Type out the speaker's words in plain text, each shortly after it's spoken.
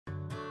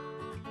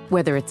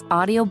Whether it's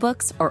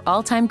audiobooks or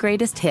all-time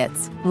greatest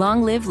hits,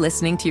 long live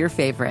listening to your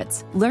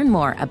favorites. Learn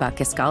more about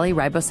Kisqali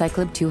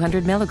Ribociclib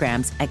 200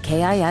 milligrams at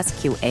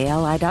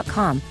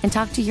KISQALI.com and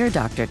talk to your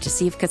doctor to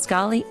see if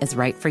Kisqali is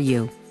right for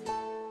you.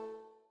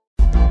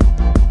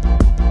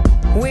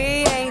 We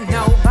ain't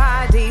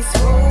nobody's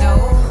fool.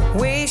 No.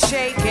 We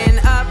shaking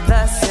up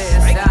the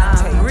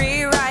system.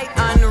 Rewrite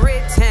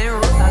unwritten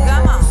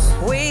rules.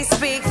 We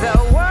speak, the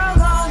world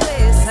gon'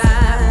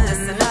 listen.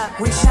 Listen up.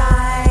 We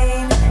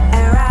shine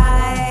and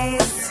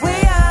rise. We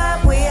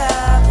up, we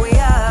up, we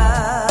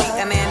up.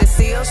 The Amanda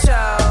Seales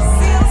Show.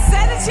 Seales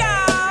said it,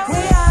 y'all.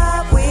 We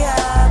up, we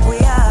up, we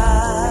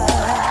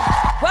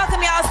up.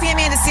 Welcome, y'all. It's the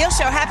Amanda Seales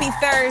Show. Happy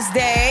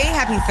Thursday.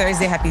 Happy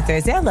Thursday. Happy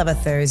Thursday. I love a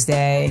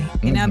Thursday.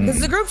 You know, because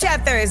it's a group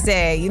chat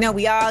Thursday. You know,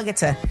 we all get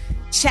to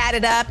chat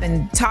it up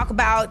and talk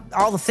about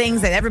all the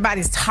things that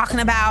everybody's talking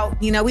about.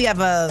 You know, we have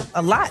a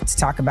lot to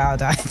talk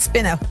about. It's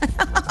been a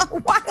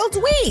wild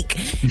week.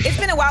 It's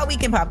been a wild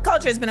week in pop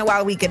culture. It's been a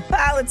wild week in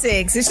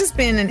politics. It's just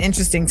been an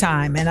interesting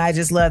time. And I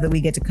just love that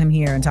we get to come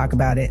here and talk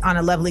about it on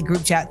a lovely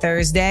group chat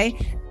Thursday.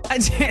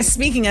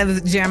 Speaking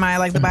of Jeremiah,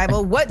 like the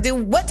Bible, what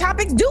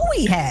topic do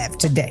we have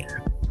today?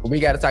 We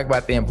got to talk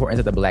about the importance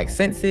of the Black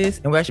Census,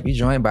 and we'll actually be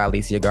joined by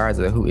Alicia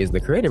Garza, who is the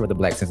creator of the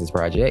Black Census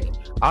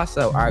Project.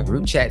 Also, our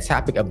group chat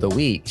topic of the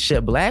week: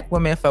 should Black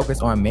women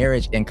focus on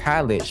marriage in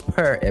college?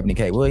 Per Ebony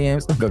K.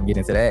 Williams. We'll go get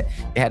into that.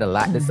 They had a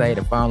lot to say.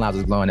 The phone lines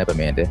was blowing up,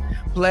 Amanda.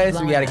 Plus,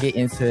 we got to get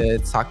into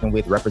talking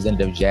with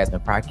Representative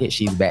Jasmine Crockett.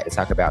 She's back to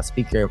talk about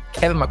Speaker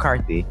Kevin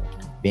McCarthy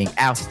being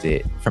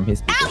ousted from his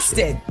speakership.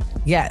 Ousted,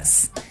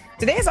 yes.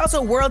 Today is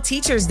also World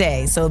Teachers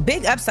Day. So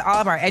big ups to all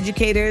of our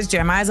educators.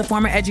 Jeremiah's a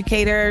former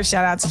educator.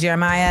 Shout out to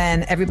Jeremiah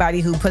and everybody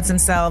who puts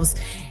themselves.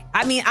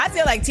 I mean, I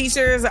feel like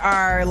teachers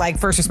are like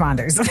first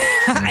responders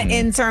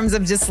in terms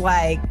of just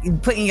like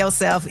putting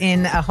yourself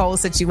in a whole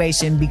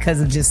situation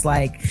because of just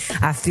like,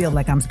 I feel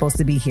like I'm supposed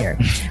to be here.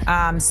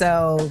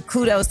 So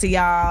kudos to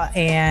y'all.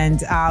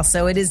 And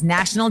also it is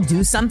National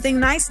Do Something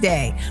Nice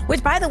Day,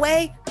 which by the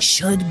way,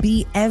 should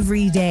be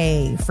every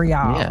day for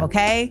y'all. Yeah.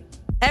 Okay.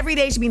 Every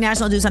day should be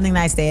National Do Something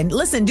Nice Day. And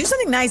listen, do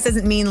something nice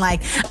doesn't mean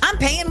like I'm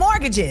paying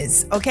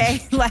mortgages, okay?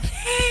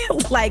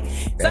 like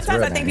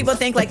sometimes I think people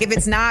think like if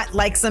it's not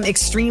like some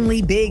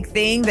extremely big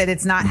thing that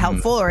it's not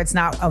helpful or it's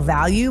not of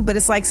value, but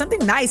it's like something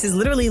nice is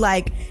literally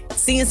like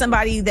seeing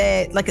somebody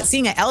that like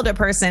seeing an elder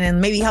person and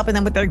maybe helping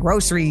them with their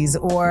groceries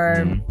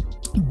or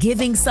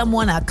giving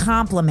someone a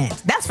compliment.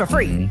 That's for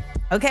free.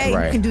 Okay,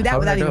 right. You can do that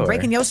without even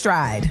breaking your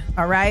stride.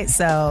 All right.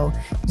 So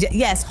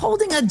yes,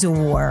 holding a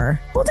door,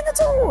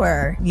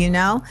 you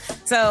know?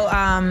 So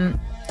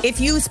if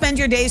you spend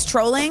your days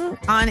trolling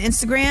on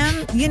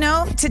Instagram, you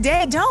know,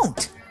 today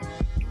don't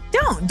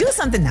do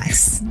something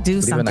nice.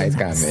 Do something nice.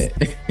 Comment.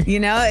 You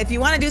know, if you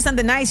want to do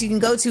something nice, you can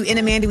go to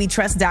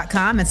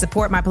inamandawetrust.com and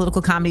support my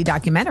political comedy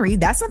documentary.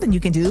 That's something you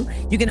can do.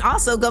 You can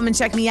also go and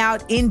check me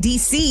out in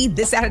DC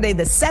this Saturday,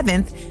 the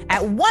 7th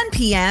at 1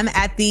 p.m.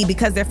 at the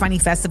Because They're Funny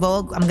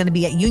Festival. I'm going to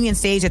be at Union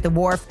Stage at the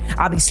Wharf.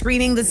 I'll be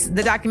screening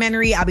the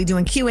documentary. I'll be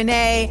doing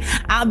Q&A.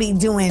 I'll be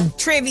doing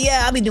trivia.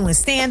 I'll be doing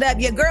stand-up.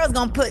 Your girl's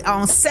going to put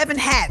on 7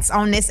 hats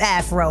on this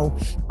afro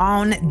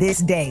on this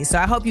day. So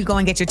I hope you go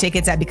and get your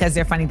tickets at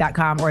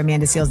becausetherefunny.com or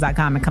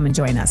amandaseals.com and come and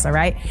join us. All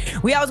right.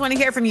 We always want to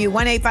hear from you.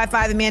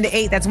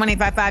 1-855-AMANDA-8. That's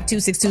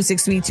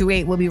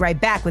 1-855-262-6328. We'll be right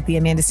back with the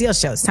Amanda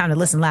Seales Show. It's time to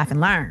listen, laugh, and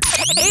learn.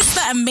 It's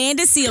the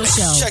Amanda Seales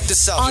Show. Check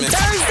this out, on man.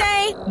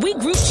 Thursday, we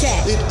group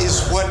chat. It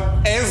is what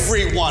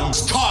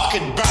everyone's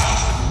talking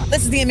about.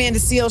 This is the Amanda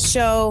Seales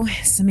Show.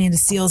 It's Amanda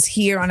Seales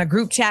here on a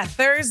group chat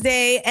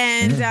Thursday.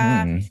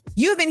 And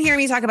you've been hearing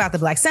me talk about the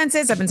Black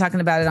Census. I've been talking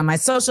about it on my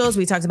socials.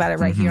 We talked about it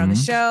right here on the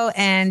show.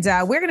 And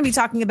we're going to be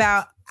talking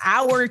about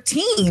our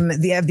team,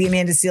 the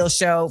Amanda Seales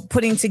Show,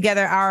 putting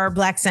together our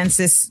Black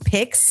Census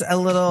picks a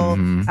little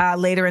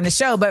later in the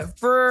show. But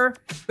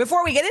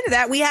before we get into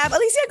that, we have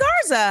Alicia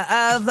Garza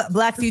of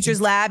Black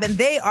Futures Lab, and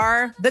they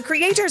are the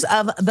creators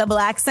of the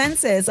Black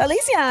Census.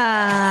 Alicia.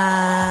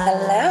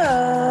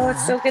 Hello.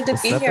 It's so good to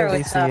be here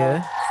with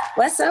you.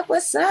 What's up?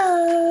 What's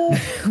up?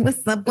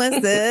 What's up?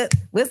 What's up?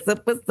 What's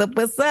up? What's up?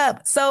 What's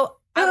up? So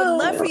I would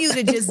love for you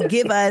to just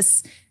give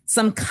us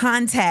some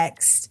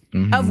context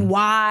of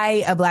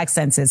why a Black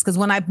Census. Because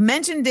when I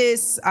mentioned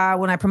this,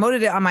 when I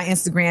promoted it on my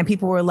Instagram,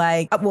 people were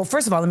like, well,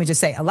 first of all, let me just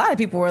say, a lot of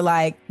people were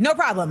like, no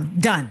problem,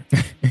 done.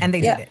 And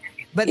they did it.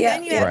 But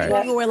then you have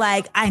people who were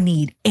like, I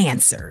need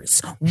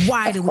answers.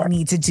 Why do we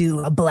need to do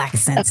a Black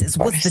Census?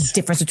 What's the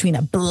difference between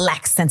a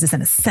Black Census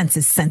and a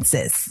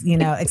census, you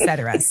know, et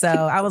cetera. So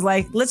I was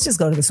like, let's just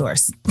go to the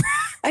source.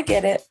 I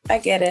get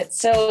it.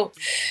 So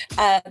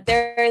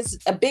there's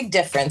a big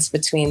difference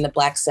between the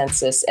Black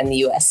Census and the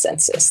U.S.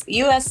 Census. The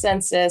U.S.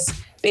 Census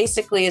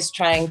basically is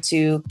trying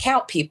to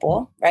count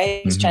people,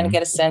 right? It's trying to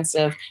get a sense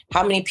of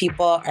how many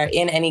people are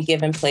in any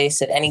given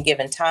place at any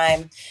given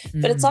time.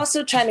 But it's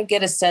also trying to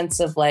get a sense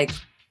of like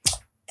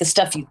the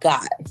stuff you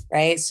got,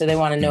 right? So they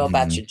want to know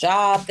about your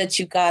job that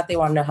you got. They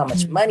want to know how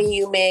much money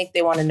you make.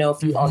 They want to know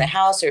if you own a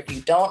house or if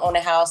you don't own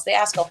a house. They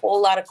ask a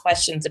whole lot of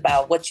questions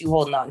about what you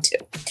holding on to.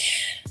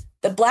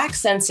 The Black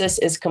census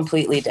is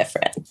completely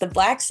different. The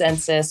Black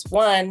census,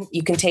 one,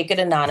 you can take it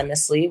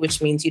anonymously,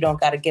 which means you don't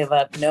got to give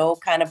up no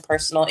kind of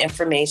personal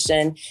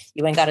information.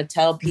 You ain't got to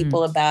tell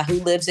people about who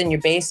lives in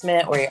your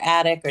basement or your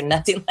attic or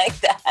nothing like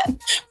that.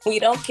 We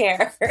don't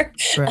care.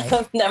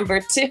 Right. Number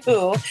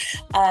two,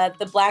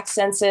 the Black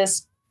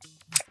census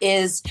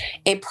is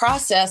a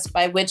process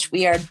by which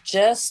we are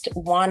just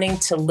wanting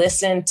to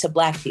listen to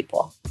Black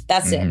people.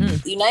 That's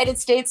it. The United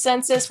States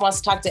Census wants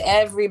to talk to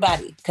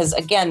everybody because,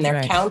 again,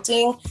 they're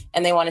counting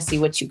and they want to see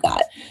what you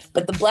got.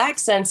 But the Black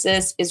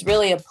census is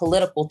really a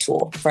political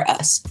tool for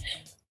us.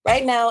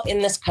 Right now in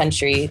this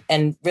country,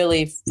 and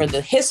really for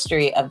the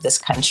history of this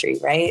country,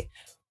 right?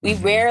 We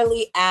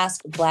rarely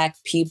ask Black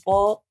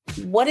people,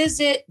 what is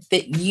it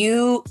that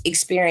you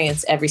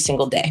experience every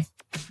single day?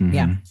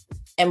 Yeah.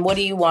 And what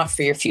do you want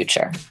for your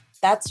future?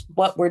 That's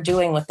what we're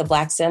doing with the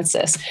Black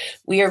census.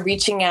 We are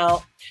reaching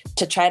out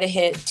to try to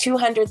hit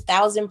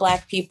 200,000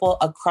 Black people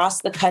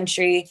across the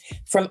country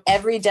from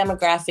every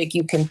demographic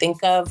you can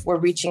think of. We're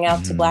reaching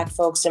out to Black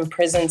folks in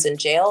prisons and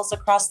jails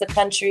across the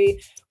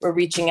country. We're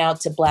reaching out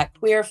to Black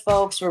queer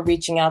folks. We're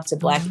reaching out to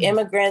Black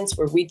immigrants.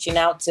 We're reaching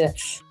out to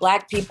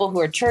Black people who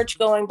are church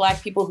going,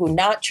 Black people who are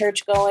not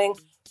church going.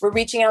 We're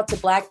reaching out to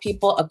Black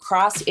people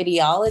across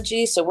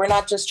ideology. So we're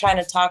not just trying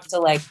to talk to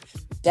like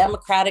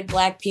Democratic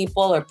Black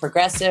people or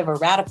progressive or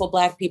radical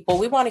Black people.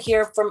 We want to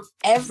hear from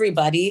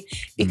everybody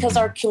because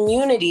our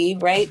community,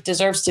 right,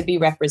 deserves to be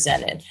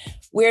represented.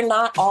 We're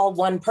not all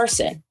one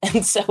person.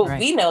 And so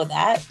we know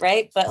that,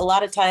 right? But a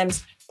lot of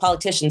times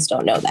politicians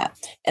don't know that.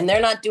 And they're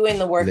not doing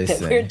the work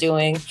that we're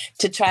doing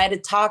to try to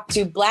talk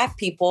to Black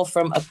people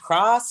from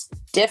across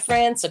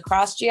difference,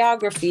 across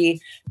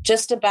geography,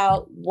 just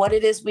about what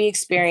it is we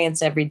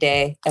experience every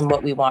day and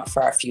what we want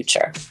for our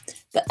future.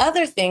 The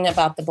other thing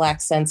about the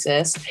Black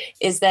census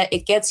is that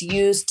it gets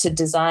used to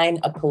design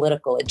a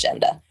political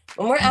agenda.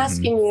 When we're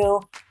asking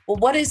you, well,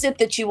 what is it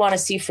that you want to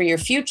see for your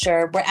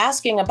future? We're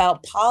asking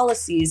about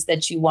policies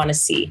that you want to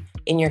see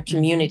in your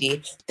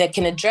community that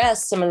can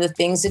address some of the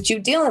things that you're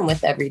dealing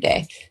with every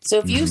day. So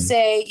if you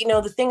say, you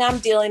know, the thing I'm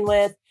dealing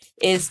with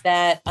is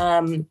that,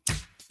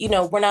 you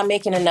know, we're not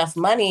making enough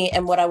money.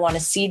 And what I want to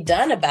see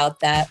done about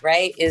that,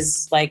 right,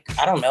 is like,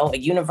 I don't know, a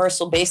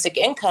universal basic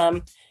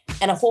income.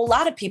 And a whole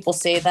lot of people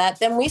say that,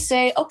 then we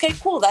say, okay,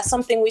 cool. That's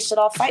something we should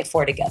all fight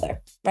for together,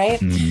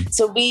 right?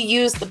 So we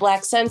use the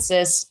Black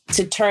census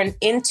to turn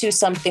into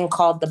something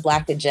called the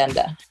Black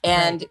agenda.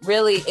 And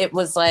really it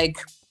was like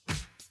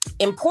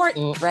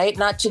important, right?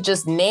 Not to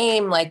just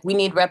name like we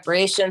need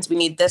reparations, we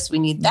need this, we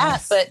need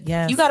that, but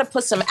you got to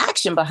put some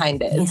action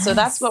behind it. And so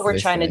that's what we're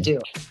trying to do.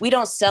 We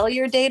don't sell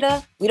your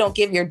data. We don't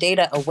give your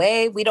data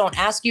away. We don't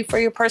ask you for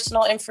your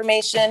personal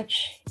information.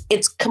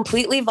 It's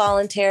completely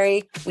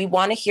voluntary. We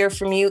want to hear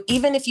from you.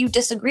 Even if you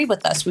disagree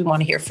with us, we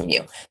want to hear from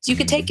you. So you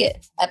can take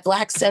it at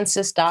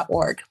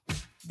blackcensus.org.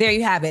 There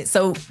you have it.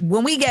 So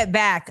when we get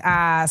back,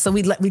 so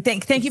we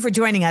thank you for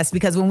joining us,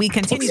 because when we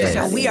continue the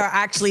show, we are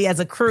actually as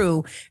a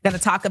crew going to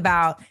talk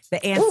about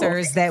the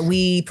answers that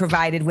we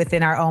provided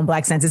within our own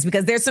Black census,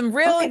 because there's some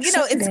real,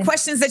 it's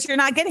questions that you're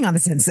not getting on the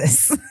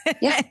census.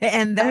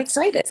 And that's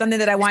excited. Something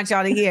that I want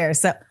y'all to hear.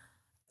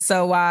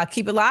 So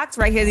keep it locked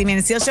right here at the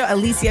Amanda Seales Show.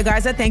 Alicia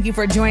Garza, thank you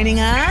for joining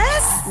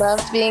us.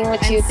 Loved being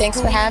with you. Thanks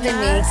for having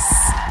me.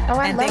 Oh,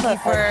 I love thank you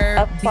for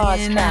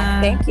applause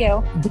track. Thank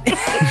you.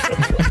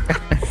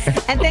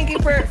 And thank you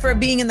for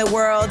being in the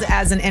world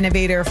as an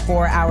innovator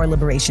for our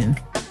liberation.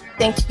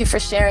 Thank you for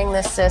sharing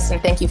this, sis,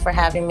 and thank you for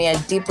having me. I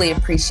deeply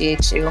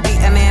appreciate you.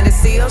 The Amanda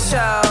Seales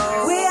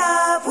Show. We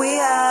up.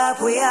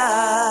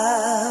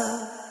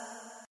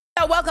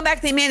 Welcome back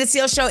to the Amanda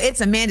Seales Show.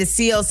 It's Amanda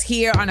Seales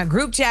here on a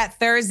group chat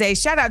Thursday.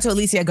 Shout out to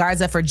Alicia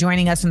Garza for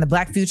joining us from the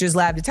Black Futures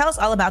Lab to tell us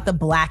all about the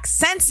Black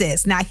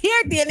census. Now, here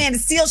at the Amanda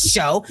Seales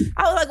Show,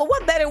 I was like, well,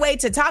 what better way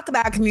to talk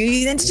about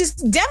community than to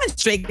just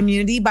demonstrate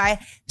community by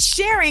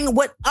sharing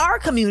what our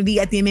community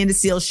at the Amanda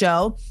Seales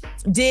Show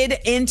did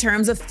in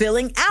terms of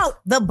filling out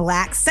the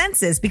Black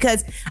census?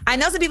 Because I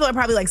know some people are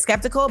probably like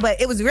skeptical, but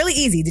it was really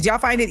easy. Did y'all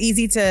find it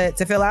easy to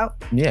fill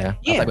out? Yeah.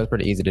 I think it was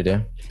pretty easy to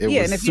do. It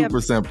was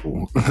super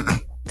simple.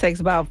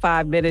 Takes about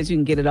 5 minutes. You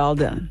can get it all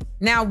done.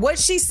 Now, what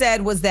she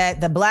said was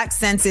that the Black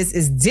census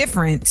is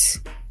different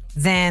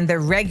than the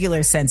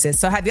regular census.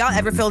 So have y'all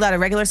ever filled out a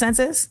regular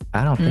census?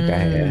 I don't think I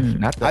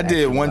have. I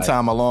did one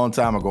time a long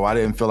time ago. I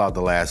didn't fill out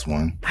the last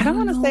one. I don't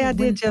want to say I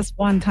did just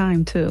one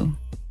time too.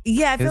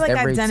 Yeah, I feel like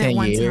I've done it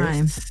one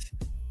time.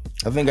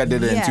 I think I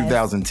did it in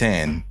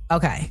 2010.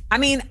 Okay. I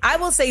mean, I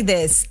will say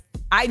this.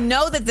 I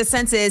know that the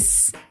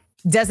census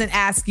doesn't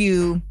ask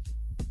you,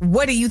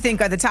 what do you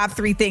think are the top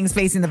 3 things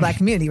facing the Black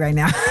community right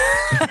now?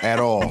 At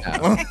all.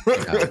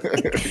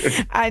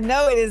 I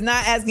know it is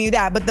not asking you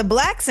that, but the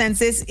Black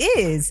census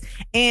is.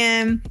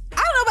 And I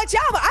don't know about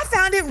y'all, but I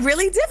found it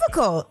really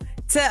difficult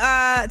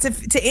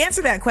to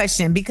answer that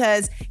question,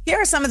 because here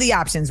are some of the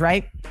options,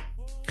 right?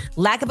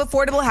 lack of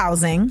affordable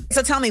housing.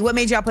 So tell me, what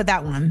made y'all put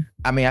that one?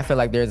 I mean, I feel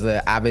like there's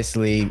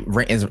obviously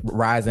rent is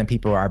rising.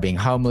 People are being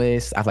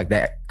homeless. I feel like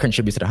that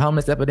contributes to the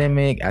homeless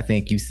epidemic. I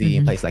think you see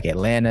in places like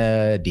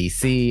Atlanta,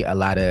 DC, a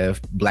lot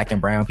of Black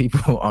and brown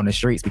people on the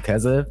streets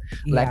because of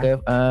lack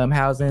of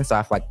housing. So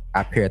I feel like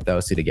I paired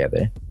those two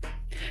together.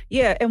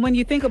 Yeah, and when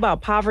you think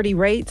about poverty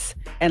rates,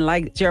 and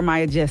like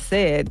Jeremiah just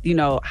said,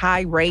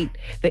 high rate,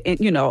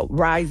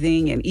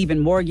 rising, and even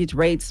mortgage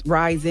rates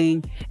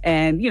rising,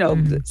 and,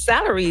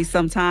 salaries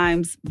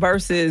sometimes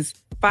versus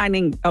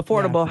finding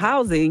affordable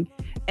housing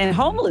and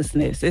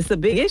homelessness. It's a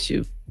big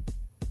issue.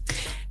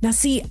 Now,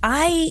 see,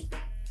 I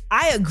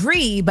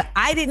agree, but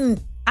I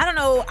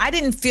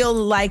didn't feel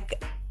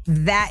like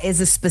that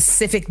is a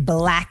specific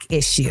Black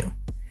issue.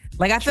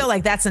 Like, I feel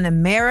like that's an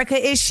America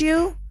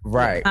issue.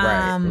 Right.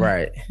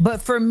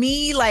 But for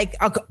me, like,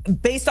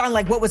 based on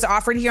like what was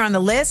offered here on the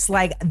list,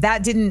 like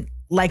that didn't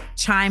like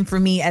chime for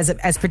me as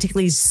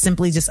particularly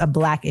simply just a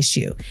Black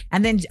issue.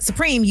 And then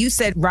Supreme, you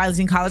said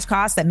rising college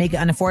costs that make it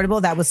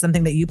unaffordable. That was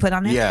something that you put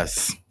on there?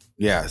 Yes.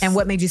 And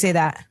what made you say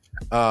that?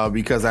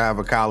 Because I have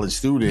a college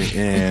student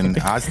and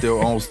I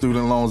still own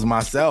student loans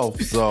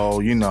myself. So,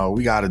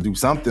 we got to do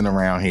something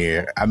around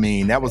here. I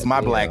mean, that was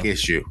my Black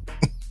issue.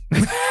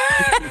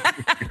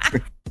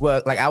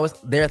 Well, like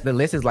the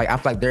list is like, I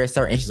feel like there are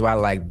certain issues where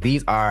like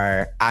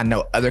I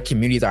know other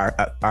communities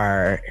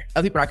other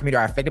people in our community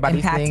are affected by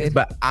impacted. These things,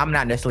 but I'm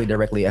not necessarily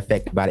directly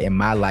affected by it in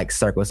my like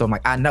circle. So I'm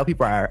like, I know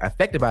people are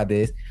affected by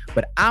this,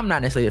 but I'm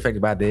not necessarily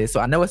affected by this. So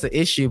I know it's an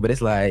issue, but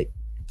it's like,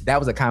 that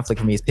was a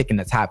conflict for me, is picking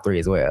the top 3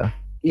 as well.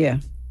 Yeah.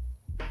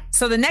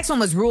 So the next one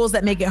was rules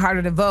that make it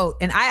harder to vote.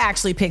 And I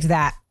actually picked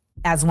that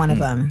as one of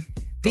them.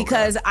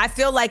 Because I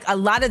feel like a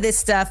lot of this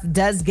stuff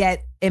does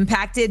get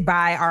impacted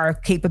by our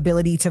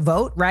capability to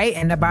vote, right?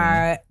 And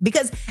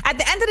because at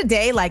the end of the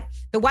day, like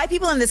the white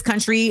people in this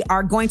country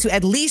are going to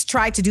at least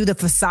try to do the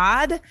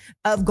facade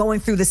of going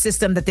through the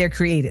system that they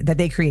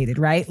created,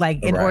 right?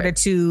 Like in order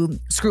to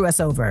screw us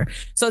over.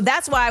 So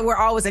that's why we're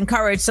always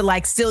encouraged to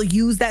like still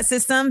use that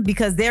system,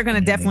 because they're going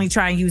to definitely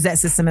try and use that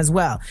system as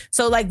well.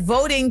 So like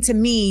voting to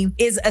me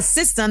is a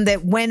system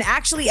that when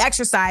actually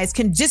exercised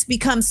can just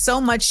become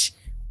so much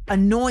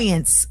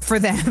annoyance for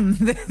them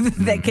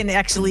that can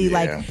actually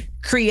like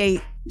create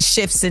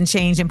shifts and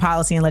change in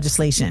policy and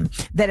legislation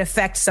that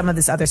affect some of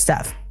this other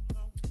stuff.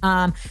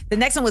 The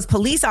next one was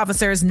police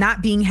officers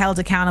not being held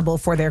accountable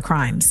for their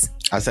crimes.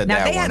 I said now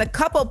that they one. had a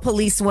couple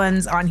police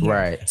ones on here.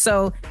 Right.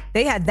 So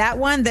they had that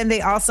one. Then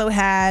they also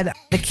had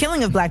the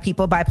killing of Black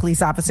people by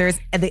police officers.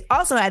 And they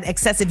also had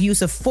excessive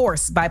use of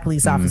force by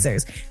police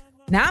officers.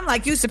 Now I'm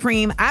like you,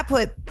 Supreme. I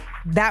put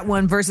that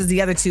one versus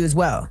the other two as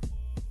well.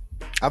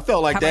 I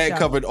felt like that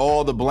covered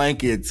all the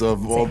blankets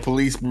of all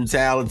police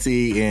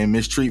brutality and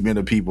mistreatment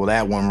of people.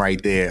 That one right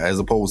there, as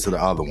opposed to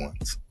the other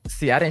ones.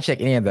 See, I didn't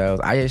check any of those.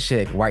 I just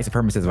checked white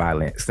supremacist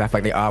violence. Stuff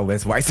like they all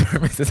list white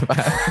supremacist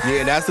violence.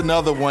 Yeah, that's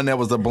another one that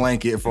was a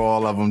blanket for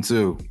all of them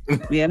too.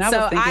 Yeah, and I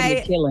was thinking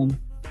the killing.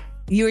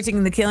 You were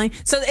thinking the killing?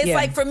 So it's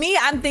like, for me,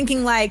 I'm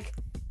thinking like,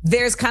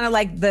 there's kind of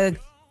like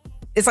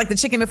it's like the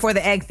chicken before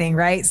the egg thing,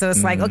 right? So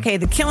it's like, okay,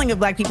 the killing of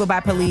Black people by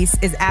police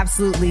is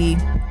absolutely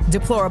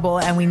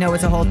deplorable, and we know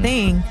it's a whole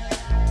thing.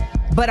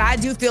 But I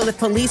do feel if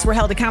police were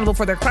held accountable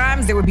for their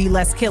crimes, there would be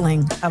less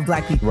killing of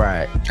Black people.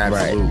 Right.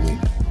 Absolutely.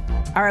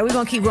 All right, we're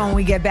going to keep going when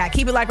we get back.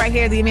 Keep it locked right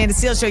here at The Amanda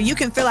Seales Show. You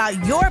can fill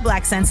out your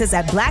Black Census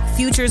at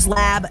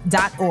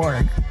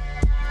blackfutureslab.org.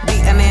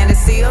 The Amanda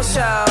Seales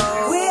Show.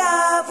 We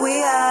up.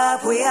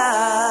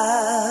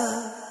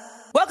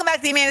 Welcome back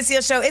to The Amanda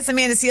Seales Show. It's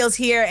Amanda Seales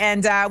here,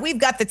 and we've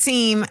got the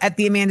team at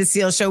The Amanda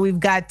Seales Show. We've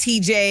got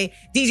TJ,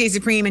 DJ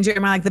Supreme, and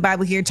Jeremiah Like the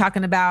Bible here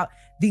talking about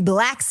the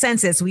Black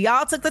Census. We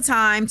all took the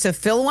time to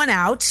fill one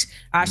out.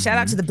 Shout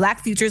out to the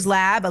Black Futures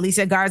Lab.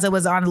 Alicia Garza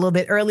was on a little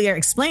bit earlier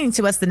explaining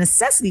to us the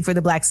necessity for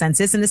the Black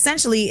Census. And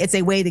essentially, it's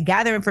a way to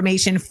gather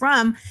information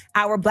from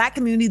our Black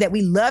community that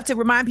we love to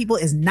remind people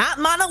is not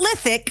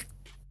monolithic,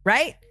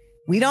 right?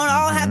 We don't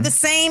all have the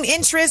same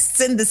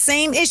interests and the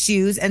same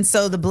issues. And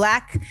so the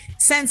Black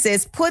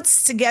Census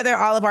puts together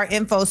all of our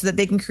info so that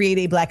they can create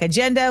a Black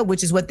agenda,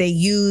 which is what they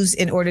use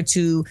in order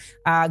to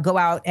go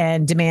out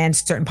and demand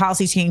certain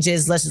policy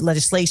changes,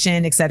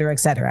 legislation, et cetera, et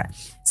cetera.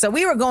 So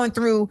we were going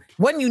through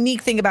one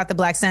unique thing about the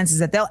Black Census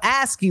that they'll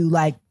ask you,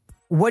 like,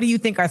 what do you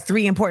think are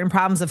 3 important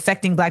problems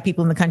affecting Black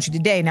people in the country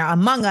today? Now,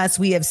 among us,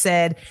 we have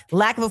said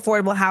lack of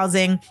affordable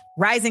housing,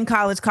 rising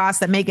college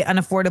costs that make it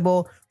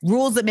unaffordable,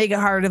 rules that make it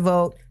harder to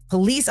vote,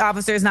 police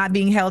officers not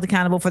being held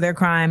accountable for their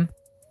crime.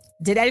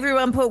 Did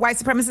everyone put white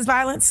supremacist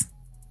violence?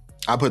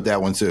 I put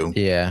that one too.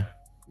 Yeah.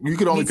 You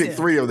could only pick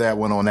 3 of that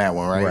one on that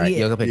one, right? Right.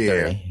 Yeah. You'll pick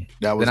 3.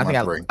 That was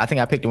my 3. I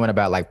think I picked the one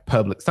about like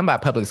public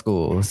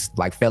schools,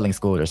 like failing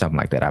schools or something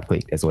like that. I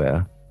picked as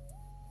well.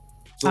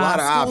 It's a lot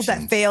of schools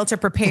options. that fail to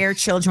prepare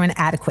children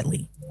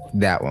adequately.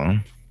 That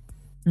one.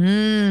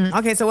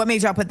 Okay, so what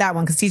made y'all put that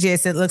one? Because TJ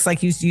said it looks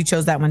like you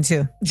chose that one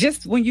too.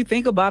 Just when you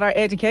think about our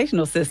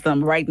educational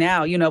system right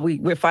now, you know,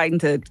 we're fighting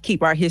to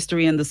keep our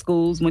history in the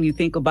schools. When you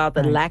think about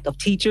the lack of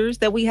teachers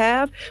that we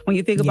have, when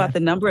you think about the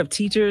number of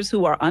teachers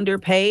who are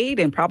underpaid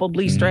and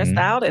probably stressed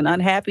out and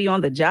unhappy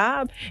on the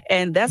job,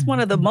 and that's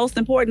one of the most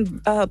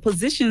important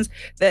positions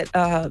that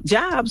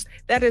jobs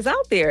that is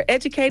out there,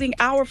 educating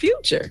our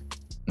future.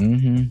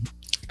 I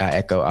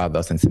echo all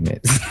those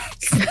sentiments.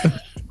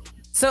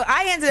 So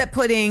I ended up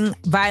putting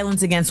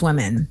violence against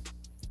women.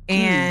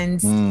 And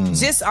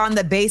just on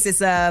the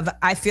basis of,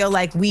 I feel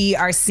like we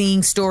are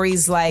seeing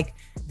stories like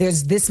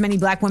there's this many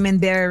Black women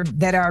there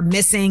that are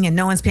missing and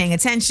no one's paying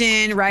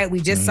attention, right? We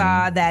just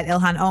saw that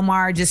Ilhan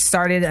Omar just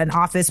started an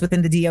office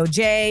within the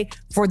DOJ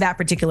for that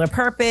particular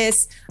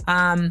purpose.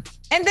 And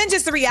then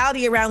just the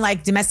reality around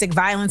like domestic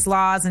violence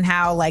laws and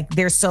how like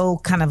they're so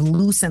kind of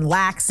loose and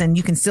lax and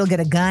you can still get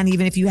a gun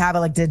even if you have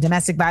like the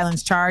domestic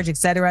violence charge, et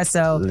cetera.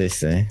 So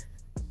listen.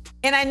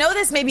 And I know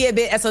this may be a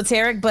bit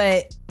esoteric,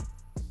 but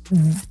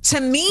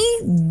to me,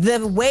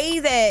 the way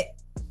that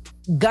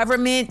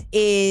government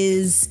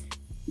is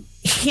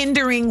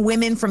hindering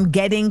women from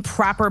getting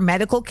proper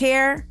medical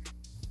care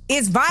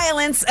is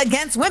violence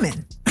against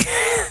women.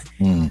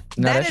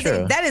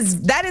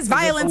 That is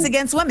violence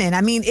against women.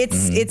 I mean,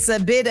 it's a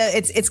bit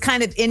it's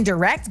kind of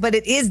indirect, but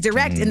it is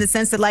direct in the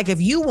sense that like if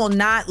you will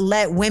not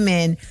let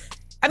women,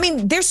 I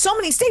mean, there's so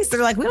many states that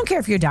are like, we don't care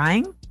if you're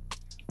dying.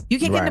 You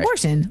can't get an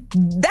abortion.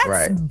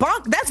 That's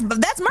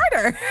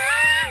murder.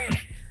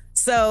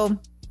 So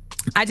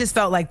I just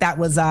felt like that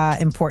was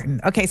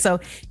important. Okay, so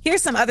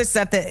here's some other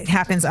stuff that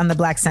happens on the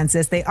Black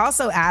Census. They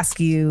also ask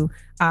you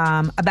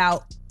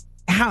about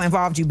how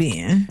involved you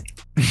been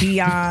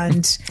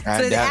beyond. So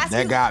they ask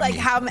you like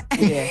how.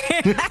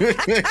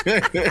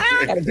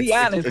 Gotta be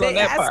honest. They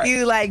ask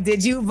you like,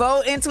 did you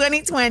vote in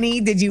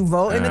 2020? Did you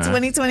vote in the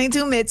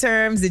 2022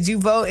 midterms? Did you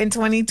vote in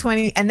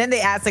 2020? And then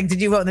they asked like,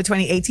 did you vote in the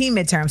 2018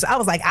 midterms? I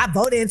was like, I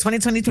voted in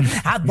 2022.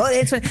 I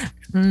voted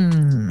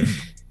in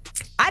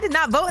I did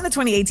not vote in the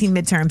 2018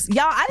 midterms.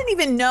 Y'all, I didn't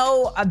even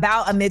know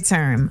about a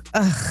midterm.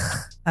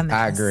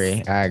 I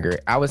agree.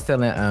 I was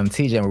telling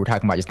TJ when we were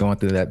talking about just going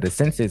through the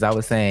census, I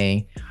was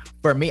saying,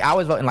 for me, I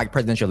was voting like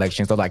presidential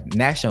elections, so like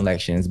national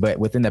elections. But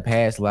within the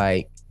past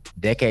like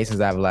decade since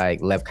I've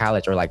like left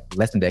college, or like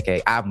less than a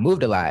decade, I've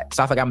moved a lot.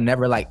 So I feel like I'm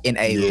never like in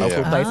a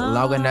local place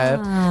long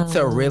enough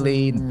to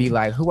really be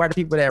like, who are the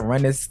people that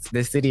run this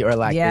city or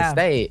like this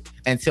state?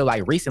 Until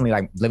like recently,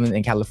 like living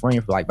in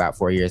California for like about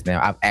 4 years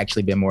now, I've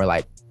actually been more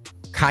like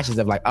conscious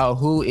of like, oh,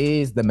 who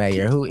is the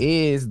mayor? Who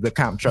is the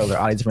comptroller?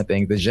 All these different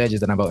things, the judges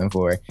that I'm voting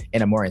for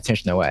in a more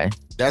intentional way.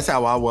 That's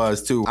how I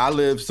was too. I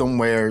live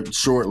somewhere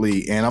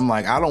shortly and I'm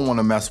like, I don't want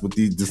to mess with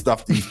the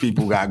stuff these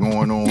people got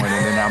going on and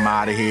then I'm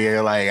out of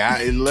here. Like,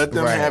 let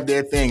them have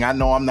their thing. I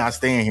know I'm not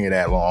staying here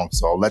that long,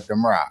 so let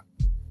them rock.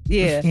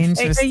 Yeah. And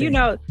you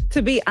know,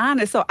 to be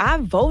honest, so I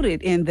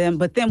voted in them,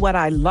 but then what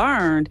I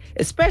learned,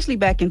 especially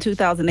back in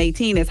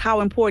 2018, is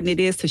how important it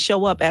is to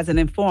show up as an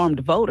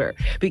informed voter.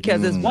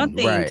 Because it's one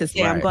thing to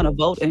say I'm going to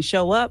vote and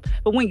show up,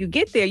 but when you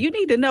get there, you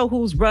need to know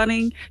who's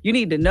running. You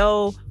need to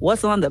know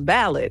what's on the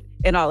ballot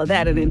and all of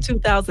that. And in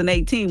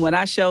 2018, when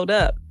I showed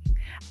up,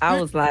 I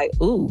was like,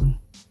 ooh,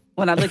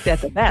 when I looked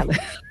at the ballot.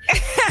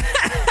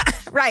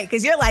 Right,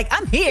 because you're like,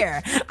 I'm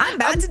here. I'm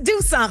about to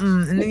do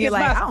something. And then you're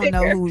like, I don't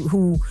know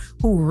who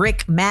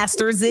Rick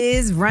Masters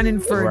is running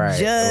for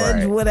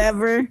judge,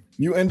 whatever.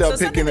 You end up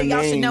picking the names. Something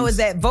that y'all should know is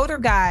that voter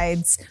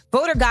guides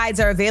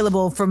are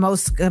available for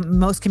most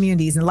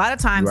communities. And a lot of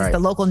times it's the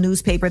local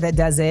newspaper that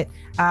does it.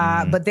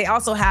 But they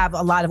also have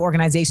a lot of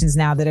organizations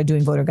now that are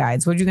doing voter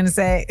guides. What are you going to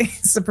say,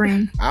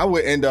 Supreme? I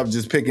would end up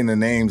just picking the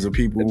names of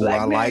people who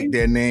I like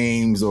their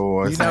names,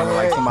 or sound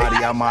like somebody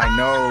I might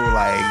know.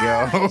 Like,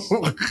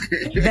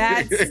 yo.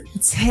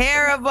 That's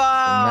terrible.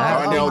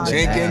 Darnell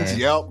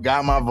Jenkins,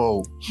 got my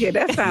vote. Yeah,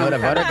 that sounds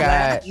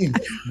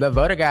the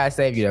voter guide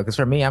save you though, because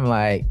for me, I'm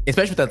like,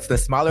 especially with the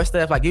smaller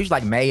stuff, like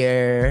usually like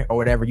mayor or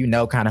whatever, you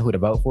know kind of who to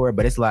vote for,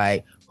 but it's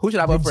like, who should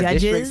I vote for?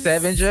 Judges? District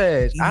 7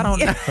 judge? I don't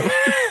know.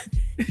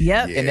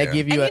 Yep. And they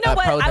give you and you know a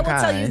what? pros and I will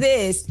cons. tell you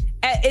this.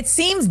 It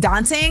seems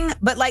daunting,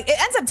 but like it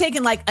ends up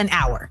taking like an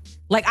hour.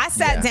 Like I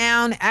sat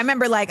down, I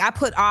remember like I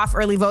put off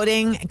early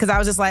voting because I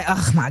was just like,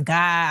 oh my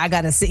God, I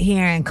got to sit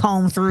here and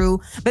comb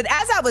through. But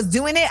as I was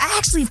doing it, I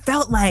actually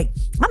felt like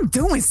I'm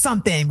doing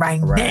something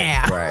right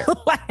now. Right.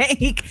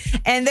 Like,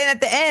 and then at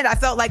the end, I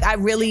felt like I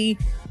really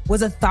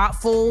was a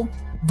thoughtful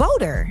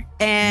voter.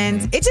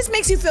 And it just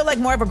makes you feel like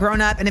more of a grown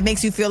up, and it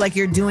makes you feel like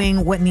you're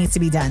doing what needs to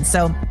be done.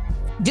 So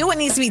do what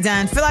needs to be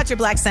done. Fill out your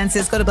Black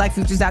Census. Go to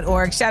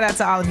blackfutures.org. Shout out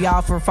to all of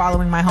y'all for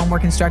following my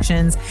homework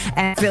instructions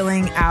and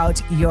filling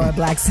out your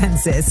Black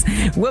Census.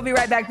 We'll be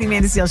right back. The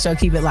Amanda Seales Show.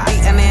 Keep it live.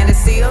 The Amanda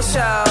Seales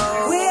Show.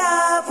 We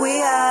up.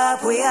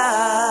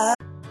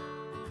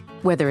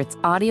 Whether it's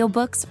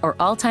audiobooks or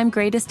all-time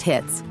greatest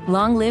hits,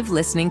 long live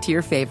listening to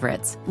your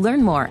favorites.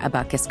 Learn more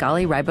about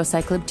Kisqali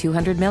Ribociclib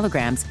 200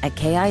 milligrams at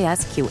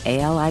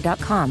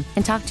KISQALI.com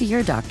and talk to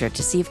your doctor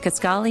to see if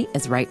Kisqali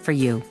is right for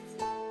you.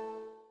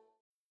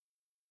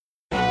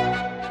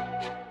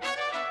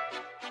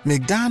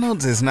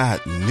 McDonald's is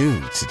not new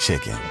to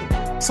chicken.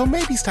 So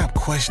maybe stop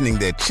questioning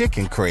their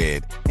chicken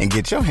cred and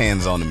get your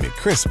hands on the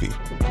McCrispy.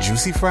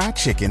 Juicy fried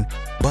chicken,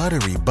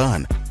 buttery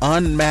bun,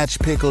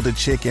 unmatched pickle to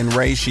chicken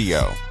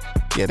ratio.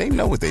 Yeah, they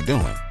know what they're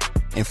doing.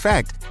 In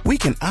fact, we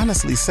can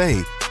honestly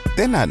say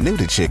they're not new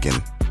to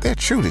chicken. They're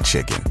true to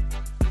chicken.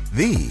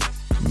 The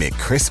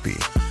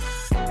McCrispy.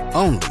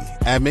 Only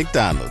at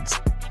McDonald's.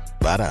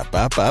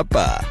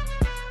 Ba-da-ba-ba-ba.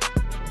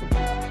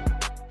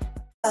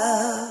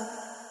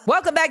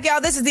 Welcome back,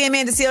 y'all. This is the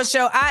Amanda Seales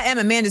Show. I am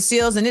Amanda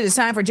Seales, and it is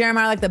time for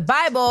Jeremiah Like the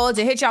Bible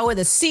to hit y'all with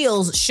a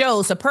Seales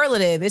Show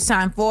superlative. It's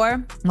time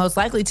for Most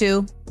Likely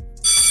To.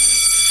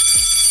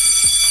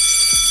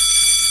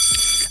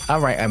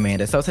 All right,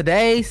 Amanda. So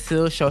today's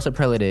Seales Show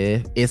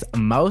superlative is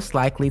most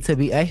likely to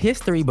be a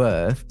history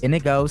buff, and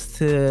it goes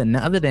to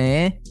none other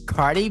than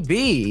Cardi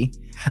B.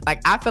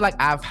 Like, I feel like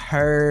I've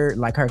heard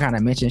like her kind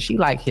of mention she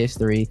like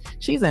history.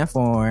 She's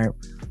informed.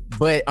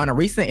 But on a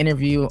recent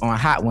interview on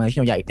Hot Ones,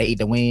 you know, they eat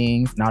the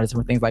wings and all these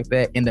different things like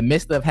that. In the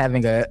midst of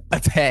having a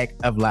attack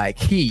of like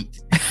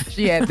heat,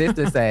 she had this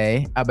to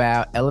say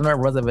about Eleanor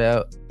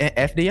Roosevelt and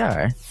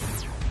FDR.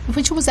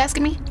 What you was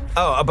asking me?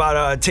 Oh,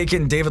 about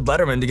taking David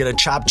Letterman to get a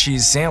chopped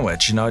cheese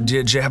sandwich. You know,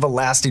 did you have a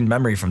lasting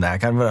memory from that?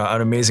 Kind of an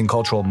amazing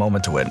cultural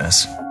moment to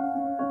witness.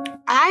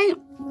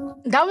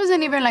 That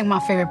wasn't even like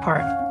my favorite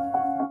part.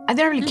 I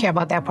didn't really care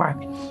about that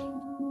part.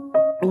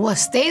 What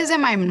stays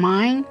in my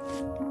mind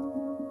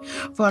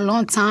for a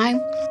long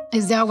time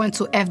is that I went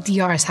to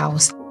FDR's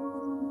house.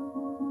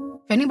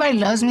 If anybody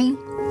loves me,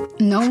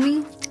 know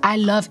me, I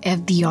love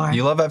FDR.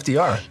 You love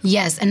FDR?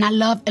 Yes, and I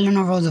love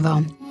Eleanor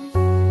Roosevelt.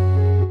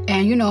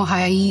 And you know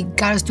how he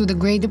got us through the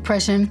Great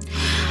Depression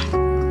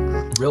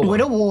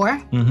with a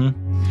war.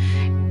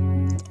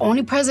 Mm-hmm.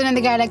 Only president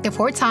that got elected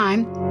 4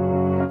 times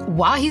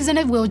while he's in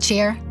a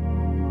wheelchair.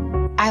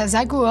 As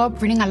I grew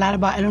up reading a lot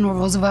about Eleanor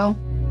Roosevelt,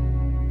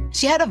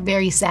 she had a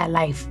very sad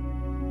life.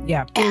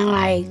 Yeah. And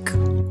like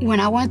when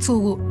I went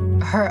to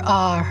her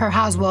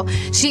house, well,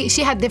 she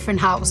had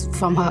different house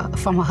from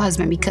her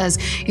husband because,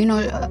 you know,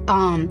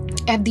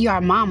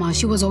 FDR mama,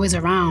 she was always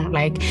around,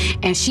 like,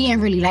 and she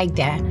didn't really like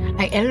that.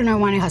 Like, Eleanor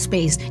wanted her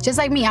space. Just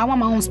like me, I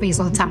want my own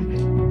space all the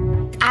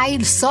time. I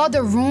saw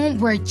the room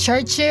where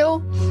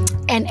Churchill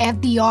and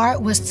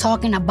FDR was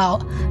talking about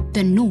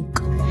the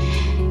nuke.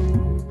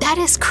 That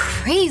is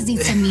crazy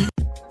to me.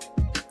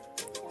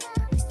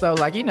 So,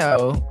 like, you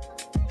know,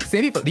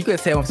 seeing people, you could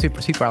tell when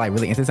people are like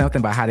really into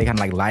something by how they kind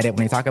of like light up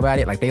when they talk about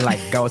it. Like, they like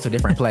go to a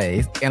different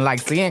place. And like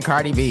seeing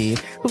Cardi B,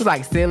 who's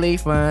like silly,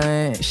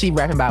 fun, she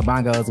rapping about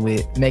bongos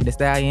with Meg Thee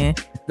Stallion,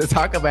 to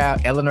talk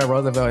about Eleanor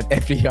Roosevelt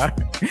and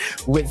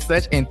FDR with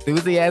such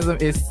enthusiasm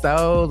is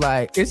so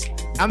like, it's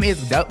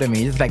dope to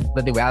me. It's like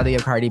the duality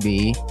of Cardi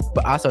B,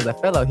 but also the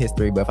fellow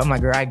history buff. I'm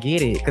like, girl, I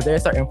get it. Because there are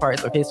certain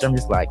parts of history I'm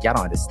just like, y'all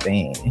don't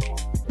understand.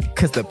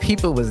 Because the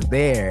people was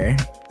there,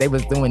 they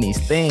was doing these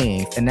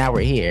things, and now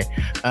we're here.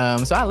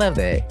 So I love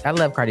that. I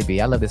love Cardi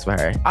B. I love this for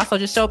her. Also,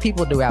 just show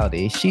people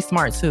duality. She's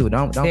smart too.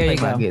 Don't play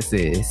my good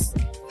sis.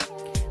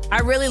 I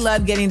really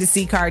love getting to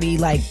see Cardi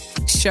like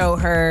show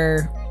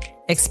her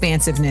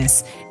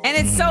expansiveness. And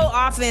it's so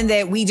often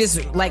that we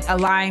just like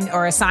align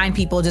or assign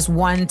people just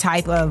one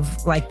type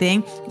of like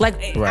thing.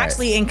 Like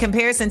actually in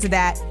comparison to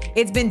that,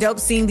 it's been dope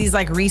seeing these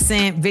like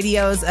recent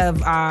videos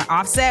of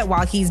Offset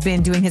while he's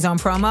been doing his own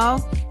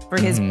promo for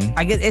his,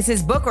 I guess it's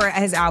his book or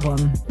his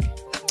album.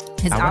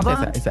 His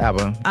album? It's an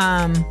album.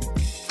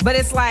 But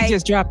it's like, he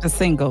just dropped a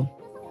single.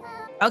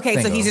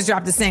 Okay, so he just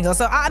dropped a single.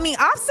 So I mean,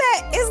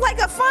 Offset is like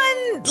a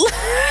fun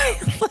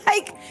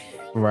like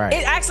right.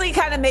 It actually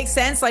kind of makes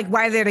sense, like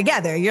why they're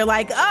together. You're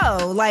like,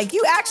 oh, like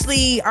you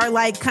actually are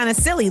like kind of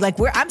silly. Like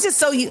I'm just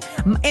so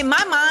in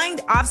my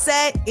mind,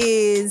 Offset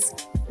is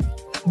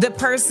the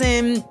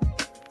person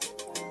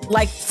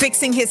like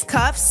fixing his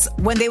cuffs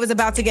when they was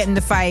about to get in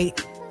the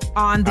fight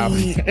on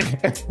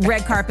the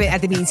red carpet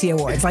at the BET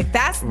Awards. Like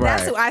that's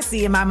who I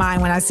see in my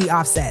mind when I see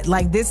Offset.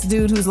 Like this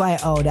dude who's like,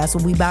 oh, that's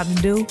what we about to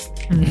do.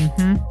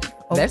 Mm-hmm.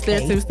 Okay. That's there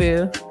too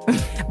still.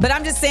 But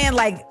I'm just saying,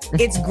 like,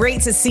 it's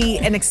great to see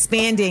an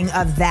expanding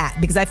of that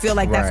because I feel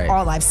like that's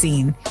all I've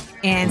seen.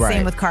 And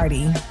same with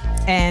Cardi.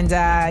 And,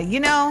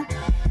 you know,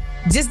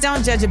 just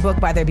don't judge a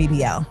book by their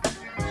BBL.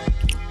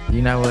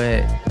 You know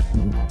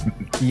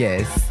what?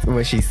 Yes,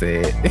 what she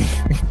said.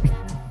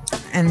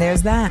 And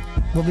there's that.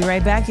 We'll be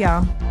right back,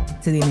 y'all,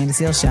 to the Amanda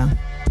Seales Show.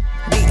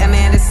 The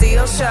Amanda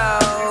Seales Show.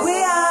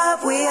 We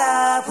up, we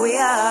up, we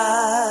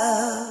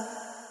up.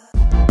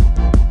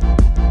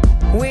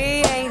 We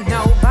ain't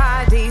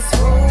nobody's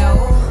fool.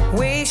 No.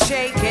 We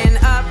shaking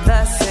up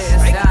the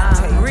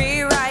system.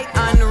 Rewrite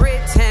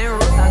unwritten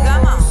rules.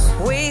 Come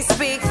on. We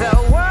speak,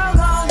 the world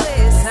gon'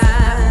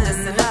 listen.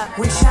 Listen up.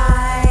 We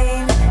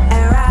shine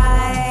and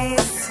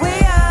rise. We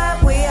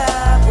up, we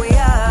up, we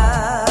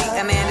up.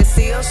 The Amanda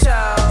Seales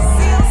Show.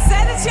 Seales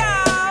said it,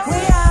 y'all.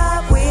 We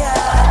up, we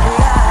up, we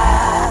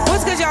up.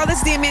 What's good, y'all? This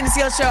is the Amanda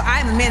Seales Show.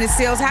 I'm Amanda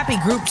Seales. Happy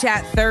Group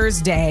Chat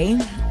Thursday.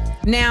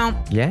 Now,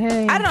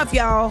 yay. I don't know if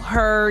y'all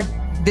heard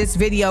this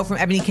video from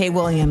Ebony K.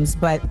 Williams,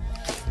 but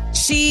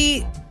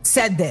she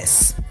said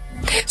this.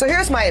 So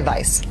here's my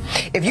advice.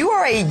 If you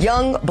are a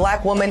young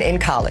black woman in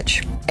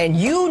college and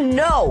you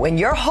know in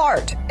your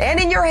heart and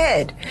in your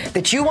head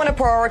that you want to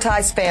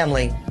prioritize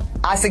family,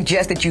 I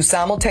suggest that you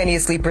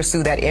simultaneously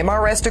pursue that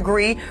MRS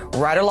degree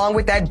right along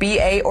with that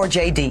BA or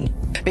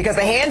JD. Because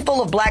a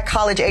handful of black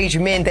college-age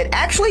men that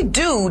actually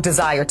do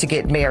desire to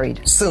get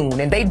married soon,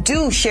 and they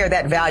do share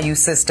that value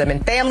system,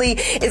 and family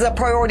is a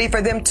priority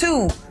for them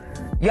too.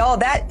 Y'all,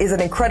 that is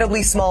an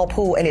incredibly small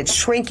pool, and it's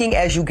shrinking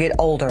as you get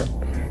older.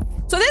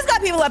 So this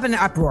got people up in an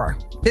uproar.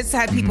 This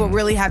had people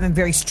really having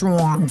very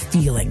strong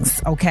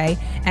feelings, okay?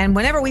 And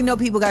whenever we know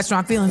people got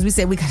strong feelings, we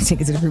say we got to take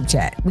it to the group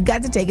chat. We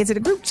got to take it to the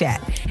group chat.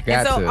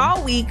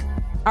 All week,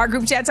 our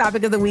group chat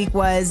topic of the week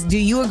was, do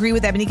you agree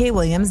with Ebony K.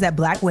 Williams that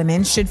black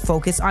women should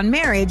focus on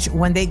marriage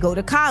when they go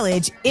to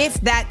college if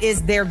that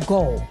is their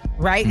goal,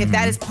 right? If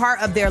that is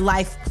part of their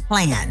life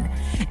plan.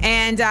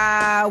 And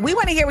we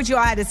want to hear what you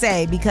all had to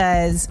say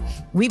because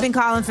we've been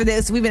calling for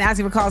this. We've been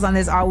asking for calls on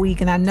this all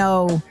week. And I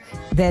know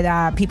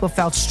that people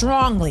felt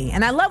strongly.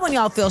 And I love when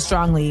y'all feel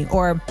strongly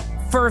or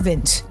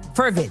fervid.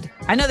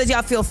 I know that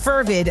y'all feel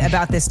fervid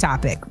about this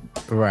topic.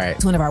 Right.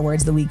 It's one of our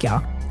words of the week,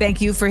 y'all. Thank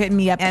you for hitting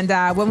me up.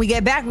 And when we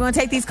get back, we're going to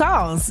take these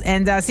calls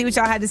and see what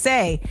y'all had to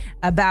say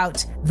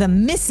about the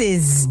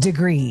Mrs.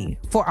 degree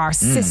for our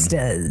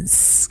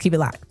sisters. Keep it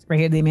locked. Right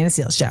here at the Amanda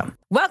Seales Show.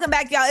 Welcome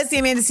back, y'all. It's the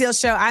Amanda Seales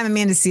Show. I'm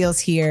Amanda Seales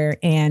here.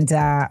 And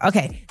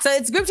okay, so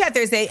it's Group Chat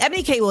Thursday.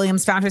 Ebony K.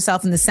 Williams found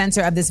herself in the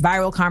center of this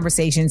viral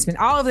conversation. It's been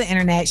all over the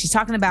internet. She's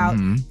talking about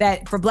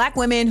that for black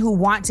women who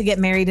want to get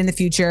married in the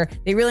future,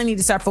 they really need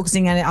to start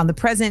focusing on it on the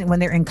present when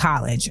they're in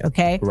college.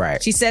 Okay.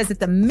 Right. She says that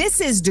the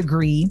Mrs.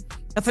 degree,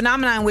 a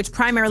phenomenon in which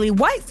primarily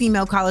white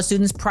female college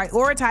students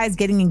prioritize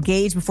getting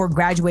engaged before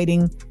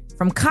graduating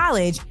from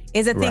college,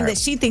 is a thing that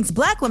she thinks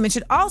black women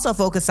should also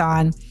focus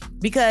on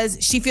because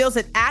she feels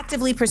that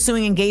actively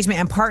pursuing engagement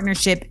and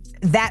partnership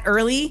that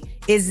early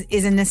is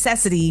a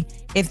necessity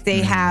if they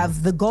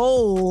have the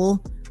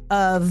goal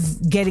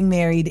of getting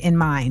married in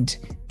mind.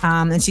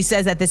 And she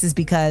says that this is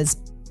because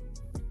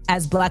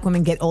as black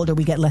women get older,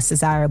 we get less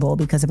desirable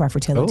because of our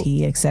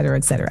fertility, et cetera,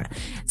 et cetera.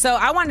 So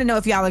I wanted to know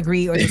if y'all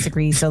agree or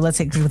disagree. So let's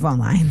take to the phone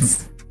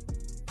lines.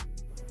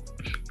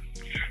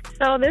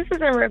 So this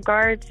is in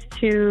regards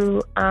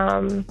to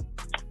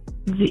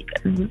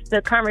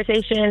the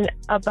conversation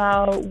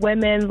about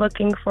women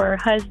looking for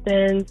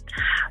husbands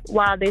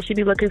while they should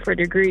be looking for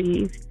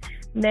degrees.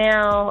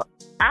 Now,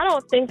 I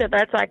don't think that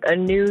that's like a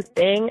new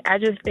thing. I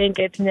just think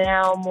it's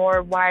now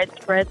more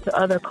widespread to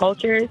other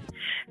cultures.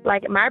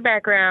 Like my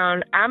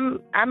background, I'm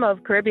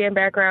of Caribbean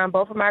background.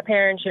 Both of my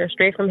parents are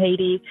straight from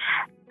Haiti.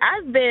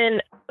 I've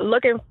been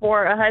looking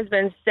for a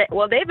husband.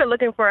 Well, they've been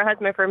looking for a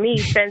husband for me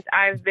since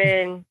I've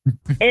been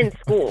in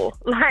school.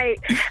 Like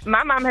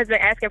my mom has been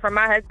asking for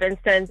my husband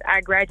since I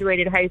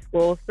graduated high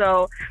school.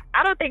 So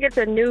I don't think it's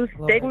a new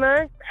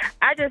stigma.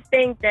 I just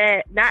think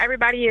that not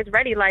everybody is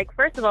ready. Like,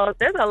 first of all,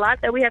 there's a lot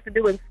that we have to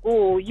do in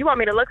school. You want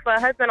me to look for a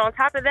husband on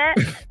top of that?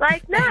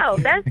 Like, no,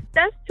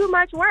 that's too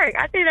much work.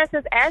 I think that's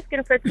just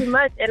asking for too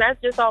much. And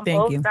that's just on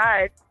both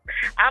sides.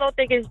 I don't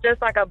think it's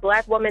just like a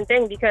black woman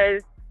thing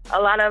because a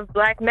lot of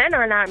black men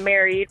are not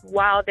married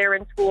while they're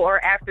in school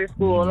or after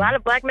school. A lot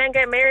of black men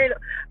get married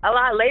a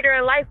lot later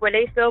in life where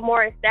they feel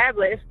more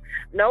established.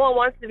 No one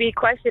wants to be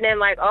questioning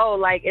like, oh,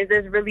 like, is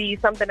this really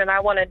something that I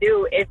want to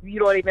do if you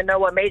don't even know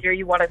what major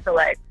you want to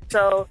select?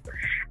 So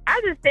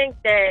I just think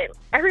that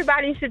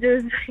everybody should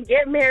just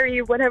get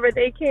married whenever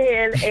they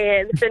can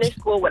and finish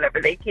school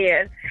whenever they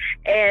can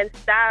and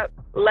stop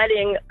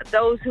letting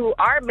those who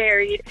are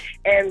married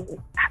and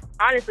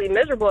honestly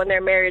miserable in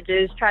their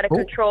marriages try to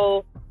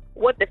control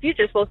what the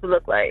future is supposed to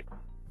look like.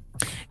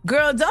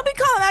 Girl, don't be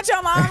calling out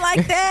your mom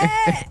like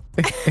that.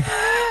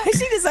 She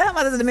just said her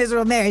mother's a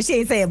miserable marriage. She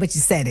ain't say it, but she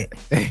said it.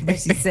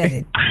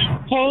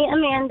 Hey,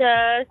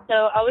 Amanda. So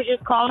I was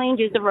just calling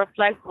just to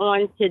reflect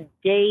on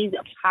today's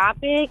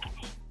topic.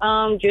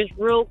 Just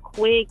real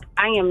quick,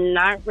 I am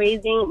not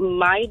raising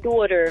my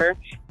daughter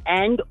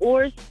and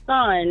or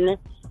son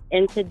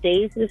in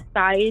today's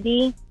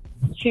society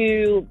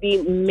to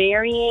be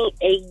marrying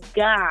a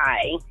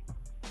guy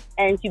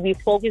and to be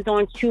focused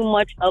on too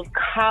much of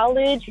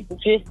college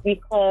just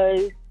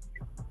because,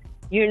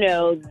 you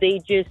know, they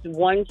just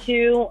want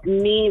to.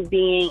 Me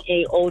being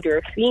a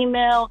older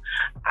female,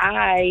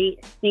 I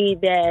see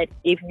that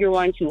if you're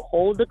going to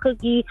hold the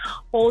cookie,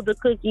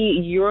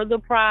 you're the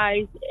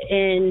prize,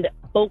 and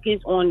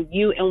focus on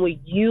you and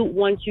what you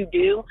want to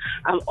do.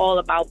 I'm all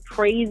about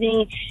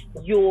praising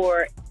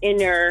your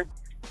inner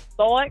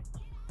thoughts,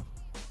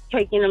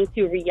 taking them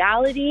to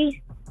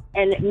reality,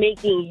 and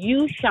making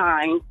you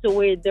shine to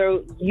where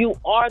you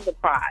are the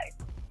prize.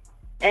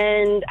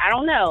 And I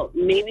don't know,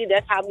 maybe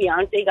that's how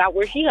Beyonce got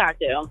where she got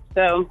to.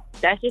 So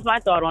that's just my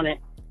thought on it.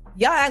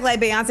 Y'all act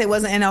like Beyonce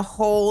wasn't in a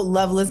whole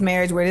loveless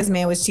marriage where this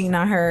man was cheating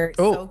on her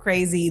so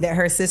crazy that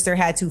her sister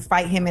had to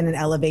fight him in an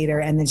elevator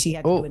and then she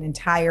had to do an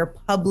entire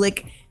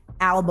public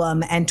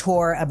album and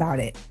tour about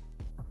it.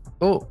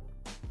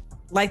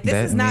 Like, this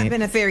has not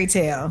been a fairy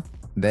tale.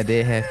 That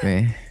did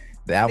happen.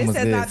 The album was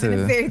This has good not too. been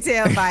a fairy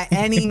tale by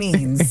any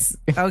means.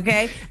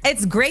 Okay,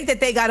 it's great that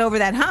they got over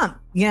that hump.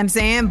 You know what I'm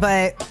saying?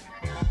 But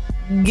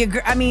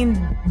I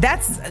mean,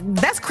 that's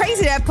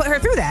crazy that put her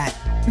through that.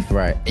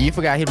 Right. And you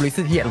forgot he had to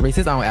release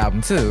his own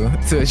album too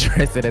to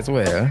address it as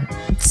well.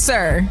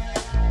 Sir.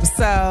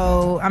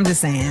 So I'm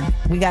just saying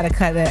we got to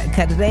cut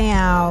it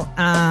out.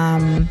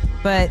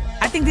 But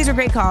I think these are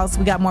great calls.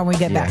 We got more when we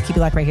get back. Keep it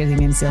locked right here to the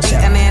Amanda Seales Show.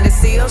 The Amanda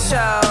Seales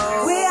Show.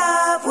 We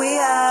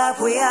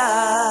up.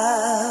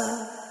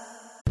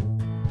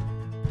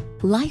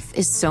 Life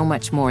is so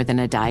much more than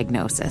a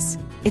diagnosis.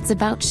 It's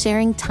about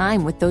sharing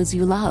time with those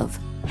you love,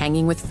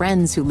 hanging with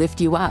friends who lift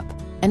you up,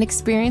 and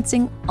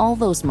experiencing all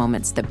those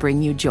moments that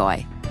bring you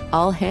joy.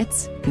 All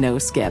hits, no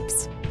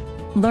skips.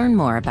 Learn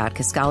more about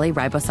Kisqali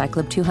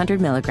Ribociclib 200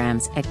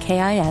 milligrams at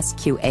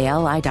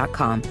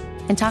KISQALI.com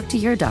and talk to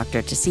your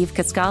doctor to see if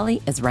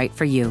Kisqali is right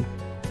for you.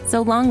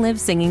 So long live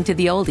singing to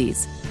the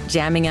oldies,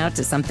 jamming out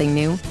to something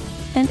new,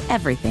 and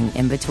everything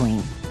in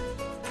between.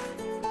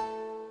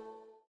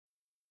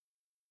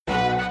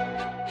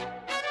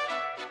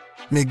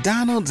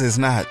 McDonald's is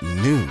not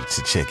new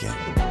to chicken.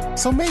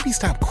 So maybe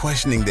stop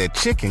questioning their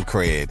chicken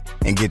cred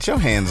and get your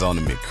hands on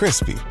the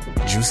McCrispy.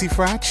 Juicy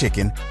fried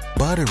chicken,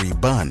 buttery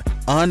bun,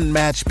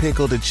 unmatched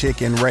pickle to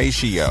chicken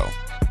ratio.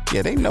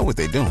 Yeah, they know what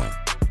they're doing.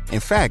 In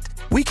fact,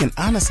 we can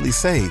honestly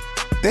say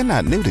they're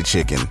not new to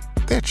chicken.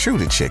 They're true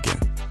to chicken.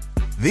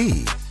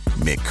 The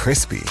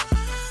McCrispy.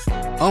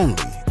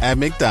 Only at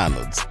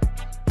McDonald's.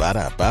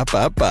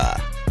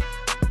 Ba-da-ba-ba-ba.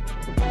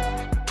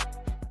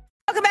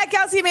 Welcome back,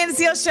 Kelsey Amanda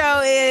Seales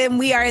Show, and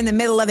we are in the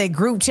middle of a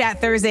group chat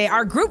Thursday.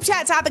 Our group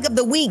chat topic of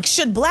the week: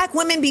 should Black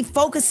women be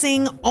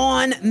focusing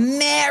on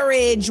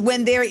marriage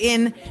when they're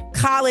in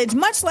college,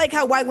 much like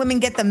how white women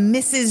get the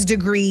Mrs.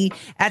 degree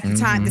at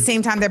the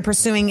same time they're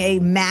pursuing a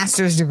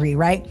master's degree,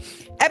 right?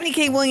 Ebony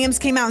K. Williams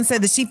came out and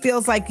said that she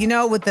feels like,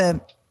 with the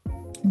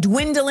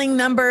dwindling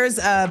numbers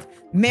of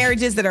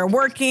marriages that are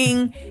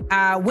working,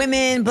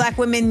 Black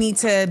women need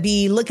to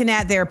be looking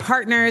at their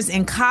partners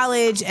in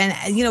college and,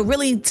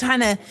 really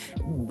trying to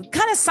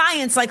kind of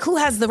science, like who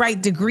has the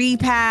right degree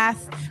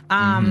path,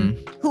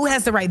 who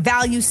has the right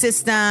value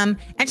system,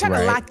 and trying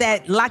to lock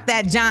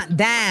that jaunt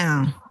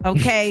down.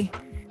 Okay.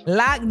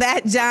 Lock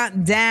that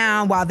jaunt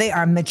down while they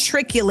are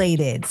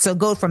matriculated. So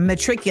go from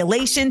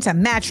matriculation to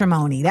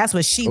matrimony. That's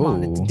what she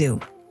wanted to do.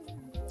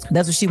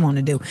 That's what she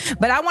wanted to do.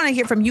 But I want to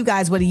hear from you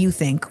guys. What do you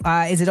think?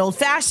 Is it old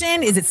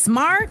fashioned? Is it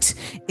smart?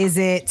 Is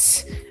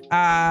it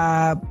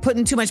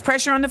putting too much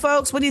pressure on the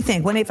folks? What do you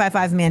think?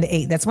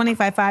 1-855-AMANDA-8. That's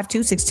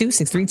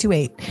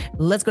 1-855-262-6328.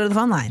 Let's go to the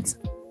phone lines.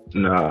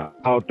 Nah,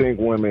 I don't think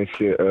women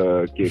should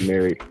get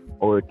married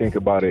or think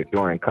about it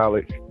during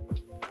college,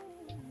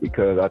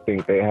 because I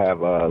think they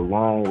have a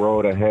long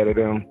road ahead of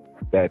them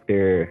that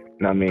they're,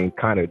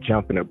 kind of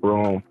jumping the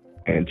broom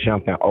and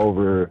jumping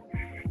over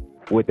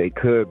what they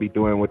could be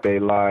doing with their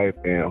life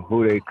and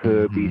who they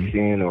could be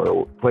seeing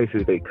or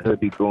places they could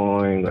be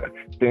going,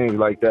 things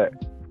like that.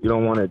 You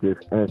don't want to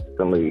just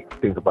instantly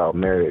think about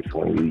marriage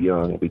when you're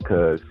young,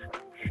 because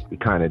you're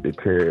kind of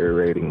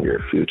deteriorating your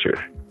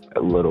future a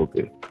little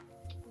bit.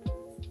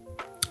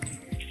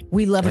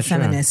 We love a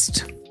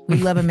feminist. We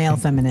love a male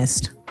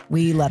feminist.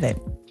 We love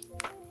it.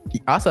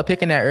 Also,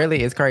 picking that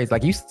early is crazy.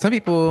 Like some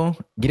people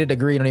get a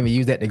degree, don't even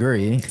use that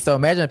degree. So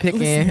imagine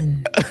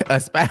picking a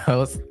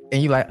spouse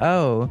and you like,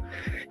 oh,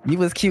 you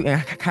was cute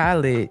in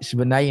college,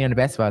 but now you're in the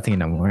basketball team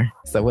no more.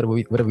 So what are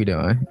we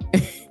doing?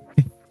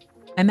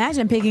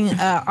 Imagine picking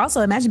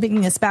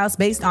a spouse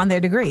based on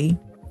their degree,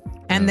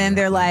 and then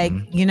they're like,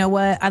 you know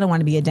what? I don't want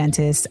to be a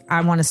dentist.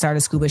 I want to start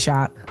a scuba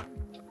shop.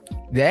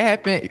 That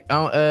happened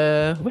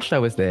on what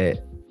show was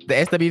that? The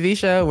SWV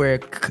show where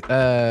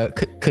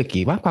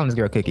Cookie, why call this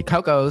girl Cookie?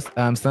 Coco's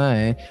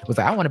son was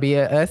like, I want to be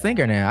a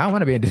singer now. I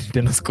want to be in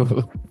dental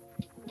school.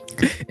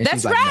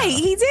 That's like, right. No.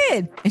 He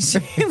did. And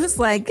she was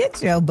like,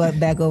 get your butt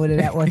back over to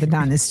that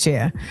orthodontist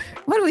chair.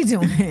 What are we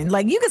doing?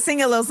 Like, you can sing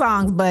your little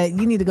songs, but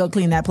you need to go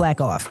clean that plaque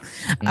off.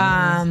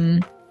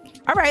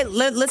 All right.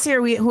 Let's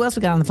hear who else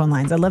we got on the phone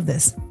lines. I love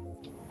this.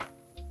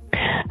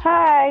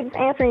 Hi,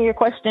 answering your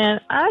question,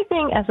 I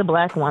think as a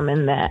Black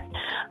woman that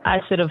I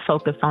should have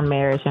focused on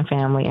marriage and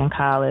family in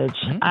college.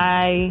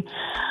 I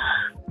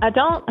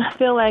don't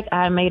feel like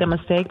I made a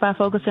mistake by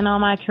focusing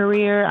on my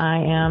career. I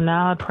am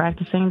now a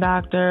practicing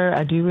doctor.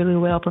 I do really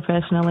well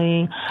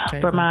professionally,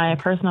 but my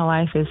personal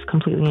life is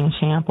completely in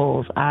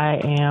shambles.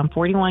 I am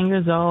 41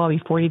 years old. I'll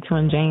be 42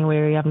 in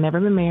January. I've never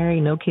been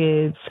married, no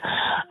kids.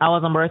 I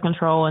was on birth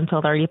control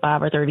until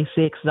 35 or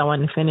 36. I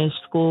wanted to finish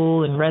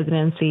school and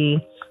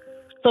residency.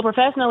 So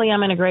professionally,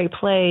 I'm in a great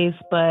place,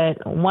 but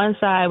once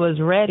I was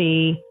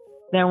ready,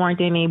 there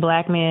weren't any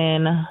Black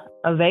men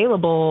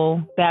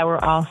available that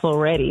were also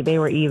ready. They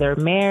were either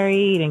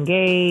married,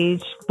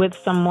 engaged with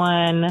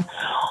someone,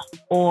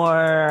 or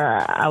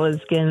I was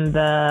getting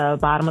the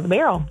bottom of the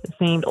barrel, it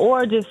seemed,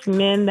 or just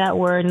men that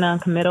were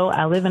non-committal.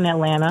 I live in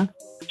Atlanta,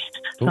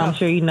 so I'm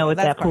sure you know what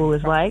that pool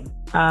is like.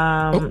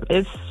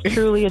 It's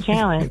truly a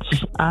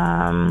challenge.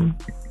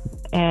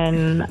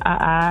 And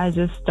I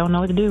just don't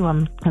know what to do.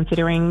 I'm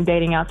considering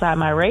dating outside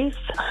my race.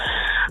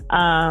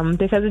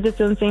 because it just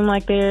doesn't seem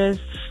like there's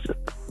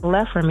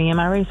left for me in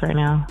my race right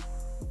now.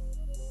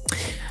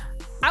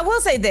 I will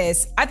say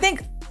this. I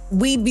think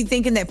we'd be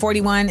thinking that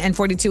 41 and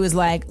 42 is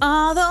like,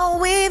 although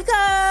we've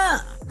come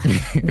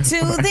to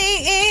the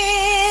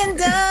end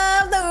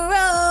of the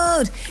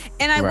road.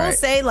 And I will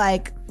say,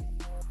 like,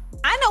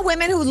 I know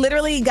women who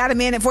literally got a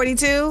man at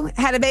 42,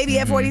 had a baby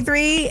at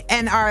 43,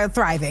 and are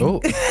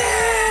thriving.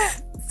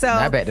 So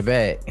not back to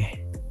back.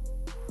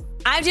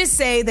 I just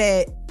say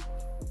that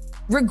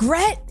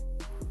regret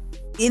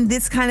in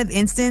this kind of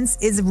instance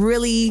is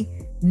really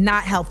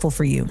not helpful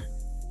for you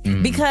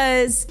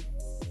because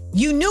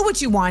you knew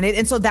what you wanted,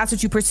 and so that's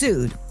what you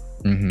pursued.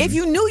 If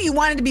you knew you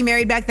wanted to be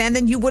married back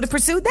then you would have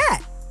pursued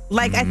that.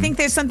 Like, I think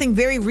there's something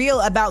very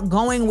real about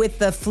going with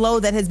the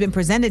flow that has been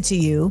presented to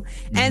you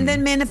and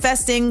then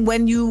manifesting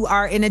when you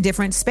are in a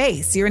different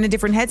space. You're in a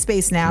different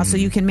headspace now, so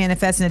you can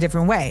manifest in a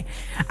different way.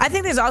 I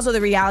think there's also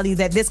the reality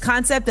that this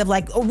concept of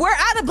like, we're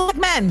out of black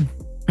men.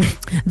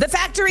 The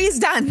factory is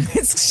done.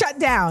 It's shut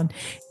down.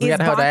 We got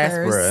a whole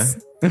diaspora.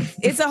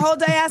 It's a whole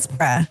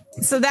diaspora.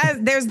 So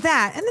there's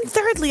that. And then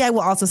thirdly, I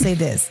will also say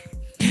this.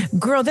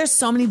 Girl, there's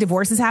so many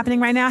divorces happening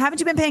right now. Haven't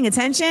you been paying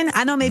attention?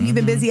 I know maybe you've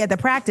been busy at the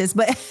practice,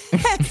 but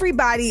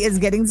everybody is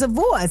getting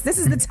divorced. This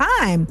is the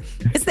time.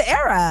 It's the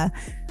era.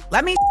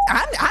 I mean,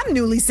 I'm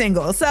newly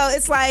single. So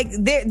it's like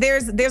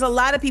there's a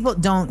lot of people.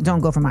 Don't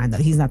go for mine, though.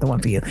 He's not the one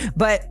for you.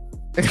 But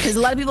there's a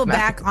lot of people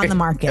back on the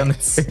market.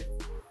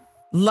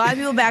 A lot of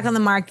people back on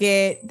the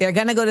market. They're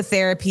going to go to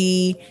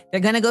therapy. They're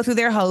going to go through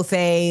their hoe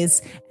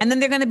phase. And then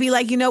they're going to be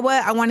like, you know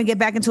what? I want to get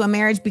back into a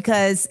marriage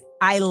because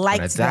I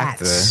liked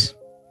that.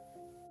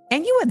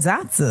 And you a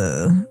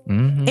doctor.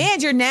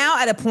 And you're now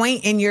at a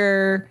point in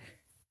your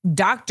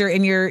doctor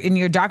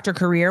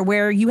career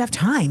where you have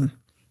time.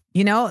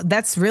 You know,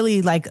 that's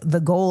really like the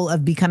goal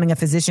of becoming a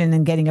physician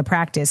and getting a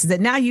practice, is that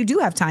now you do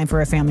have time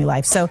for a family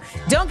life. So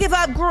don't give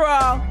up,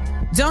 girl.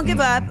 Don't give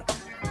up.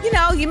 You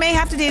know, you may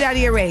have to date out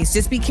of your race.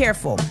 Just be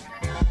careful.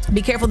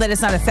 Be careful that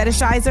it's not a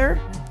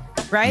fetishizer,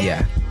 right?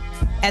 Yeah.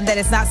 And that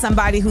it's not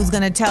somebody who's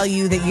going to tell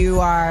you that you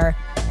are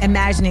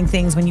imagining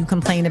things when you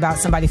complain about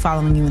somebody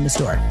following you in the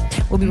store.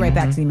 We'll be right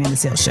back to the Amanda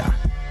Seales Show.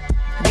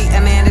 The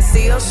Amanda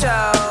Seales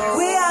Show.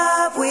 We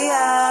up, we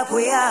up,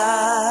 we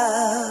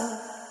up.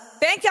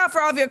 Thank y'all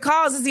for all of your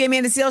calls. This is the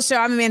Amanda Seales Show.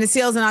 I'm Amanda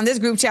Seales, and on this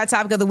group chat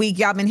topic of the week,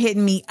 y'all been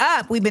hitting me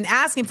up. We've been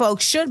asking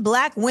folks, should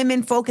black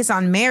women focus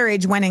on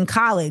marriage when in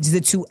college? Is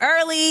it too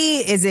early?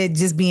 Is it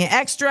just being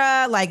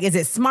extra? Like, is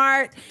it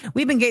smart?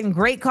 We've been getting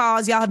great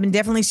calls. Y'all have been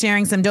definitely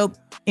sharing some dope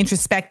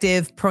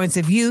introspective points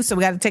of view. So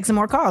we got to take some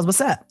more calls.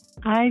 What's up?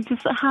 Hi,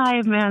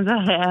 Amanda.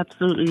 I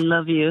absolutely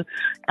love you.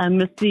 I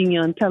miss seeing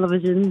you on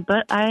television,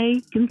 but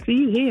I can see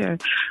you here.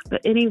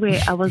 But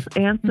anyway, I was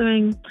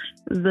answering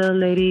the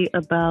lady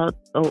about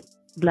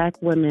black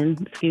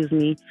women,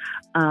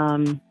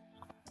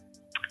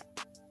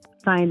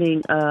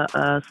 finding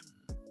a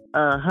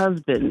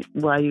husband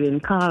while you're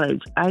in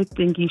college. I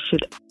think you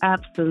should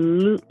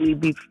absolutely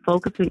be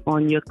focusing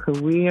on your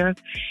career,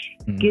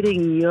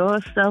 getting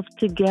yourself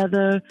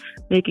together,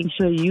 making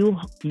sure you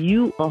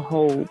are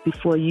whole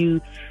before you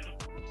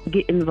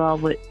get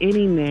involved with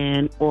any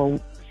man or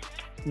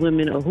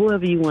women or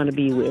whoever you want to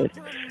be with.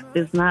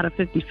 It's not a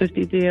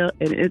 50-50 deal,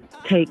 and it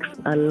takes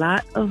a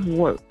lot of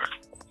work.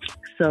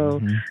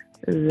 So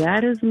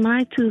that is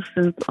my 2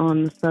 cents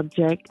on the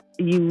subject.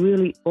 You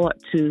really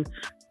ought to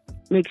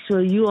make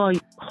sure you are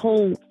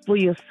whole for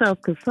yourself,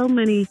 because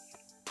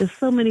there's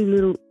so many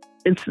little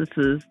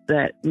instances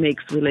that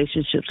makes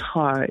relationships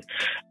hard.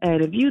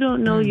 And if you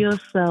don't know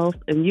yourself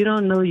and you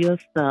don't know your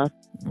stuff,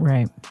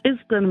 right,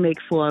 it's going to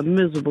make for a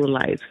miserable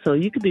life. So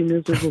you could be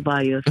miserable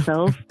by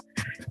yourself,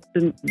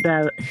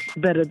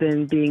 better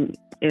than being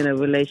in a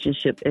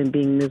relationship and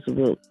being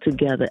miserable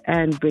together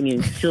and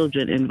bringing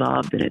children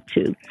involved in it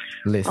too.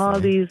 Listen. All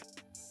these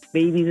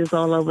babies is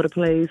all over the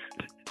place,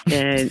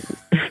 and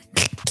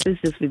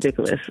it's just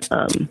ridiculous.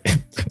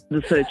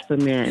 The search for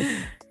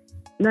man,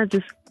 not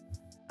just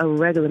a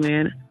regular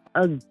man,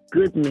 a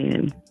good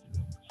man.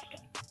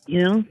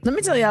 You know. Let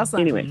me tell y'all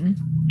something. Anyway,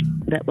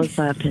 that was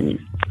my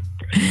opinion.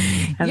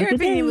 Your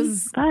opinion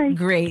was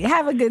great.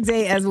 Have a good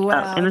day as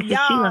well. And this is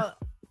Sheila.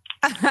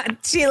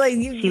 Sheila,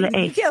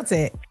 you killed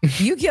it.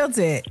 You killed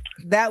it.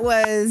 That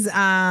was it.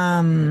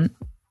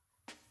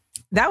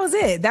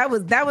 That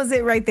was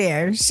it right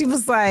there. She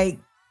was like,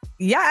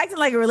 y'all acting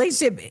like a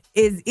relationship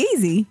is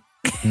easy.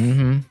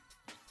 And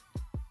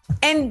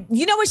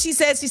you know what she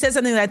said? She said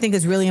something that I think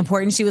is really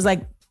important. She was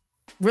like,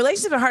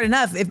 relationships are hard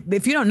enough.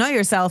 If you don't know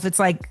yourself, it's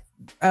like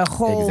a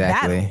whole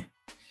battle.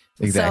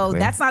 Exactly. So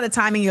that's not a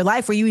time in your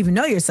life where you even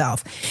know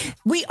yourself.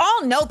 We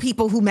all know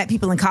people who met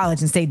people in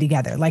college and stayed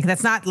together. Like,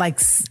 that's not like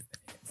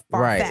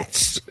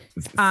far-fetched.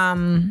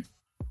 Right.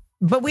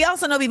 But we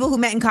also know people who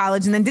met in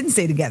college and then didn't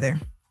stay together.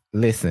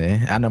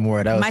 Listen, I know more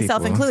of those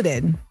myself people.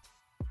 Included.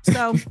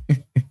 So,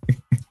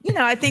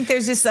 I think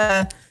there's just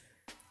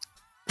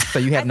So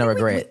you have no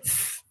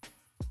regrets?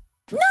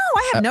 No,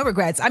 I have no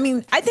regrets. I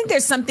mean, I think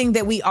there's something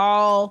that we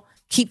all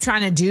keep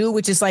trying to do,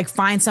 which is like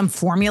find some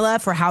formula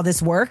for how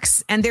this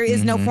works. And there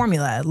is no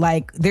formula.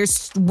 Like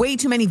there's way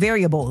too many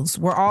variables.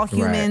 We're all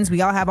humans.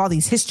 We all have all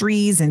these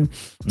histories and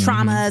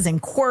traumas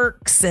and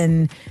quirks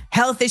and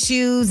health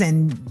issues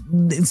and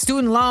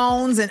student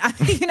loans. And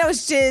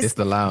it's just, it's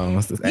the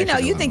loans.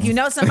 You think you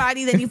know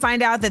somebody, then you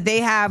find out that they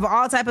have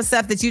all type of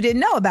stuff that you didn't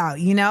know about,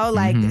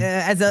 like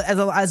as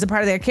a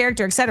part of their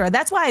character, et cetera.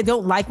 That's why I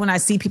don't like when I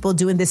see people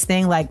doing this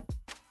thing like,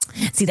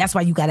 see, that's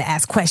why you got to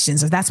ask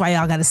questions, or that's why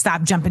y'all got to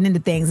stop jumping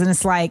into things. And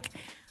it's like,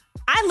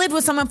 I lived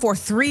with someone for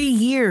 3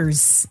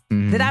 years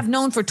that I've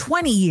known for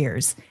 20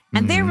 years.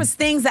 And there was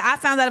things that I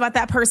found out about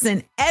that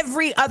person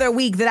every other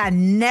week that I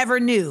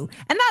never knew.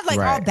 And not like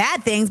all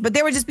bad things, but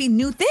there would just be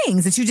new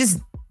things that you just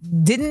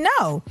didn't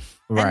know.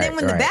 And then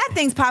when the bad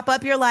things pop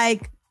up, you're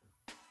like,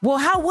 well,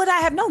 how would I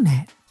have known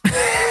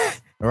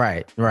that?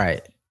 Right.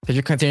 Because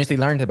you continuously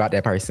learned about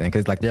that person.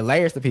 Because like there are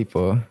layers to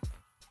people.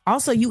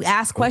 Also, you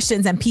ask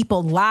questions and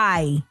people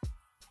lie.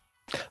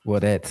 Well,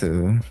 that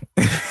too.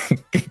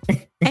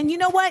 And you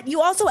know what?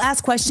 You also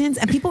ask questions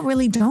and people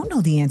really don't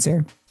know the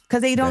answer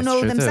because they don't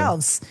know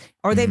themselves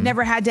or they've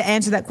never had to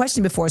answer that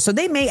question before. So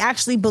they may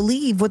actually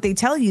believe what they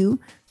tell you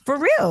for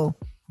real.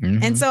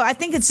 And so I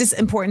think it's just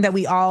important that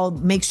we all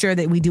make sure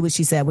that we do what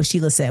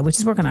Sheila said, which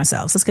is work on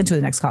ourselves. Let's get to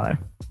the next caller.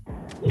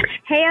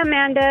 Hey,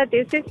 Amanda,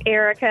 this is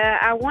Erica.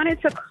 I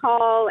wanted to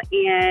call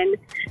and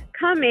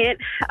comment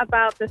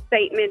about the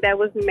statement that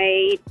was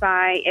made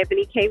by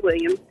Ebony K.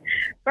 Williams.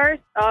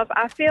 First off,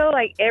 I feel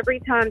like every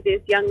time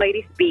this young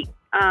lady speaks,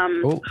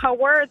 her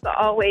words are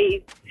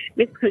always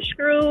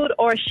misconstrued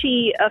or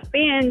she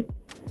offends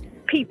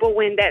people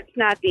when that's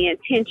not the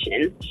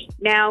intention.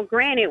 Now,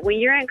 granted, when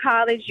you're in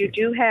college,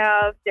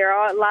 there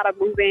are a lot of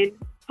moving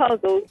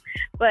puzzles,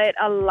 but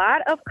a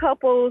lot of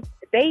couples,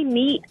 they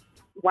meet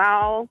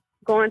while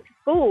going to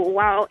school,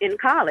 while in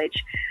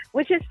college,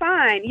 which is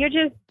fine. You're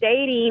just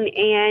dating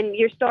and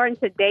you're starting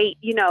to date,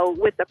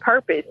 with a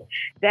purpose.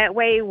 That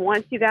way,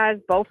 once you guys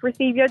both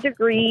receive your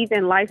degrees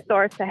and life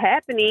starts to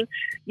happening,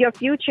 your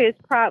future is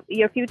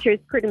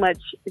pretty much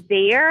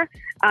there.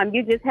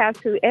 You just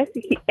have to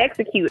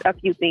execute a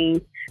few things.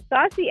 So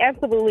I see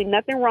absolutely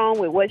nothing wrong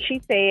with what she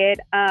said.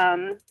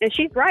 And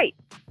she's right.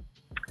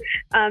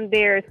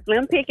 There's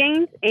slim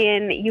pickings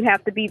and you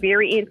have to be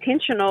very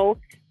intentional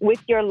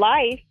with your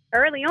life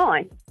early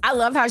on. I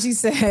love how she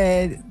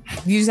said,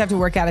 you just have to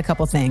work out a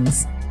couple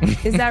things.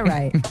 Is that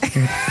right?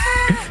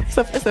 It's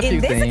a few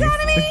in this things.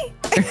 economy,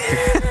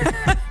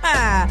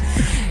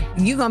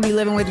 you're going to be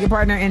living with your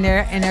partner in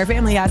their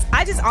family house.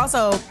 I just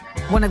also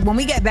when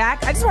we get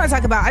back, I just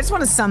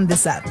want to sum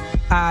this up. Okay.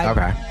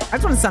 I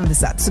just want to sum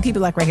this up. So keep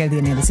it right here at the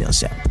Amanda Seales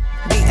Show.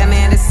 The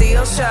Amanda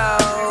Seales Show.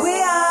 We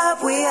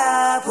up.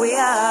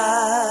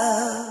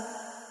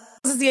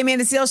 This is the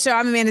Amanda Seales Show.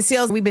 I'm Amanda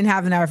Seales. We've been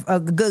having a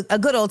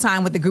good old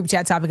time with the group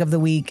chat topic of the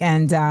week.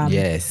 And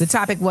the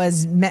topic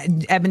was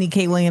Ebony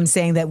K. Williams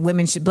saying that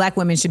black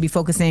women should be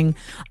focusing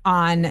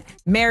on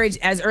marriage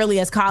as early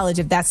as college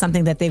if that's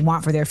something that they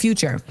want for their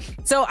future.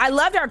 So I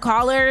loved our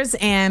callers.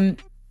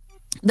 And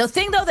the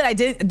thing, though,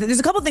 there's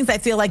a couple things I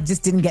feel like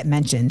just didn't get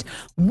mentioned.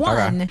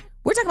 One,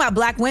 we're talking about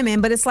black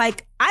women, but it's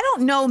like, I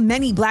don't know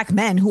many black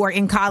men who are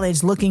in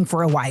college looking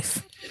for a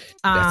wife.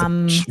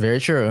 Very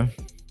true.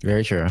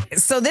 Very true.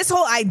 So this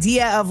whole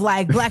idea of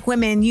like black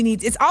women,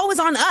 it's always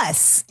on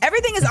us.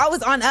 Everything is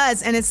always on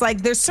us. And it's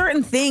like, there's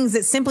certain things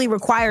that simply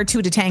require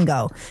two to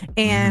tango.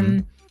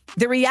 And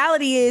the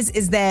reality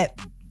is that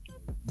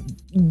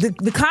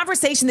the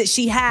conversation that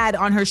she had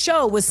on her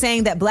show was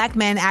saying that black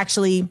men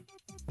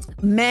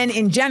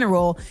in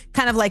general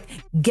kind of like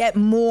get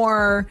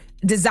more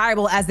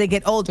desirable as they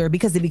get older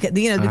because they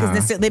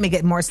may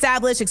get more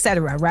established,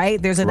 etc.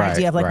 Right? There's an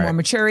idea of more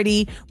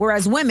maturity,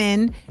 whereas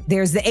women,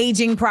 there's the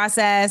aging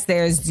process,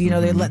 there's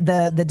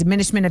the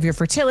diminishment of your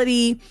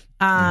fertility,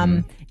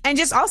 and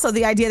just also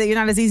the idea that you're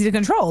not as easy to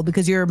control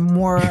because you're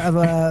more of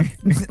a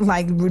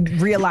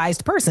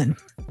realized person.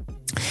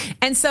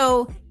 And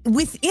so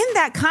within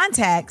that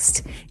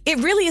context, it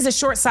really is a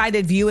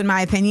short-sighted view, in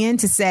my opinion,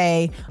 to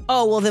say,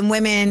 oh, well, then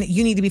women,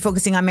 you need to be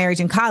focusing on marriage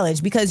in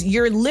college, because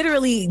you're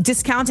literally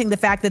discounting the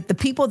fact that the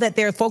people that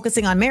they're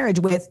focusing on marriage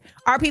with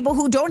are people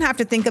who don't have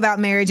to think about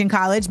marriage in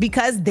college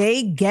because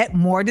they get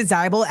more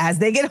desirable as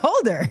they get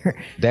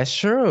older. That's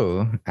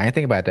true. I didn't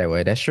think about it that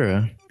way. That's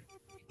true.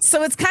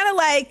 So it's kind of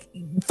like,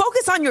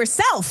 focus on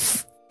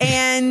yourself.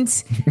 And,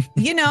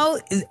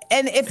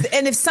 and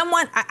if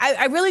someone,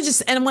 I really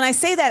just, and when I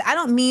say that, I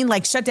don't mean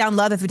like shut down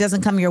love if it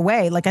doesn't come your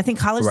way. Like, I think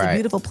college is a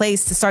beautiful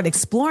place to start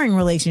exploring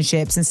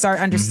relationships and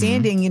start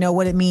understanding,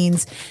 what it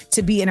means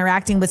to be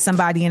interacting with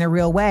somebody in a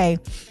real way.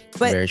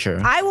 But very true.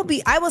 I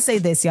will say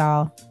this,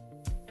 y'all.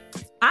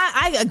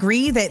 I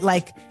agree that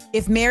like,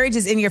 if marriage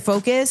is in your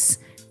focus,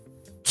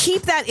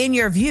 keep that in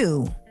your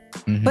view.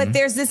 But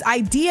there's this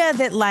idea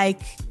that like,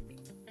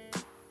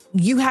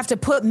 you have to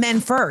put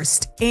men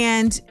first.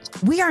 And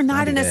we are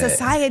not in a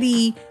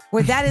society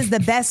where that is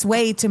the best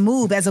way to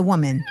move as a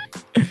woman.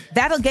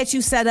 That'll get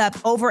you set up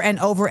over and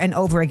over and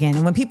over again.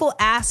 And when people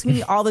ask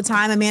me all the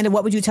time, Amanda,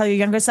 what would you tell your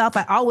younger self?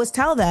 I always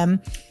tell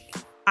them,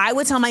 I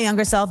would tell my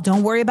younger self,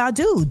 don't worry about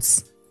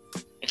dudes.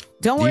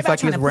 Don't worry about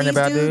trying to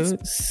please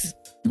dudes.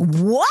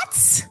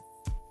 What?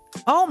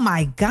 Oh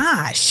my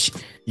gosh.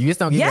 You just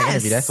don't give me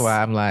energy. That's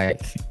why I'm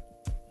like.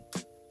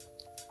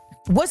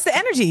 What's the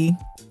energy?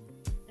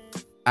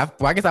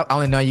 I guess I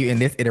only know you in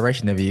this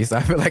iteration of you. So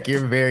I feel like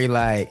you're very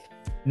like,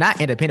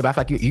 not independent, but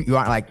I feel like you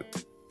aren't like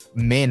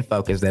men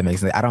focused. That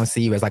makes sense. I don't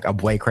see you as like a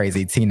boy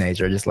crazy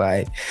teenager, just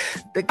like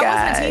the guy.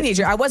 I wasn't a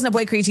teenager. I wasn't a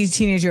boy crazy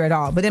teenager at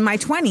all. But in my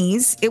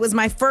 20s, it was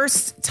my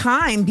first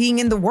time being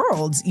in the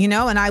world, you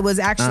know, and I was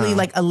actually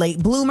like a late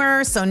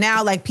bloomer. So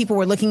now like people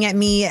were looking at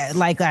me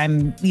like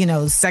I'm, you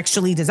know,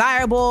 sexually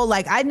desirable.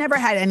 Like I'd never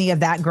had any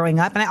of that growing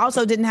up. And I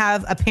also didn't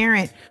have a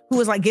parent who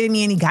was like giving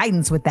me any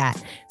guidance with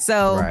that.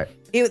 So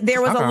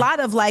there was a lot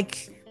of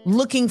like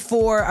looking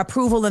for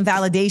approval and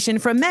validation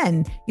from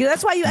men. You know,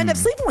 that's why you end up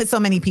sleeping with so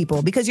many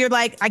people, because you're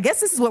like, I guess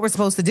this is what we're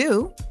supposed to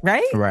do,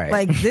 right? Right.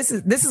 Like this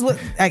is what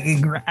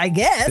I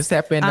guess. This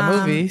happened in the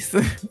movies.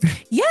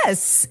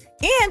 Yes.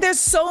 And there's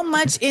so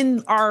much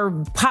in our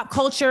pop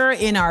culture,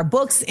 in our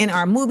books, in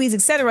our movies,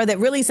 etc., that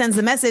really sends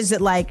the message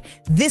that like,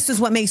 this is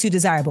what makes you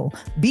desirable.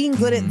 Being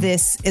good at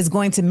this is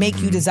going to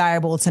make you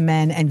desirable to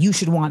men, and you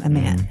should want a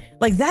man.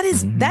 Like that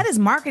is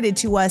marketed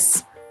to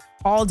us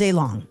all day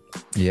long.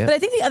 Yeah. But I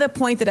think the other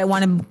point that I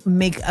want to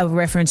make a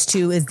reference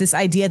to is this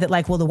idea that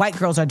like, well, the white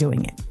girls are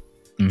doing it.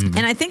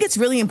 And I think it's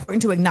really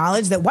important to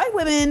acknowledge that white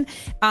women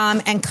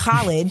and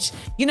college,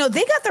 you know,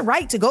 they got the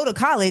right to go to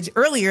college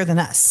earlier than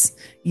us.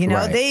 You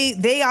know,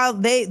 they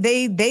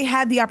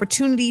had the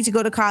opportunity to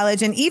go to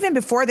college, and even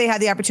before they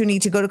had the opportunity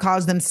to go to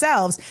college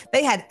themselves,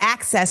 they had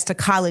access to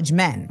college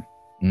men.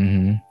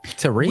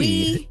 To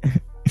read.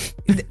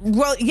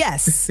 Well,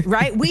 yes,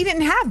 right. We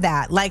didn't have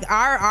that. Like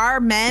our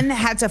men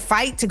had to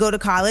fight to go to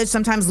college,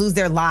 sometimes lose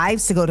their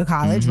lives to go to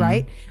college,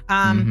 right?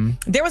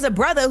 There was a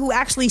brother who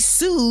actually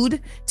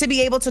sued to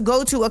be able to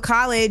go to a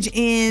college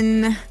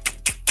in,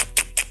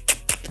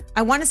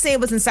 I want to say it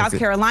was in South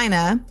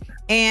Carolina.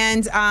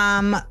 And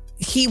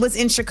he was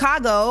in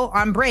Chicago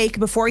on break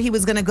before he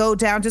was going to go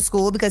down to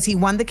school because he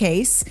won the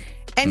case.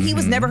 And he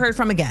was never heard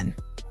from again.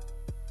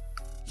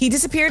 He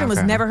disappeared and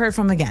was never heard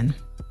from again.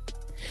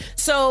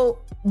 So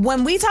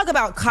when we talk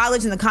about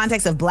college in the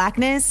context of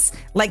blackness,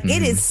 like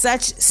it is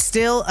such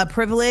still a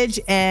privilege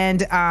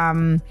and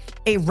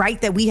a right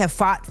that we have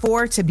fought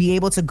for, to be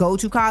able to go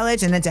to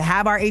college and then to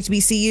have our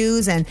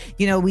HBCUs. And,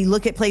 you know, we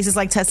look at places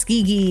like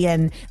Tuskegee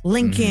and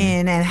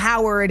Lincoln and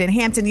Howard and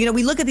Hampton. You know,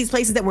 we look at these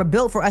places that were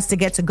built for us to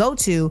get to go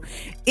to.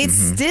 It's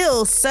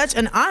still such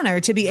an honor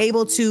to be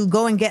able to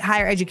go and get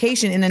higher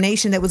education in a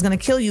nation that was going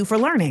to kill you for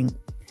learning.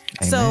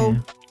 Amen. So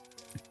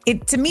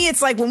to me,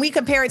 it's like when we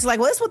compare it to like,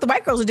 well, this is what the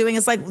white girls are doing.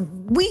 It's like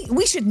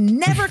we should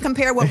never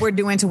compare what we're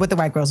doing to what the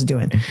white girls are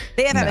doing.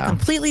 They have had a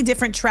completely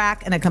different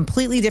track and a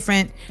completely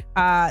different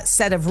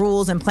set of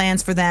rules and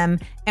plans for them.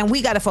 And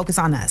we got to focus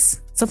on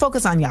us. So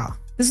focus on y'all.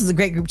 This is a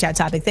great group chat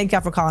topic. Thank y'all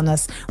for calling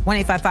us.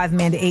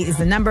 1-855-AMANDA-8 is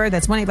the number.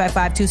 That's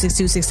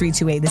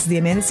 1-855-262-6328. This is the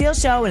Amanda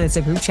Seales Show, and it's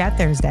a group chat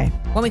Thursday.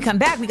 When we come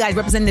back, we got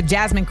Representative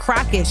Jasmine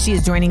Crockett. She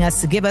is joining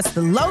us to give us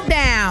the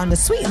lowdown, the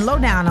sweet and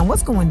lowdown on what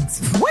is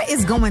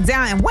going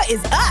down and what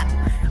is up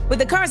with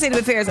the current state of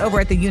affairs over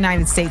at the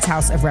United States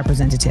House of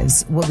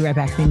Representatives. We'll be right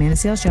back to the Amanda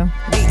Seales Show.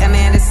 The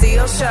Amanda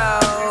Seales Show.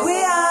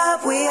 We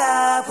up, we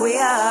up, we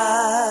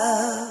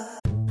up.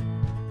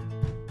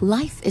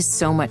 Life is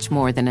so much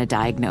more than a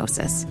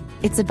diagnosis.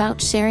 It's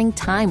about sharing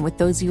time with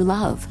those you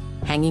love,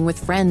 hanging with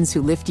friends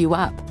who lift you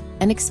up,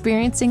 and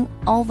experiencing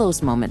all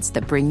those moments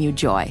that bring you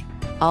joy.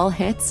 All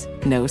hits,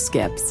 no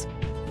skips.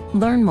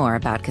 Learn more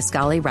about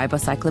Kisqali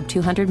Ribociclib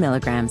 200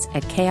 milligrams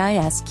at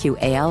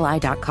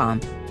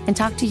KISQALI.com and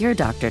talk to your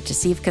doctor to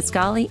see if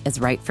Kisqali is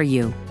right for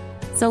you.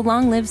 So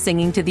long live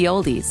singing to the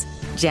oldies,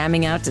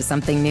 jamming out to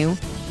something new,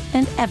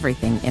 and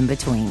everything in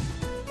between.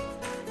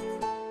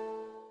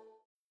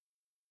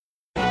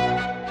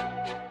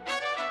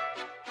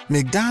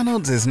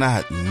 McDonald's is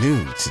not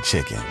new to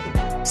chicken.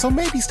 So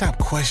maybe stop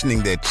questioning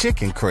their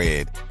chicken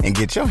cred and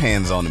get your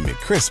hands on the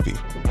McCrispy.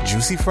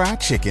 Juicy fried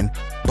chicken,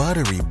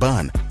 buttery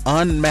bun,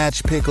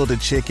 unmatched pickle to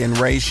chicken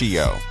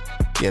ratio.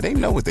 Yeah, they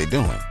know what they're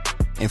doing.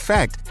 In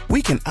fact,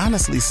 we can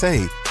honestly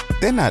say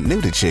they're not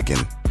new to chicken.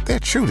 They're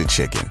true to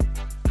chicken.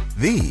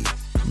 The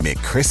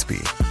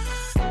McCrispy.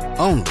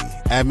 Only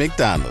at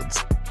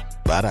McDonald's.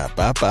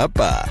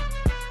 Ba-da-ba-ba-ba.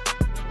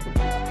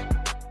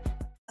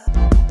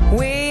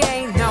 We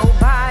ain't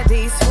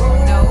nobody's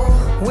fool.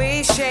 No.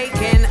 We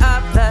shaking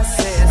up the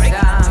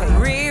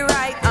system.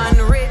 Rewrite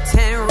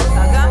unwritten rules.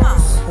 Come on.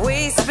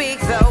 We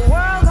speak, the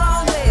world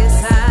gon'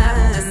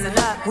 listen.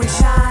 We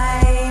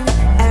shine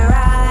and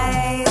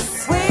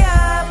rise. We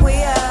up,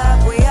 we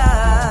up, we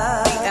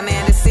up. The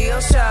Amanda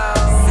Seales Show.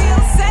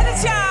 Seales said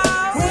it,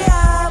 y'all. We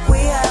up,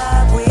 we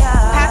up, we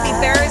up. Happy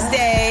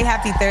Thursday.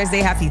 Happy Thursday.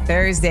 Happy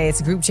Thursday.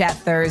 It's Group Chat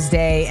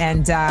Thursday.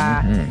 And,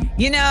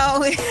 you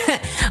know,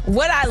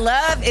 What I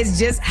love is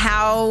just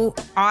how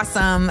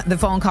awesome the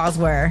phone calls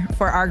were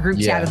for our group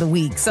chat of the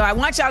week. So I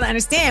want y'all to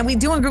understand, we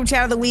doing group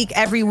chat of the week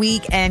every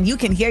week, and you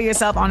can hear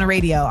yourself on the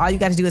radio. All you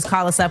got to do is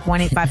call us up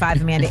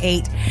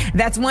 1-855-AMANDA-8.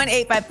 That's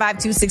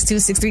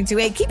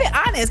 1-855-262-6328. Keep it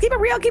honest, keep it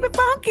real, keep it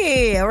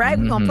funky. All right,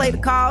 we're gonna play the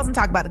calls and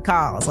talk about the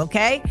calls.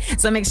 Okay,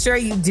 so make sure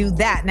you do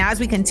that. Now,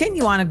 as we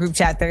continue on a group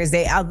chat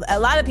Thursday, a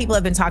lot of people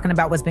have been talking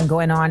about what's been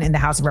going on in the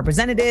House of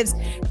Representatives.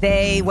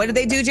 What did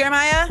they do,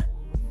 Jeremiah?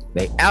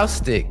 They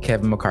ousted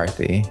Kevin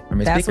McCarthy from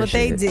his That's what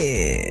speakership.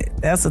 they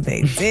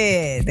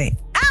did. They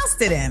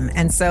ousted him.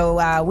 And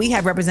so we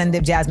have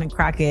Representative Jasmine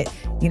Crockett.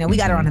 We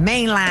got her on the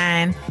main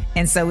line.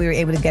 And so we were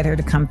able to get her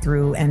to come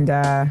through and,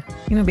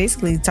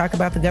 basically talk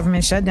about the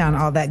government shutdown,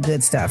 all that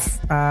good stuff.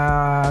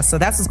 So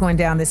that's what's going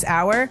down this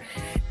hour.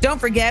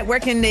 Don't forget, where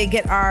can they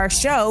get our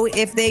show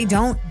if they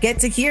don't get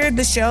to hear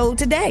the show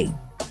today?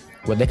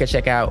 Well, they can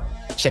check it out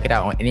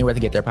on anywhere to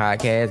get their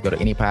podcast. Go to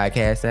any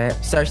podcast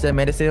app, search the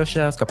Amanda Seals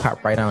Show. It's gonna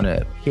pop right on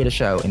up. Hear the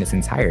show in its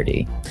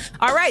entirety.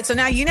 All right, so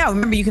now you know.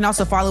 Remember, you can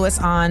also follow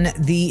us on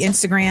the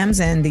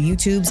Instagrams and the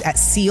YouTubes at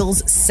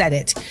Seals Said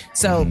It.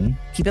 So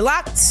keep it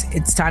locked.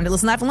 It's time to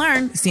listen, laugh, and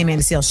learn. It's the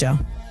Amanda Seals Show.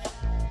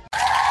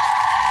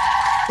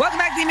 Welcome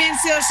back to the Amanda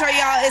Seals Show,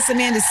 y'all. It's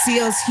Amanda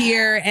Seals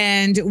here,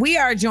 and we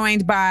are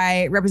joined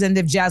by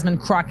Representative Jasmine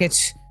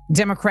Crockett,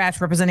 Democrat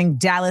representing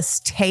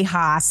Dallas,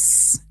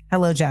 Tejas.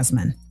 Hello,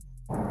 Jasmine.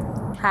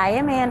 Hi,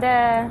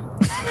 Amanda.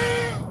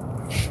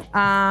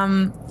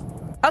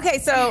 Okay,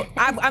 so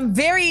I'm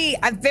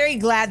very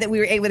glad that we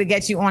were able to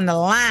get you on the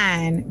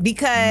line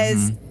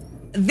because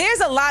there's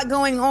a lot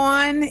going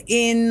on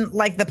in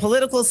the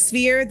political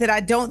sphere that I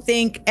don't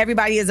think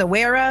everybody is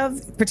aware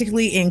of,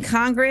 particularly in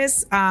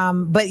Congress.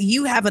 But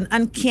you have an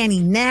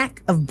uncanny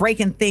knack of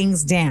breaking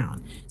things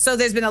down. So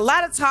there's been a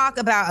lot of talk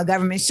about a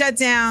government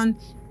shutdown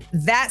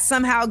that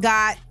somehow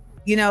got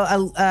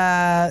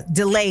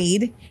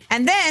delayed.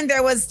 And then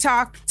there was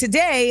talk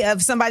today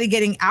of somebody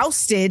getting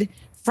ousted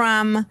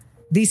from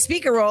the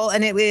speaker role,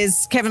 and it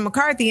was Kevin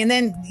McCarthy. And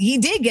then he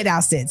did get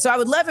ousted. So I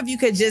would love if you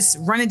could just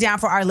run it down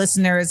for our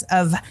listeners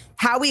of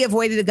how we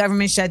avoided a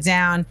government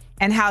shutdown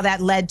and how that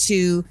led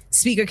to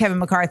Speaker Kevin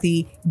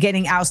McCarthy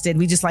getting ousted.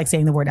 We just like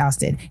saying the word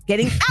ousted,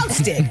 getting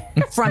ousted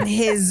from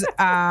his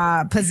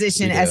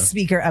position as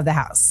Speaker of the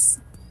House.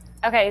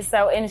 Okay,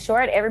 so in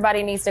short,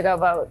 everybody needs to go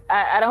vote.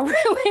 I don't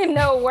really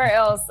know where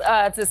else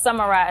to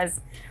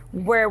summarize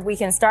where we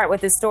can start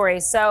with this story.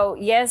 So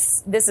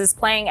yes, this is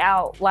playing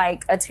out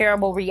like a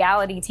terrible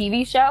reality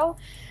TV show.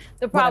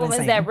 The problem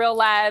is that real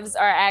lives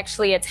are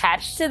actually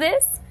attached to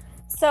this.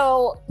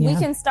 So we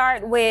can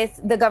start with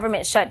the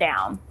government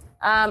shutdown.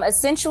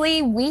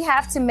 Essentially, we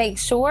have to make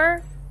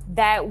sure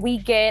that we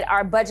get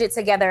our budget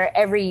together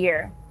every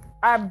year.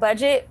 Our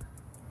budget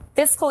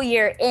fiscal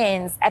year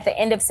ends at the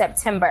end of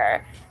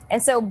September.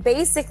 And so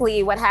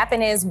basically what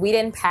happened is we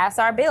didn't pass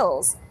our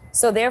bills.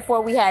 So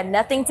therefore we had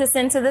nothing to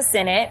send to the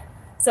Senate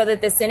so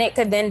that the Senate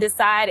could then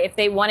decide if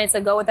they wanted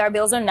to go with our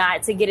bills or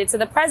not to get it to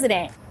the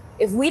president.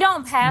 If we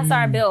don't pass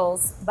our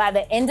bills by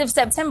the end of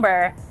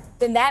September,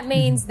 then that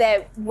means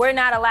that we're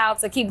not allowed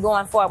to keep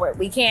going forward.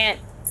 We can't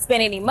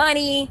spend any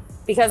money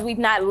because we've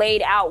not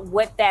laid out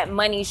what that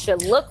money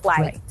should look like.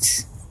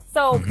 Right.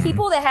 So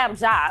people that have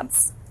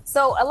jobs.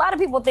 So a lot of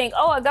people think,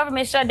 a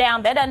government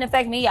shutdown, that doesn't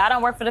affect me. I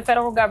don't work for the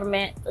federal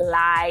government.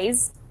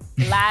 Lies.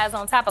 Lies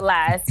on top of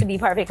lies, to be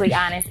perfectly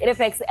honest. It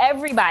affects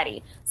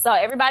everybody. So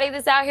everybody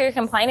that's out here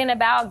complaining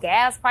about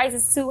gas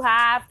prices too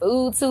high,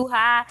 food too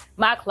high,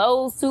 my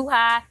clothes too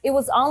high, it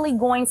was only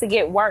going to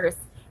get worse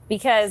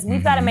because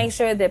we've got to make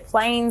sure that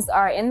planes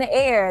are in the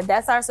air.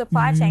 That's our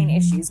supply chain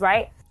issues,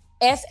 right?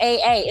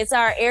 FAA, it's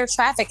our air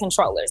traffic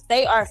controllers.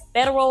 They are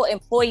federal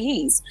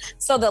employees.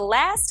 So the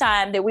last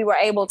time that we were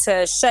able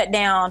to shut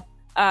down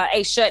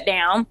a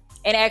shutdown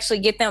and actually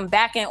get them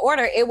back in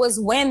order, it was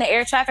when the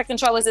air traffic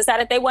controllers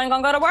decided they weren't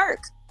going to go to work.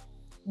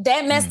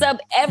 That messed up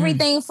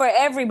everything for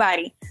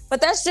everybody.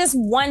 But that's just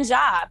one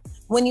job.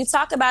 When you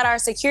talk about our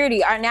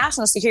security, our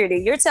national security,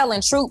 you're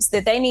telling troops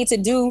that they need to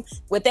do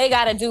what they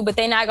got to do, but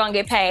they're not going to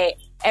get paid.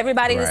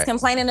 Everybody that's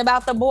complaining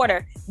about the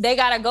border, they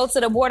got to go to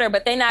the border,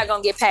 but they're not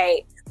going to get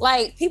paid.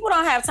 Like, people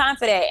don't have time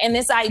for that. And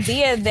this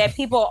idea that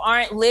people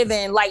aren't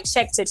living like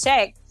check to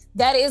check,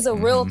 that is a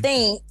real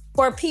thing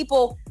for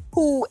people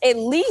who at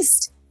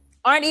least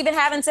aren't even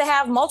having to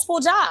have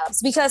multiple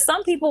jobs, because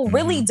some people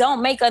really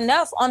don't make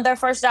enough on their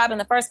first job in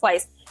the first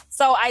place.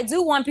 So I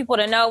do want people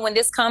to know when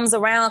this comes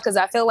around, because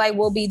I feel like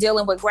we'll be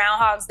dealing with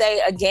Groundhog's Day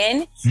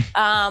again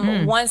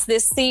once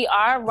this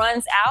CR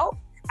runs out.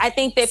 I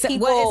think that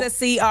people... What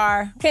is a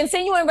CR?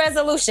 Continuing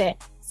resolution.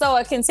 So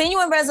a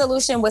continuing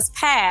resolution was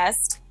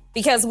passed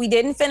because we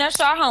didn't finish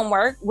our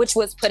homework, which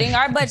was putting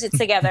our budget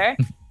together.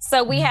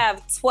 So we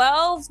have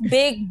 12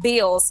 big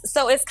bills.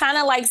 So it's kind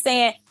of like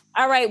saying,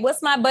 all right,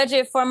 what's my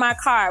budget for my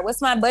car? What's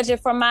my budget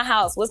for my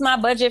house? What's my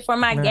budget for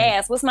my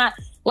gas? What's my,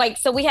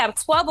 so we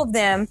have 12 of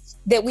them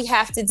that we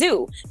have to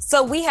do.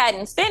 So we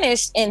hadn't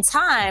finished in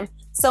time.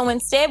 So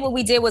instead, what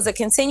we did was a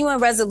continuing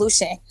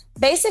resolution.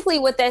 Basically,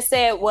 what that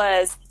said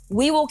was,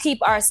 we will keep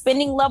our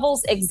spending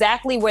levels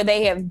exactly where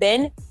they have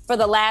been for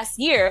the last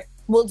year.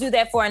 We'll do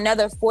that for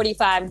another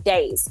 45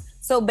 days.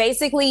 So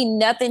basically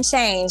nothing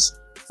changed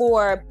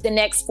for the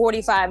next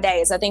 45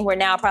 days. I think we're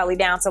now probably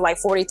down to like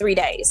 43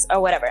 days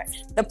or whatever.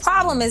 The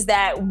problem is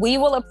that we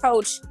will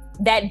approach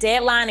that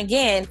deadline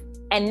again.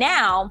 And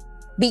now,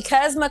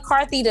 because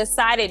McCarthy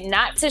decided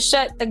not to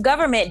shut the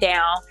government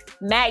down,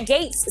 Matt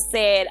Gaetz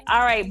said,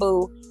 all right,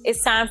 boo,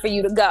 it's time for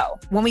you to go.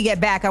 When we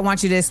get back, I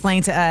want you to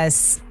explain to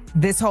us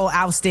this whole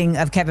ousting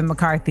of Kevin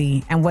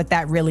McCarthy and what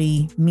that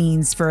really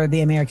means for the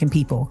American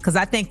people. Because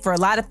I think for a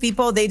lot of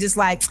people, they just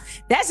like,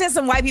 that's just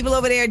some white people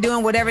over there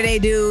doing whatever they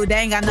do. They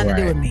ain't got nothing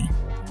to do with me.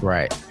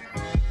 Right.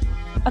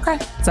 Okay.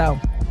 So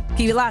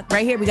keep it locked.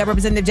 Right here, we got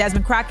Representative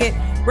Jasmine Crockett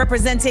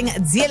representing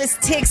Dallas,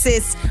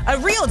 Texas, a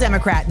real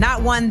Democrat,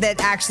 not one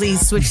that actually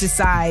switched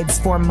sides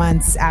 4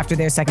 months after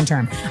their second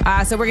term.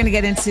 So we're going to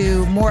get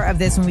into more of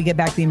this when we get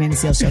back to the Amanda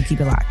Seales Show. Keep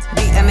it locked.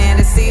 The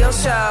Amanda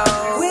Seales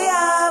Show. We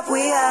up.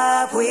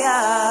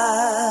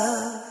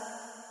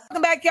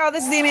 Welcome back, y'all.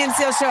 This is the Amanda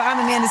Seales Show. I'm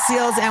Amanda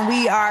Seales, and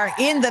we are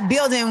in the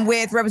building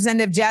with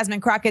Representative Jasmine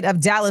Crockett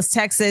of Dallas,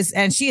 Texas,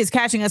 and she is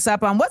catching us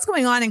up on what's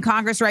going on in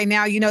Congress right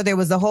now. You know, there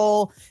was the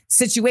whole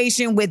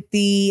situation with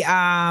the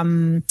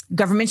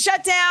government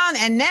shutdown,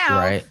 and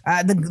now,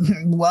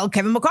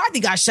 Kevin McCarthy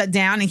got shut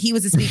down, and he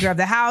was the Speaker of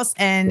the House,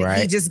 and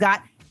he just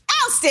got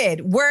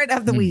ousted. Word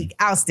of the week,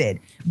 ousted.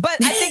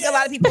 But I think a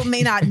lot of people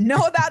may not know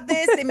about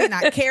this. They may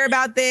not care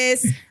about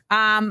this.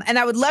 And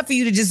I would love for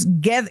you to just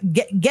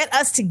get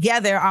us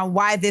together on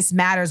why this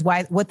matters,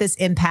 what this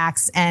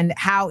impacts, and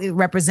how it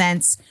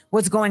represents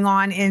what's going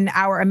on in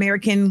our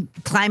American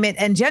climate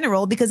in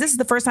general, because this is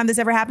the first time this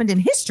ever happened in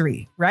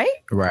history, right?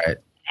 Right.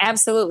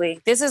 Absolutely.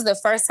 This is the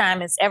first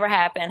time it's ever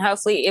happened.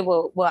 Hopefully it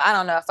will. Well, I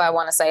don't know if I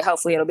want to say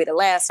hopefully it'll be the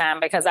last time,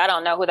 because I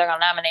don't know who they're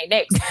going to nominate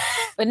next.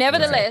 But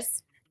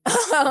nevertheless,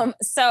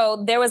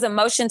 so there was a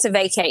motion to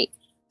vacate.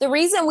 The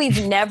reason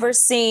we've never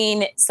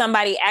seen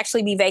somebody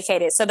actually be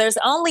vacated. So there's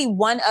only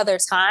one other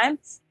time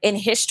in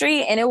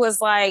history, and it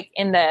was like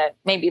in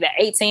maybe the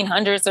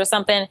 1800s or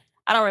something.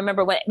 I don't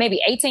remember what,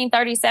 maybe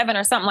 1837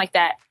 or something like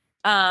that,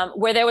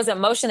 where there was a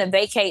motion to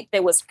vacate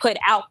that was put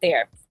out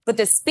there, but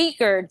the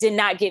speaker did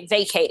not get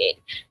vacated.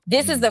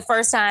 This is the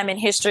first time in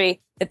history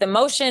that the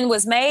motion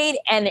was made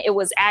and it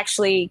was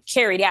actually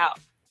carried out.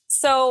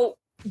 So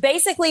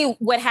basically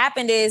what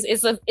happened is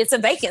it's a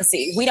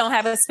vacancy. We don't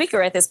have a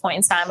speaker at this point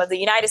in time of the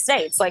United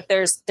States. Like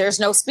there's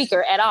no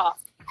speaker at all.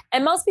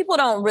 And most people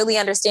don't really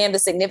understand the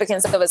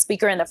significance of a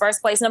speaker in the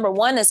first place. Number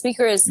one, the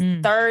speaker is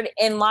third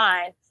in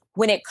line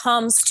when it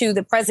comes to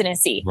the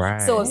presidency. Right.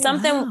 So if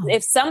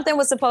something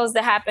was supposed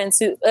to happen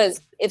to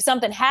if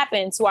something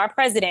happened to our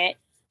president,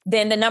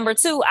 then the number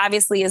two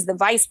obviously is the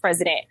vice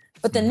president.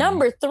 But the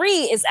number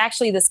three is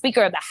actually the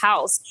Speaker of the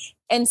House.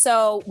 And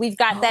so we've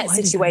got that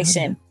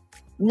situation.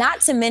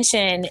 Not to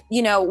mention,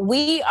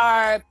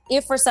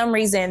 if for some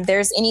reason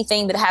there's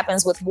anything that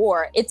happens with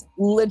war, it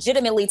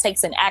legitimately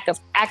takes an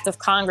act of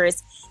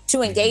Congress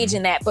to engage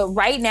in that. But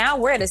right now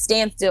we're at a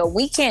standstill.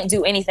 We can't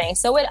do anything.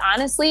 So it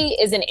honestly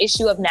is an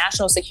issue of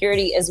national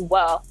security as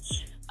well.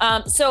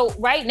 So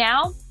right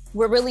now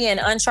we're really in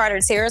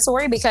uncharted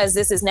territory because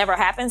this has never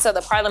happened. So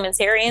the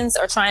parliamentarians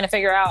are trying to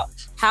figure out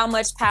how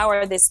much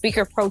power the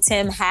Speaker pro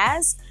tem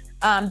has.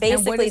 Basically,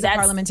 and what is a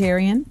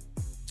parliamentarian?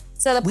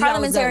 So the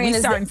parliamentarian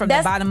is starting from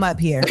the bottom up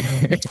here.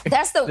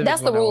 That's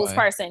the rules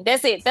person.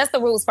 That's it. That's the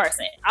rules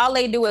person. All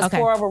they do is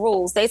pour over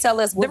rules. They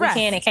tell us what we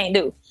can and can't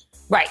do.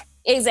 Right.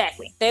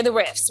 Exactly. They're the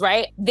refs,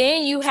 right?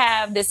 Then you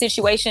have the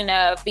situation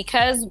of,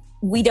 because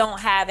we don't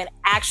have an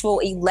actual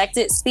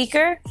elected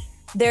speaker,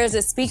 there's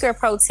a speaker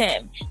pro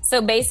tem.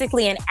 So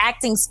basically an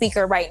acting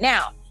speaker right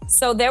now.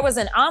 So there was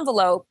an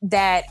envelope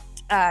that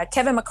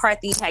Kevin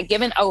McCarthy had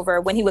given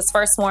over when he was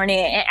first sworn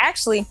in. And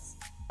actually,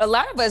 a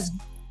lot of us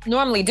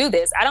normally do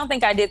this. I don't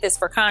think I did this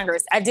for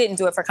Congress. I didn't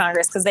do it for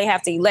Congress because they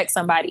have to elect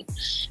somebody.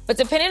 But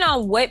depending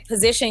on what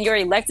position you're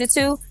elected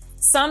to,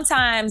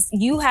 sometimes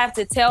you have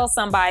to tell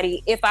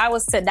somebody, if I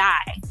was to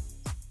die,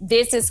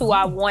 this is who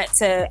I want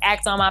to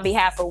act on my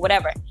behalf or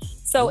whatever.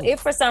 So if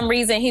for some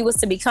reason he was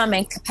to become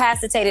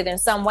incapacitated in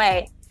some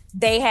way,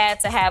 they had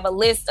to have a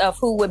list of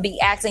who would be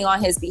acting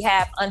on his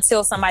behalf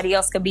until somebody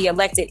else could be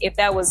elected if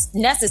that was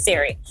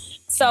necessary.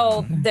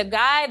 So the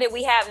guy that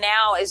we have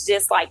now is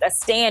just like a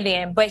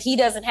stand-in, but he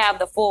doesn't have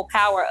the full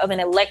power of an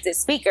elected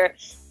speaker,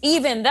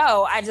 even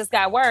though I just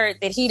got word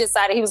that he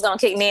decided he was going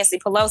to kick Nancy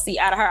Pelosi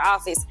out of her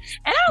office.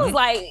 And I was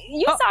like,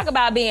 you talk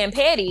about being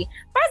petty.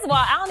 First of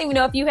all, I don't even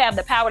know if you have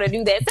the power to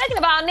do that. Second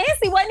of all,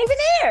 Nancy wasn't even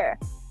there.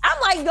 I'm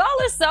like, y'all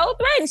are so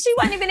threatened. She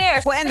wasn't even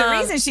there. Well, and the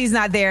reason she's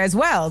not there as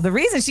well, the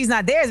reason she's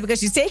not there is because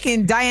she's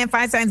taking Dianne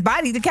Feinstein's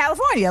body to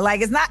California. Like,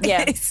 it's not,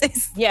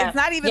 it's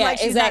not even like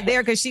she's not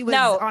there because she was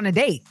on a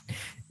date.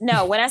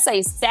 No, when I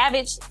say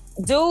savage,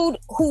 dude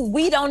who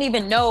we don't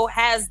even know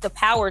has the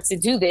power to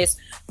do this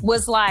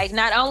was like,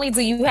 not only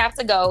do you have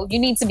to go, you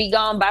need to be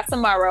gone by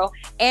tomorrow,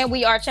 and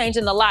we are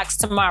changing the locks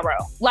tomorrow.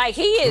 Like,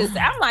 he is,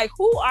 I'm like,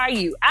 who are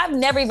you? I've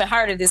never even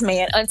heard of this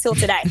man until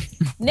today.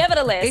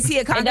 Nevertheless, is he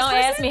a Congress and don't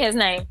person? ask me his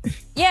name.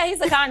 Yeah,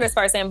 he's a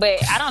congressperson, but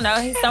I don't know.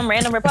 He's some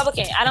random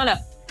Republican. I don't know.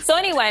 So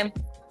anyway,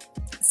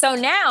 so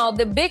now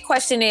the big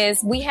question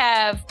is we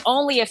have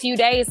only a few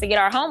days to get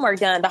our homework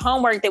done. The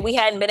homework that we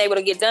hadn't been able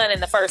to get done in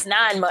the first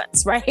 9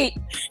 months, right?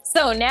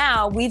 So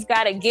now we've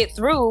got to get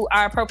through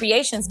our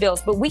appropriations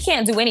bills, but we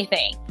can't do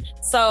anything.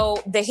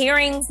 So the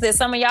hearings that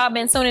some of y'all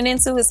been tuning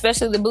into,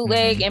 especially the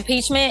bootleg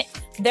impeachment,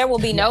 there will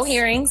be no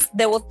hearings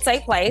that will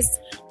take place.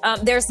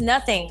 There's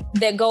nothing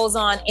that goes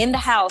on in the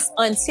House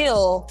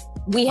until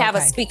we have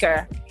a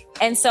speaker.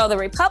 And so the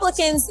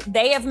Republicans,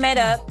 they have met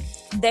up.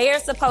 They are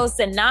supposed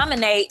to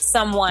nominate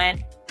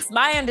someone. It's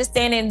my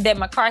understanding that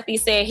McCarthy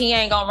said he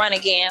ain't gonna run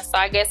again. So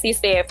I guess he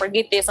said,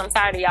 forget this, I'm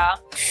tired of y'all.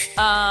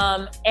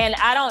 And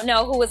I don't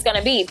know who it's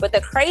gonna be. But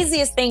the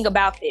craziest thing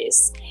about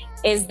this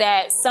is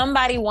that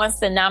somebody wants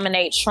to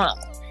nominate Trump.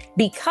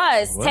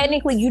 Because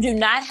technically you do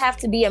not have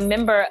to be a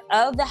member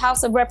of the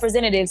House of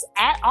Representatives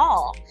at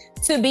all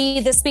to be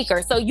the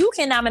speaker. So you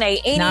can nominate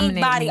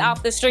anybody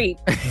off the street.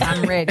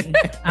 I'm ready.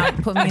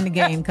 Put me in the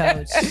game,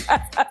 coach.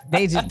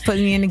 They just put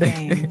me in the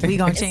game. We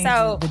gonna change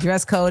the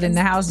dress code in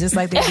the House just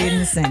like they did in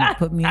the Senate.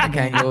 Put me in the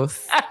game.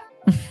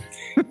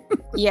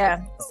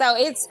 Yeah. So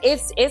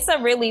it's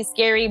a really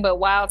scary but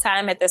wild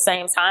time at the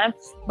same time.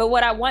 But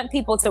what I want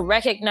people to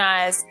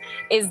recognize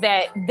is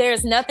that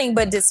there's nothing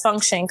but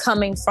dysfunction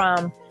coming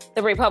from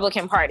the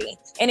Republican Party.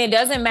 And it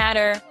doesn't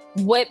matter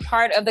what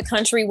part of the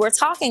country we're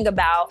talking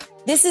about.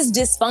 This is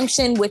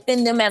dysfunction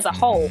within them as a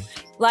whole.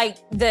 Like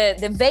the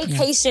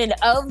vacation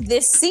of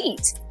this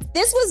seat.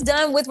 This was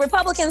done with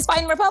Republicans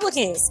fighting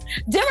Republicans.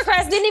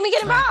 Democrats didn't even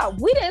get involved.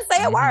 We didn't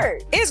say a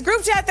word. It's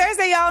Group Chat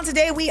Thursday, y'all. And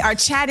today we are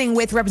chatting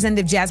with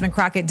Representative Jasmine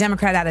Crockett,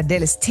 Democrat out of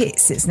Dallas,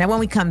 Texas. Now, when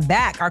we come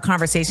back, our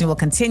conversation will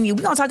continue.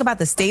 We're going to talk about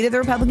the state of the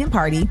Republican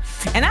Party.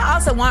 And I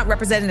also want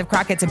Representative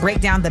Crockett to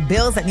break down the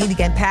bills that need to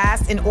get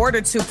passed in order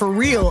to, for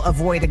real,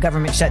 avoid a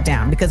government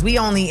shutdown. Because we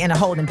only in a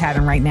holding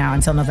pattern right now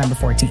until November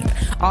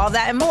 14th. All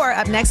that and more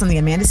up next on The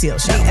Amanda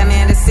Seales Show. The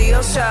Amanda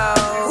Seales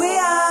Show. We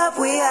up,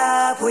 we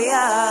up, we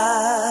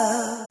up.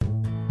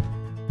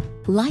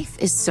 Life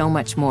is so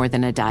much more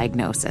than a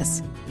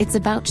diagnosis. It's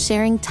about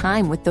sharing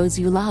time with those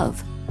you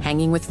love,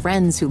 hanging with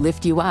friends who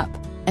lift you up,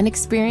 and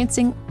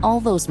experiencing all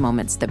those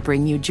moments that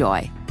bring you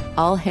joy.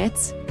 All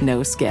hits,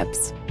 no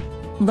skips.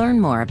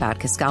 Learn more about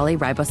Kisqali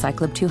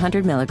Ribociclib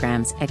 200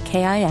 milligrams at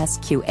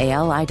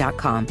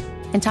KISQALI.com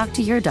and talk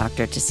to your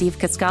doctor to see if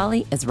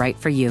Kisqali is right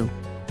for you.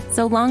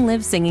 So long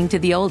live singing to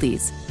the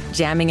oldies,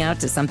 jamming out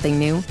to something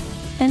new,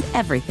 and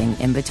everything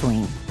in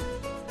between.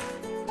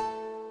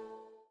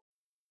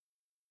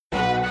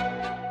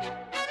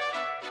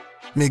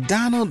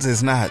 McDonald's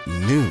is not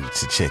new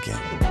to chicken.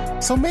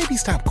 So maybe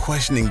stop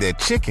questioning their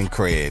chicken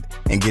cred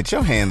and get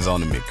your hands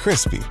on the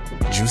McCrispy.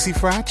 Juicy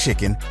fried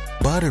chicken,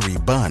 buttery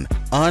bun,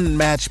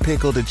 unmatched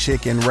pickle to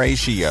chicken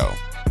ratio.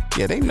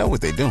 Yeah, they know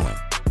what they're doing.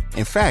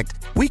 In fact,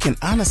 we can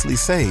honestly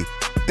say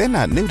they're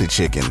not new to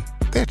chicken.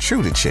 They're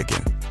true to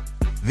chicken.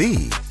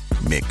 The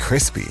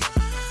McCrispy.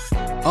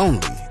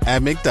 Only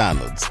at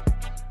McDonald's.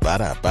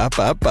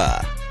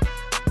 Ba-da-ba-ba-ba.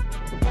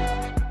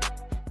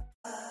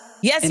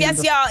 Yes,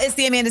 y'all. It's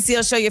the Amanda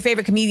Seales Show, your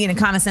favorite comedian and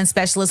common sense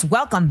specialist.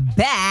 Welcome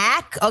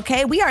back.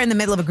 Okay, we are in the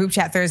middle of a Group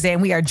Chat Thursday,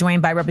 and we are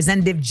joined by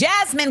Representative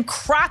Jasmine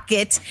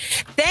Crockett.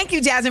 Thank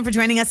you, Jasmine, for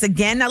joining us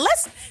again. Now,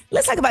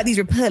 let's talk about these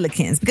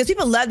Republicans, because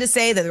people love to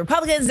say that the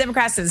Republicans,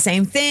 Democrats are the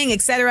same thing,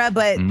 et cetera.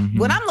 But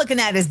what I'm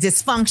looking at is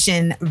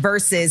dysfunction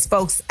versus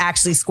folks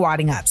actually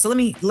squatting up. So let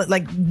me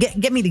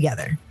get me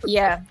together.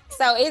 Yeah.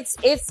 So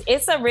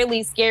it's a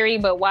really scary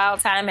but wild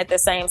time at the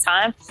same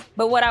time.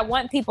 But what I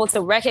want people to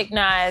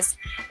recognize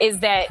is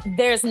that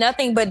there's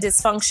nothing but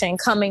dysfunction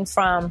coming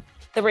from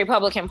the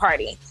Republican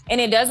Party. And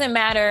it doesn't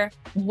matter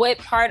what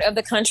part of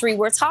the country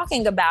we're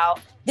talking about.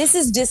 This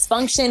is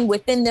dysfunction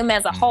within them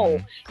as a whole.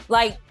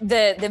 Like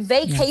the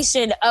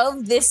vacation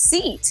of this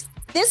seat.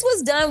 This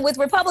was done with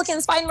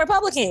Republicans fighting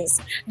Republicans.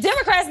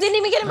 Democrats didn't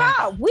even get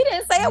involved. We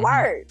didn't say a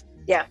word.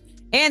 Yeah.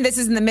 And this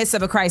is in the midst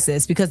of a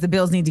crisis because the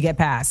bills need to get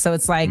passed. So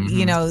it's like,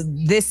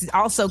 this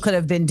also could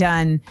have been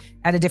done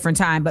at a different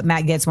time, but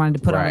Matt Gaetz wanted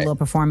to put on a little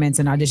performance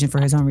and audition for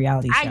his own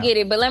reality show. I get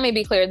it, but let me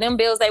be clear. Them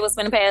bills they was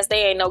finna pass,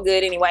 they ain't no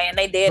good anyway, and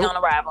they dead on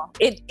arrival.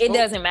 It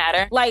doesn't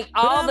matter. Like,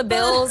 all the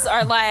bills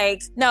are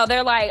like, no,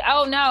 they're like,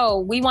 oh no,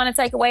 we want to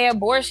take away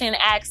abortion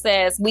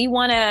access. We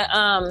want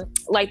to,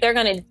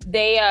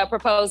 they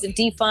propose to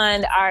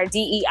defund our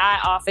DEI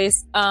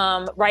office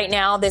right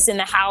now that's in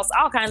the House,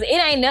 all kinds of,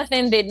 it ain't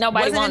nothing that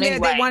nobody wanted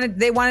anyway.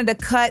 They wanted to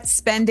cut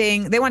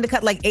spending. They wanted to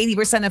cut like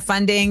 80% of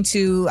funding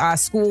to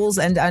schools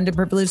and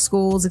underprivileged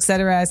schools, et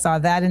cetera. I saw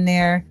that in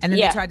there. And then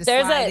they tried to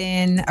slide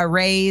in a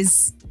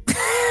raise.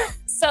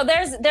 So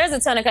there's a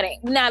ton of cutting.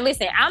 Now,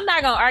 listen, I'm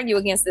not going to argue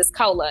against this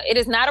COLA. It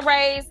is not a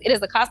raise. It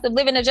is a cost of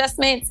living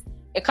adjustment.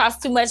 It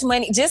costs too much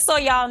money. Just so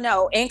y'all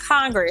know, in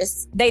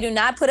Congress, they do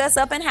not put us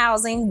up in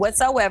housing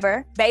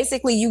whatsoever.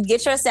 Basically, you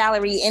get your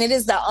salary, and it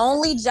is the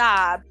only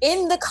job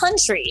in the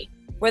country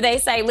where they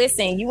say,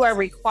 listen, you are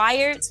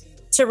required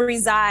to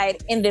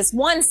reside in this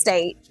one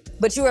state,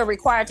 but you are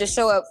required to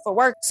show up for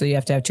work. So you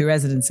have to have two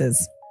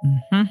residences.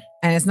 Mm-hmm.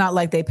 And it's not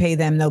like they pay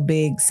them no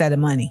big set of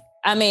money.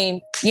 I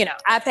mean,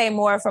 I pay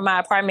more for my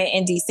apartment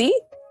in DC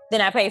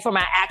than I pay for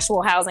my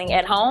actual housing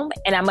at home,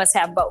 and I must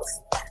have both.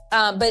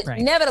 But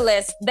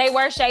nevertheless, they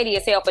were shady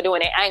as hell for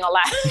doing it. I ain't gonna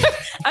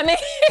lie.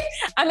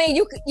 I mean,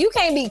 you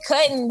can't be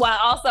cutting while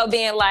also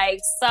being like,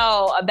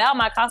 so about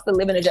my cost of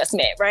living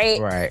adjustment, right?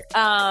 Right.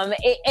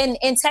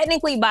 And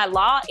technically by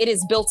law, it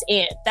is built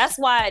in. That's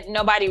why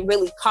nobody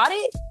really caught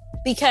it,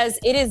 because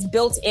it is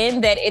built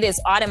in that it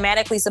is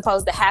automatically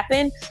supposed to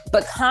happen,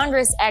 but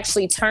Congress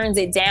actually turns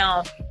it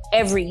down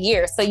every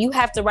year. So you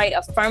have to write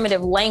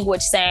affirmative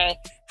language saying,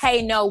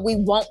 hey, no, we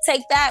won't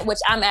take that, which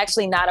I'm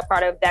actually not a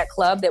part of that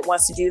club that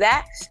wants to do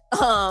that.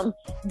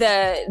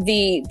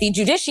 The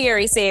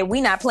judiciary said,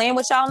 we not playing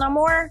with y'all no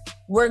more.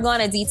 We're going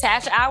to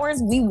detach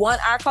ours. We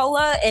want our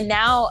COLA. And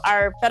now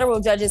our federal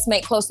judges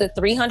make close to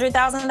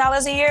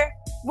 $300,000 a year.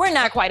 We're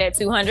not quite at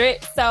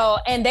 200. So,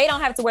 and they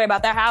don't have to worry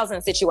about their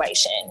housing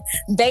situation.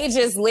 They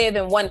just live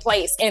in one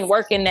place and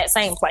work in that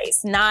same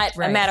place, not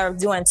a matter of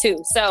doing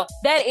two. So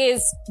that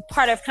is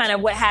part of kind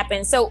of what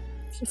happened. So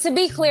to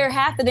be clear,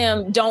 half of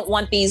them don't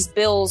want these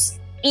bills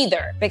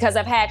either, because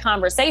I've had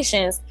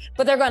conversations,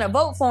 but they're going to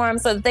vote for them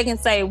so that they can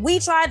say, we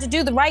tried to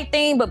do the right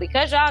thing, but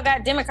because y'all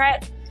got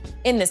Democrats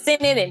in the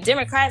Senate and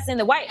Democrats in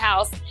the White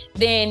House,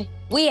 then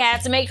we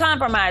had to make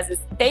compromises.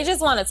 They just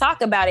want to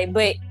talk about it,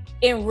 but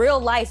in real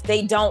life,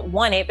 they don't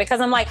want it,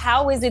 because I'm like,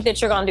 how is it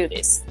that you're going to do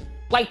this?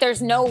 Like,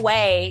 there's no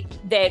way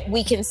that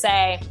we can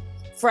say,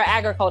 for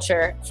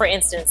agriculture, for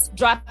instance,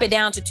 drop it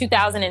down to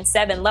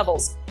 2007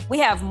 levels. We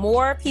have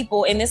more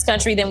people in this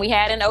country than we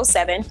had in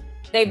 2007.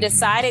 They've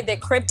decided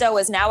that crypto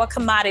is now a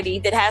commodity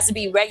that has to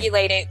be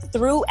regulated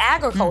through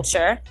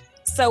agriculture.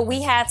 So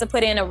we had to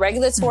put in a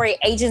regulatory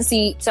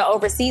agency to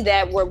oversee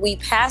that, where we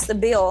passed a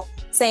bill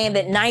saying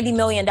that $90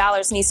 million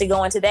needs to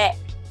go into that.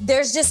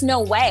 There's just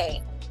no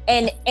way.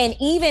 And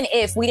even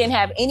if we didn't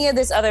have any of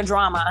this other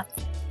drama,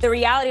 the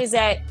reality is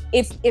that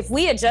if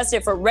we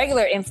adjusted for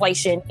regular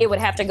inflation, it would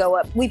have to go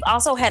up. We've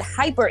also had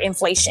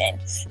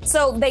hyperinflation.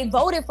 So they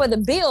voted for the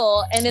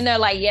bill, and then they're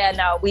like, yeah,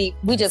 no, we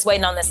just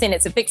waiting on the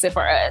Senate to fix it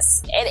for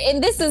us.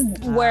 And this is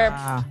where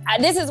I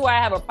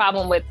have a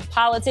problem with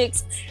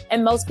politics.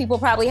 And most people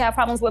probably have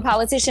problems with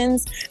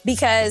politicians,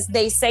 because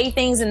they say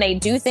things and they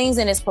do things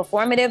and it's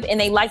performative, and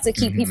they like to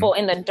keep people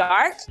in the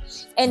dark.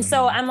 And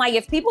so I'm like,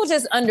 if people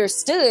just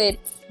understood,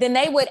 then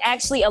they would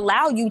actually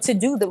allow you to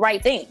do the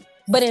right thing.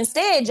 But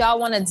instead, y'all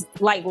want to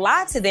like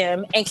lie to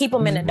them and keep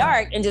them in the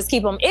dark and just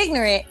keep them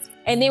ignorant.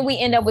 And then we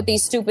end up with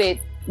these stupid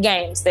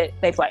games that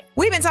they play.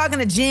 We've been talking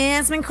to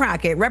Jasmine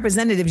Crockett,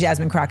 Representative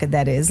Jasmine Crockett,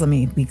 that is. Let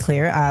me be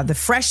clear. The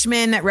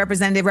freshman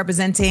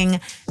representing,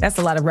 that's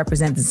a lot of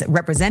representing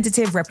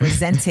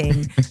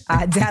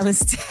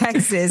Dallas,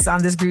 Texas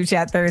on this group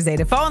chat Thursday.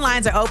 The phone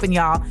lines are open,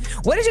 y'all.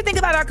 What did you think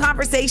about our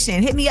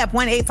conversation? Hit me up,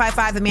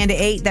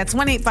 1-855-AMANDA-8. That's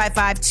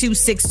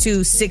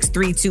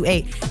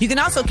 1-855-262-6328. You can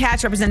also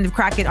catch Representative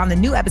Crockett on the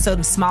new episode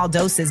of Small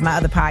Doses, my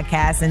other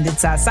podcast, and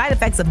it's side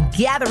effects of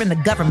gathering the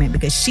government,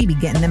 because she be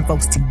getting them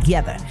folks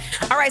together.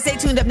 All right, stay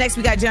tuned. Up next,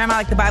 we got Jeremiah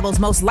Like the Bible's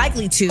most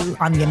likely to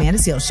on The Amanda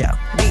Seales Show.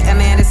 The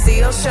Amanda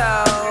Seales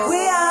Show.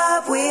 We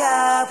up, we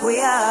up, we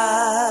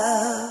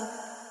up.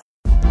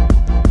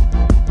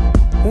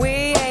 We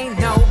ain't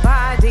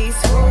nobody's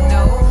fool.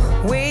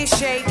 No. We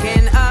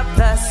shaking up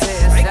the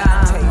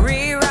system.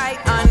 Rewrite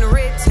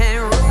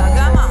unwritten rules.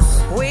 Come on.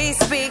 We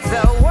speak,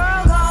 the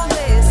world gon'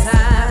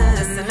 listen.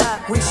 Listen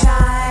up. We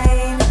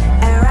shine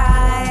and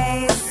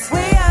rise.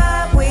 We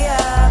up, we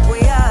up, we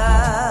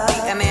up.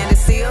 The Amanda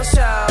Seales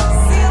Show.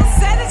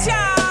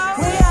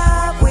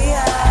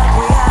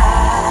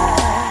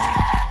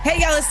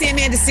 It's the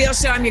Amanda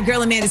Seales Show. I'm your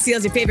girl, Amanda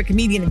Seales, your favorite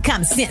comedian and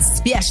common sense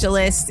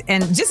specialist.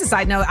 And just a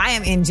side note, I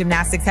am in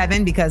gymnastics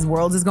heaven because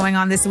Worlds is going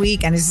on this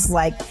week. And it's just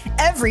like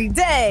every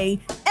day.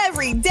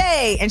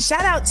 And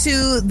shout out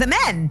to the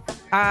men.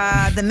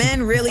 The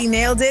men really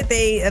nailed it.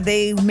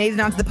 They made it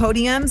onto the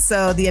podium.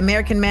 So the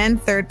American men,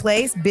 third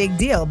place, big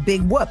deal,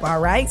 big whoop.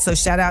 All right. So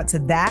shout out to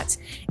that.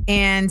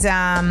 And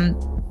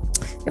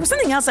there was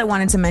something else I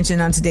wanted to mention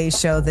on today's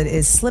show that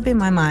is slipping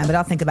my mind, but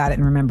I'll think about it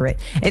and remember it.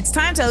 It's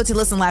time to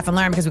listen, laugh, and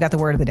learn, because we got the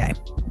word of the day.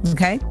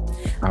 Okay?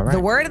 All right.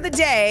 The word of the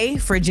day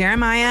for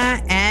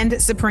Jeremiah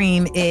and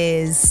Supreme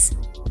is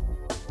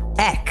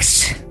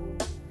X.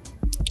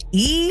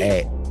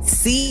 E-C-H-T.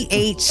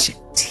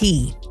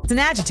 It's an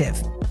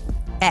adjective.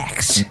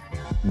 X.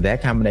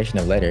 That combination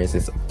of letters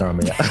is throwing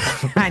me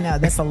off. I know.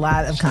 That's a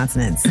lot of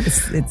consonants.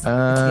 It's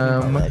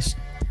English.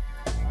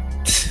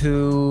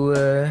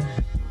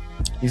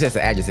 You said it's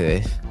an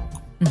adjective.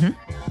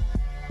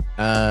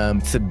 Mm-hmm.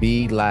 To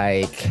be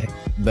like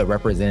the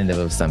representative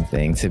of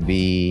something. To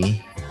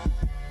be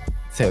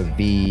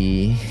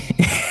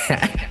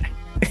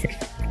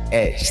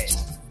edged.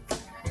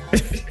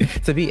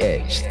 To be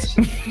edged.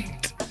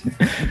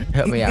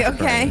 Help me out.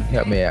 Okay.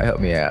 Help me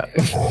out.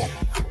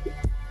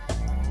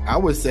 I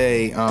would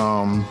say,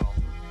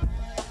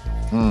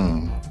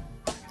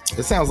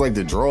 it sounds like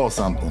to draw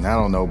something. I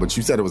don't know, but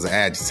you said it was an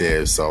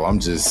adjective, so I'm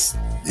just,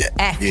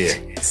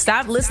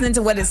 Stop listening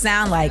to what it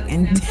sounds like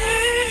and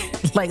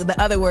like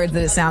the other words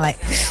that it sound like.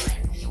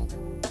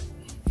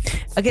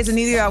 Okay, so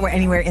neither of y'all were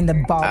anywhere in the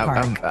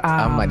ballpark.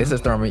 I'm like, this is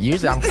throwing me.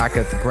 Usually I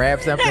could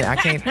grab something. I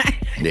can't.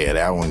 Yeah,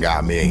 that one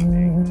got me.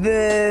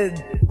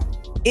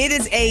 It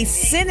is a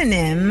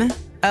synonym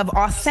of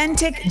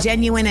authentic,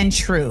 genuine, and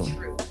true.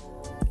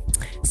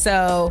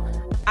 So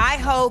I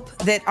hope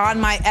that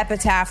on my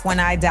epitaph when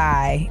I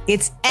die,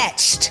 it's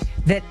etched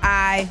that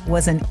I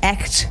was an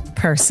echt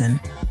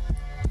person.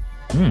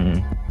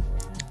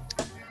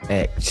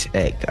 Echt.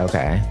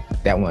 Okay.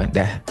 That one. I don't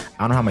know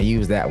how I'm going to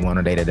use that one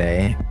on day to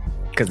day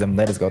because them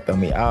letters go throw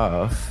me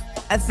off.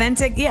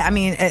 Authentic, yeah. I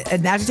mean,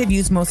 an adjective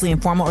used mostly in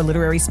formal or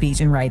literary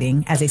speech and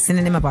writing as a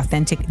synonym of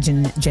authentic,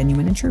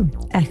 genuine, and true.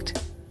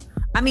 Echt.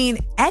 I mean,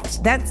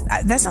 echt,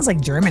 that sounds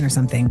like German or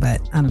something,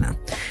 but I don't know.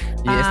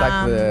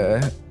 Yeah,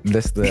 it's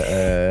like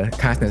the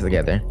consonants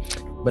together.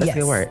 But it's a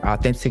good word.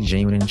 Authentic,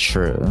 genuine, and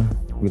true.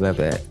 We love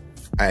that.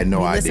 I had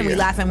no idea. Listen, we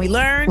laugh and we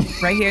learn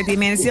right here at the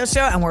Amanda Seales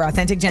Show, and we're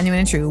authentic, genuine,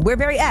 and true. We're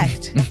very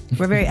echt.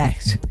 We're very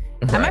echt.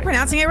 Right. Am I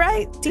pronouncing it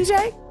right,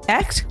 TJ?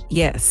 Echt?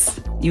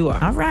 Yes, you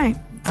are. All right.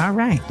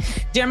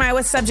 Jeremiah,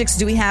 what subjects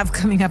do we have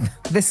coming up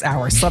this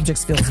hour?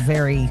 Subjects feels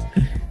very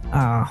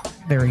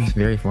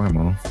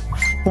formal.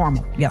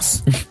 Formal,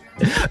 yes.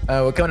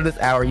 Well, coming to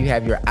this hour, you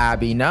have your I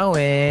Be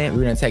Knowing.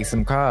 We're going to take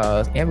some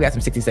calls, and we got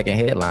some 60-second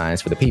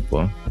headlines for the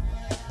people.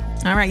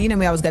 All right, you know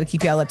me, I always got to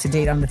keep y'all up to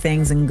date on the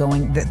things and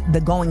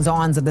the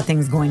goings-ons of the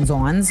things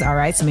goings-ons. All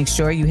right, so make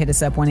sure you hit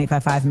us up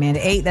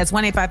 1-855-AMANDA-8. That's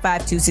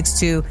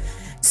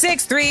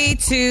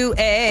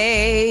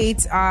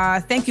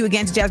 1-855-262-6328. Thank you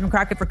again to Jasmine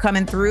Crockett for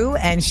coming through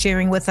and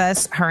sharing with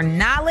us her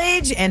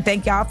knowledge. And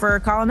thank y'all for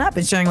calling up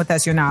and sharing with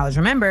us your knowledge.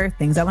 Remember,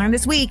 things I learned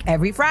this week,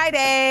 every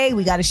Friday,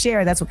 we got to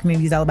share. That's what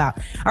community is all about.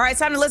 All right, it's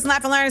time to listen,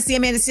 laugh, and learn. It's the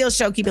Amanda Seales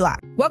Show. Keep it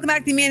locked. Welcome back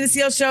to the Amanda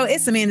Seales Show.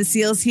 It's Amanda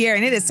Seales here,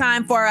 and it is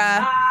time for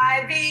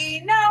I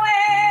Be Knowing.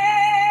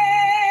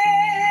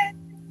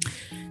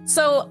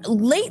 So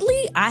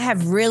lately, I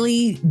have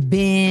really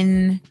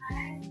been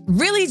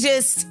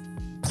just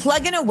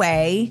plugging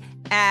away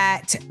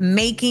at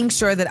making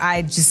sure that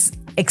I just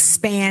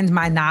expand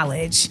my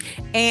knowledge.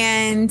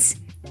 And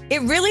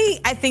it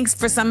really, I think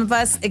for some of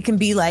us, it can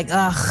be like,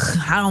 ugh,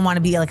 I don't want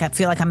to be like, I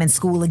feel like I'm in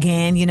school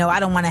again. You know, I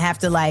don't want to have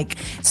to like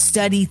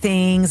study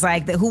things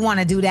like that. Who want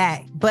to do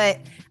that? But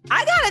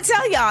I gotta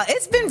tell y'all,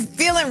 it's been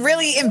feeling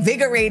really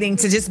invigorating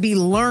to just be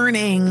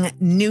learning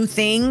new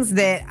things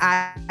that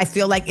I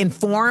feel like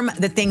inform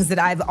the things that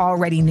I've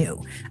already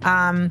knew.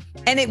 And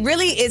it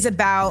really is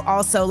about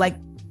also like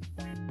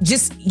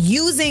just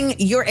using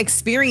your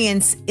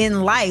experience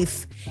in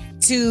life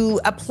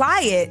to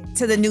apply it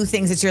to the new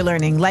things that you're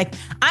learning. Like,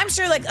 I'm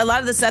sure like a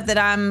lot of the stuff that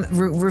I'm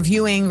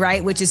reviewing,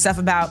 right, which is stuff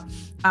about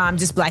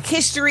just Black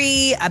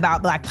history,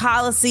 about Black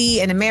policy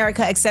in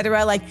America, et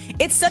cetera. Like,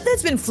 it's stuff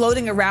that's been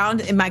floating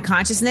around in my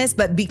consciousness,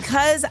 but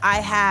because I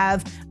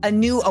have a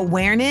new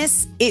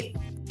awareness, it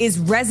is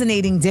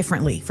resonating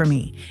differently for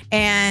me.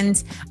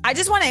 And I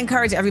just want to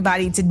encourage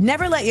everybody to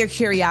never let your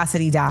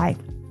curiosity die.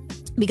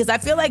 Because I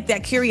feel like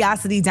that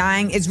curiosity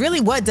dying is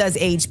really what does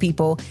age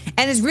people,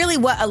 and is really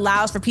what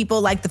allows for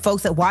people like the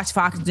folks that watch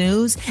Fox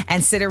News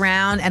and sit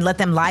around and let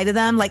them lie to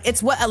them. Like,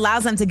 it's what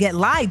allows them to get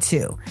lied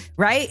to,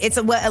 right? It's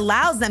what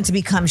allows them to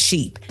become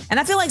sheep.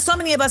 And I feel like so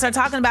many of us are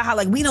talking about how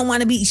like we don't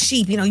want to be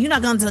sheep. You know,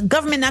 the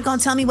government not going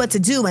to tell me what to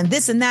do, and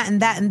this and that and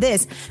that and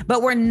this.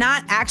 But we're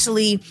not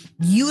actually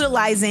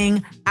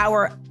utilizing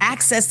our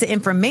access to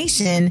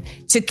information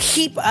to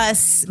keep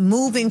us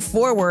moving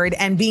forward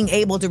and being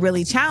able to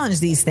really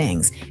challenge these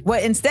things.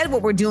 Instead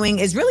what we're doing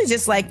is really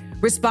just like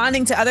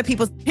responding to other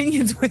people's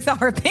opinions with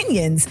our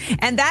opinions.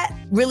 And that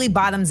really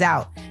bottoms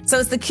out. So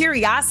it's the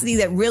curiosity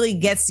that really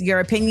gets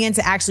your opinion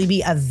to actually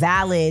be a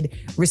valid,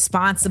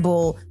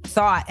 responsible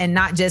thought and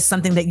not just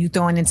something that you're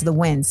throwing into the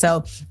wind.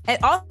 So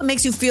it also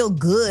makes you feel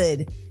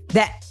good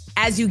that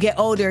as you get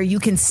older, you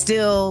can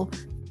still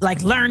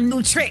like learn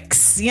new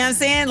tricks. You know what I'm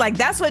saying? Like,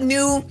 that's what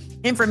new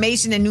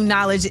information and new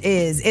knowledge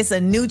is. It's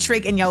a new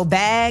trick in your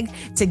bag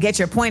to get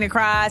your point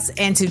across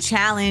and to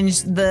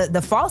challenge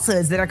the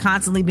falsehoods that are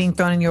constantly being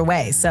thrown in your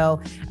way. So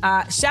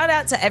shout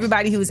out to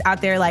everybody who's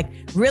out there like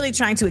really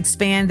trying to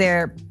expand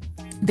their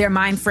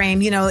mind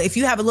frame. You know, if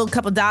you have a little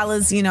couple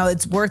dollars, you know,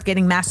 it's worth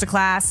getting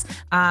Masterclass.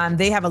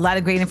 They have a lot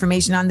of great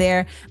information on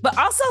there, but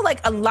also like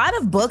a lot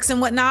of books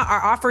and whatnot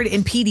are offered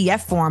in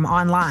PDF form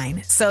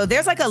online. So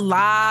there's like a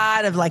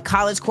lot of like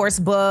college course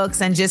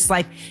books and just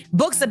like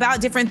books about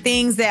different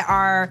things that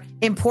are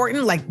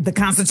important, like the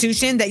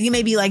Constitution, that you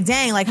may be like,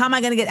 dang, like how am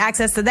I going to get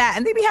access to that?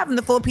 And they be having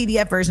the full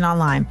PDF version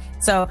online.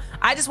 So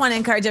I just want to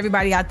encourage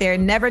everybody out there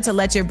never to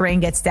let your brain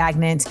get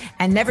stagnant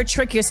and never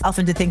trick yourself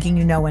into thinking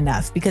you know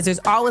enough, because there's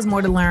always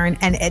more to learn,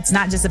 and it's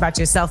not just about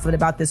yourself but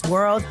about this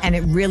world, and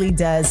it really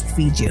does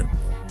feed you.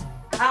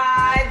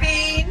 I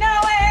be knowing.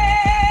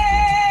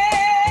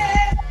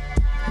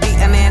 The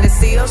Amanda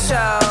Seales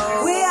Show.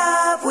 We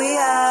up.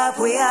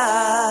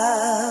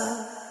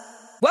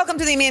 Welcome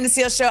to the Amanda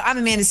Seales Show. I'm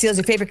Amanda Seales,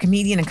 your favorite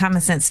comedian and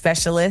common sense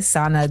specialist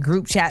on a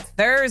group chat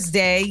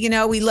Thursday. You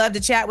know, we love to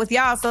chat with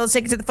y'all, so let's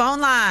take it to the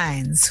phone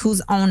lines.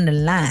 Who's on the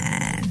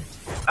line?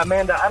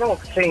 Amanda, I don't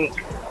think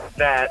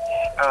that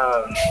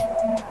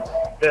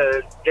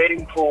the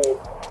dating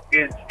pool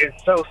is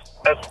so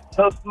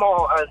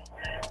small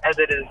as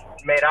it is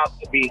made out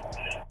to be.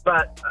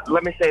 But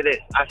let me say this: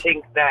 I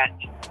think that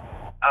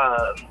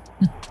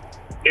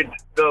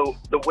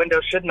the window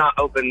should not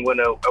open when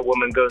a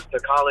woman goes to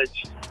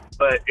college,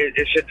 but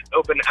it should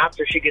open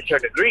after she gets her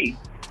degree,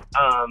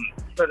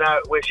 so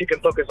that way she can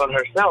focus on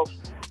herself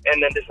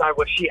and then decide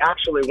what she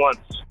actually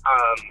wants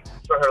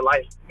for her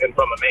life and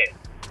from a man.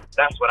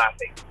 That's what I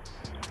think.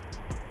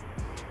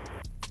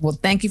 Well,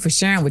 thank you for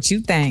sharing what you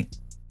think.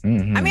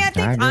 Mm-hmm. I mean, I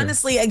think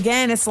honestly,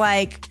 again, it's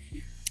like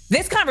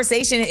this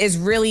conversation is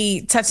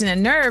really touching a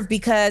nerve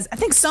because I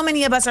think so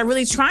many of us are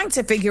really trying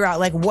to figure out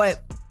like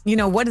what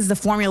is the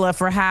formula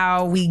for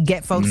how we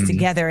get folks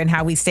together and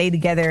how we stay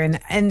together.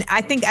 And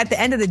I think at the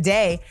end of the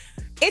day,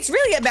 it's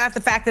really about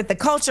the fact that the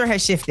culture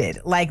has shifted.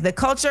 Like the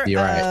culture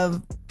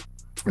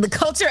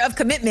of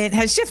commitment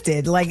has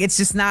shifted. Like it's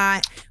just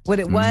not what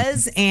it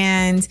was.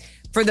 And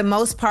for the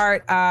most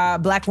part,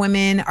 Black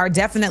women are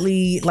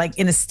definitely like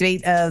in a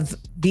state of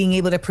being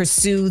able to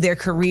pursue their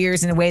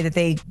careers in a way that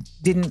they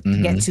didn't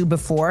get to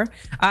before.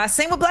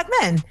 Same with Black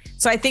men.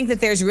 So I think that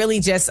there's really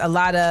just a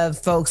lot of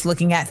folks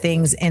looking at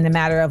things in the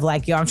matter of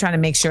like, I'm trying to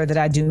make sure that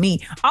I do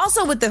me.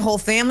 Also with the whole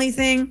family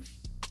thing,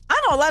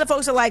 I know a lot of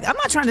folks are like, I'm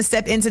not trying to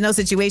step into no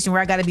situation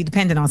where I got to be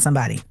dependent on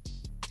somebody.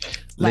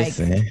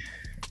 Listen.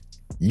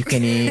 You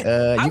can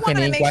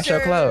even wash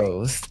your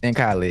clothes in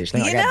college.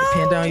 I gotta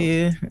depend on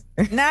you.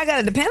 Now I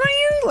gotta depend on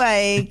you.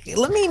 Like,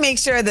 let me make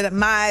sure that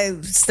my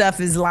stuff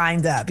is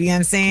lined up. You know what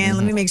I'm saying?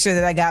 Let me make sure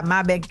that I got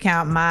my bank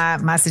account,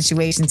 my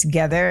situation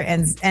together.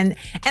 And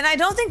I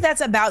don't think that's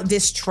about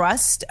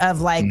distrust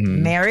of like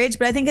marriage,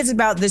 but I think it's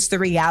about the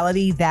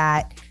reality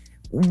that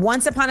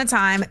once upon a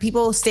time,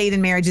 people stayed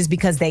in marriages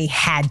because they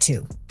had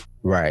to.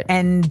 Right.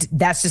 And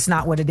that's just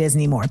not what it is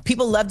anymore.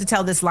 People love to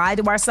tell this lie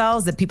to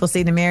ourselves that people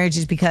stayed in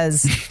marriages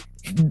because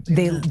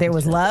there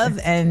was love.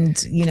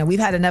 And, we've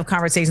had enough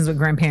conversations with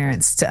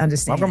grandparents to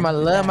understand. My grandma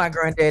loved my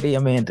granddaddy,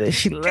 Amanda.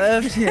 She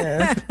loved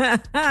him.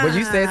 But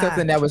you said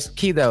something that was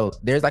key, though.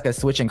 There's like a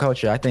switch in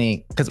culture, I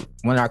think, because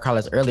one of our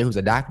callers earlier who's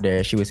a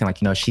doctor, she was saying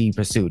like, she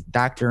pursued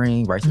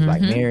doctoring versus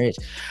like marriage.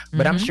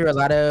 But I'm sure a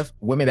lot of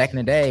women back in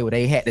the day where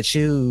they had to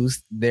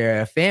choose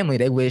their family,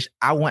 they wish,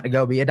 I want to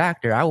go be a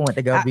doctor. I want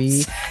to go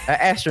be an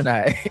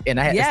astronaut. And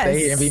I had to stay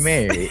here and be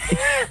married.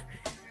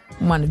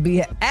 Want to be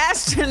an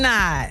astronaut.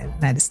 I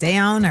had to stay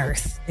on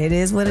Earth. It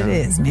is what it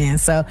is, man.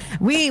 So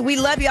we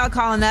love y'all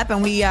calling up,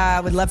 and we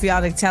would love for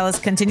y'all to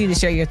continue to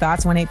share your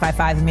thoughts.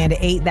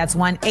 1-855-AMANDA-8. That's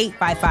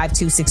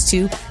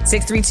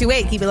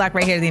 1-855-262-6328. Keep it locked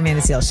right here to the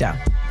Amanda Seales Show.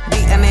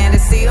 The Amanda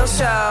Seales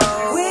Show.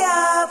 We up.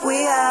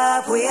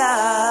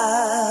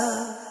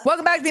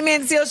 Welcome back to the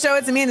Amanda Seales Show.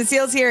 It's Amanda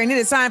Seales here, and it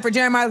is time for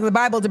Jeremiah of the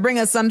Bible to bring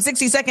us some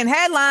 60-second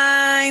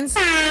headlines.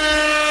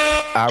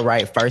 All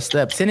right, first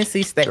up,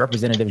 Tennessee State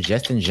Representative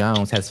Justin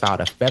Jones has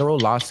filed a federal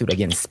lawsuit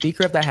against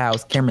Speaker of the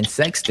House Cameron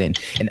Sexton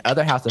and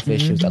other House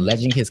officials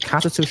alleging his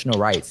constitutional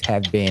rights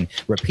have been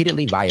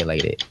repeatedly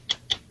violated.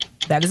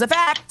 That is a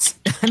fact.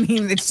 I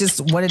mean, it's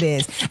just what it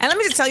is. And let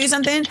me just tell you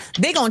something.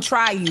 They're going to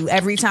try you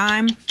every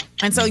time.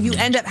 And so you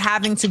end up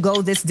having to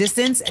go this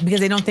distance because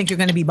they don't think you're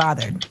going to be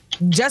bothered.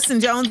 Justin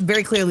Jones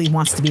very clearly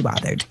wants to be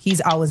bothered. He's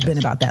always been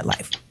about that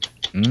life.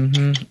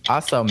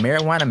 Also,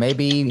 marijuana may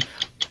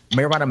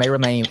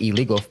remain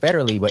illegal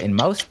federally, but in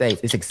most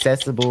states, it's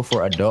accessible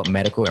for adult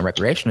medical and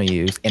recreational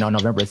use. And on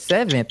November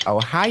 7th,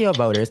 Ohio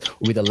voters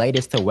will be the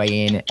latest to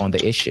weigh in on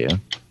the issue.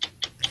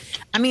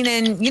 I mean,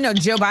 and,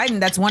 Joe Biden,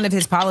 that's one of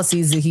his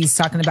policies that he's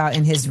talking about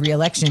in his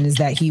reelection is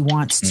that he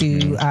wants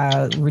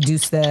to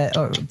reduce the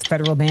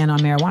federal ban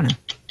on marijuana.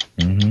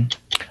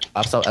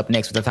 Also, up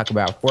next, we're going to talk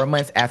about 4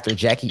 months after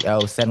Jacky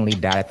O suddenly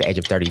died at the age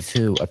of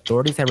 32.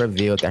 Authorities have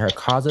revealed that her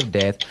cause of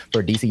death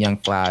for DC Young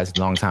Fly's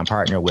longtime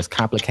partner was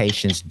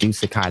complications due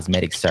to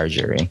cosmetic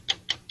surgery.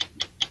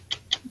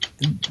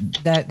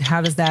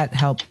 How does that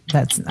help?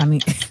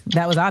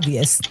 That was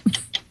obvious,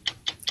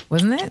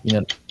 wasn't it?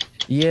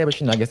 Yeah,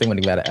 but I guess they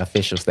wouldn't have got an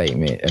official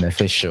statement, I was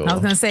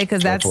going to say,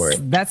 because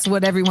that's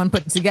what everyone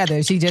put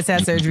together. She just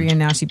had surgery and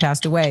now she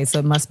passed away. So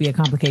it must be a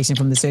complication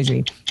from the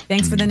surgery.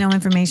 Thanks for the no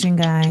information,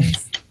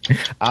 guys.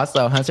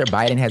 Also, Hunter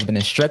Biden has been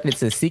instructed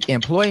to seek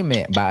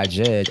employment by a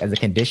judge as a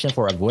condition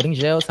for avoiding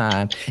jail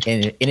time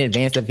in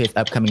advance of his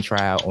upcoming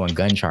trial on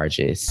gun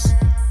charges.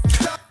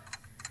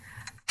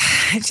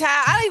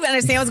 Child, I don't even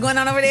understand what's going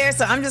on over there.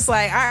 So I'm just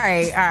like, all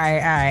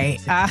right.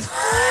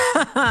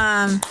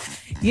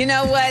 You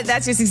know what?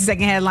 That's your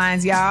 60-second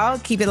headlines, y'all.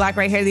 Keep it locked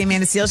right here to the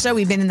Amanda Seales Show.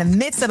 We've been in the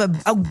midst of a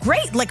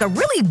great,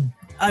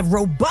 a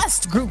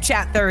robust group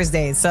chat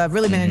Thursday. So I've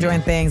really been enjoying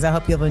things. I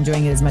hope you'll be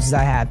enjoying it as much as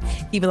I have.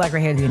 Keep it locked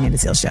right here to the Amanda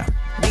Seales Show.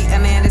 The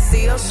Amanda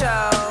Seales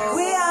Show.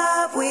 We up.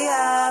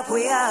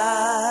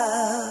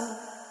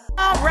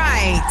 All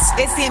right.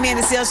 It's the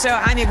Amanda Seales Show.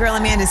 I'm your girl,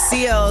 Amanda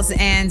Seales,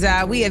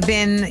 and we have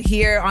been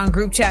here on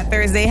Group Chat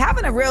Thursday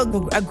having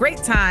a great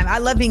time. I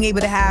love being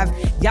able to have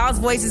y'all's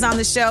voices on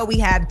the show. We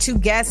had 2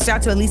 guests. Shout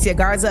out to Alicia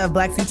Garza of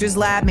Black Futures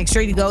Lab. Make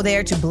sure you go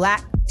there to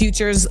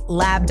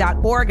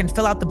futureslab.org and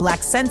fill out the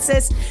Black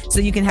Census so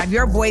you can have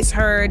your voice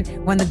heard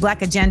when the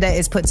Black Agenda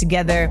is put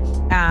together,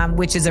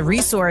 which is a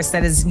resource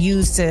that is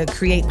used to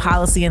create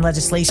policy and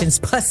legislation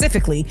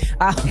specifically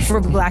for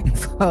Black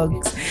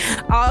folks.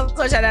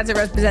 Also, shout out to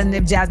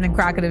Representative Jasmine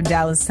Crockett of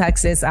Dallas,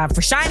 Texas,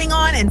 for shining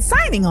on and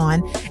signing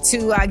on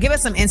to give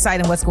us some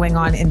insight on what's going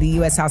on in the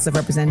U.S. House of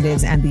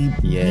Representatives and the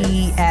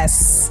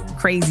BS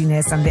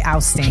craziness and the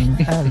ousting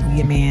of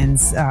your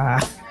man's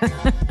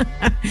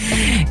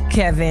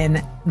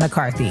Kevin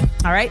McCarthy.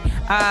 All right.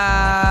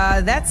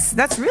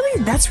 That's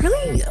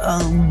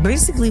really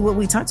basically what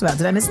we talked about.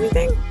 Did I miss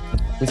anything?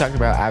 We talked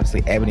about,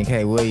 obviously, Ebony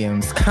K.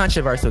 Williams'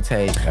 controversial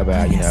take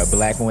about,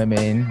 Black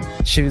women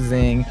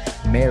choosing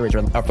marriage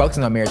or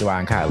focusing on marriage while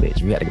in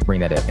college. We had to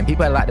bring that up. And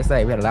people had a lot to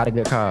say. We had a lot of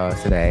good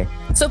calls today.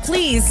 So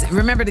please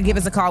remember to give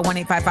us a call,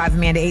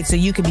 1-855-AMANDA-8, so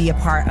you can be a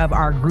part of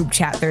our group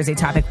chat Thursday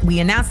topic.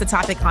 We announce the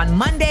topic on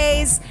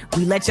Mondays.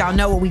 We let y'all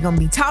know what we're going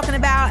to be talking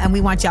about, and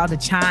we want y'all to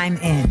chime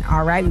in.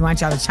 All right? We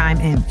want y'all to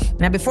chime in.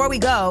 Now, before we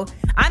go,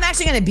 I'm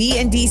actually going to be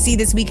in D.C.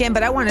 this weekend,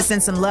 but I want to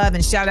send some love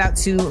and shout out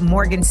to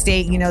Morgan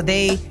State.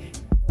 They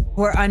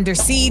were under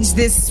siege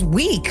this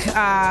week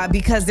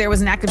because there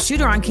was an active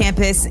shooter on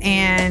campus.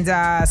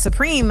 And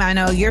Supreme, I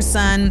know your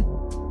son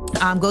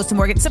goes to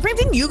Morgan. Supreme,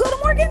 didn't you go to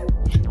Morgan?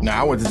 No,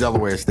 I went to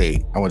Delaware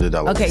State.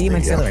 Okay, you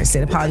went to Delaware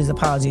State.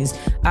 Apologies.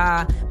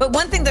 But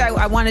one thing that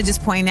I want to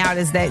just point out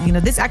is that,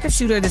 this active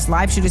shooter, this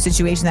live shooter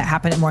situation that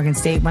happened at Morgan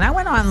State, when I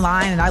went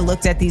online and I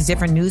looked at these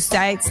different news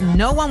sites,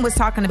 no one was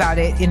talking about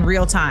it in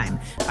real time.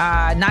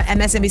 Not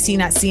MSNBC,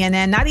 not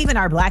CNN, not even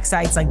our Black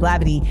sites like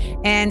Blavity.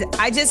 And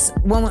I just,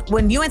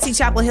 when UNC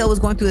Chapel Hill was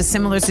going through a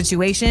similar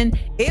situation,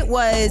 it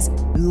was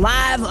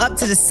live up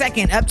to the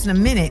second, up to the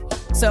minute.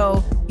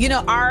 So,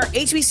 our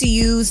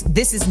HBCUs,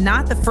 this is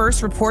not the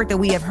first report that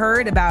we have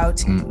heard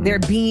about there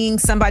being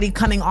somebody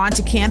coming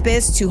onto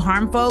campus to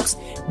harm folks.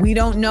 We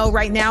don't know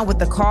right now what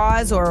the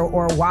cause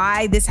or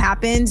why this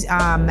happened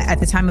at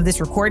the time of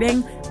this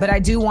recording, but I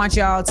do want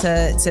y'all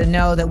to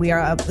know that we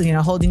are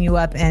holding you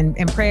up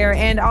in prayer.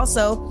 And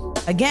also,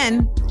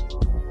 again,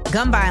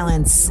 gun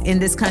violence in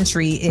this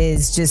country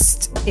is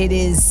it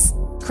is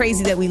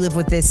crazy that we live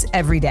with this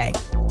every day.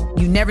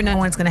 You never know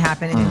when it's going to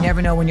happen, and you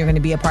never know when you're going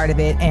to be a part of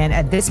it. And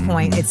at this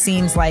point, it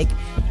seems like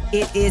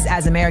it is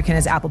as American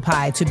as apple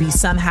pie to be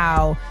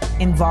somehow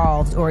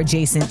involved or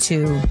adjacent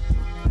to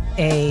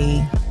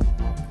a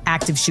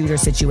active shooter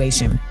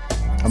situation.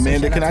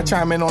 Amanda, can I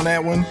chime in on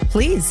that one?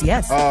 Please,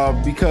 yes.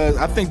 Because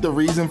I think the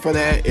reason for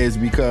that is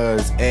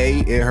because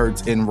it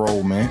hurts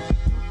enrollment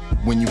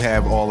when you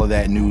have all of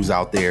that news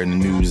out there and the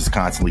news is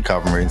constantly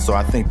covering it. So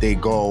I think they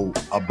go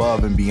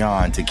above and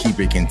beyond to keep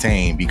it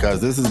contained,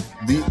 because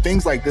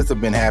things like this have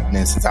been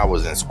happening since I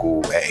was in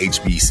school at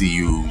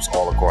HBCUs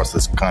all across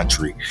this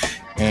country.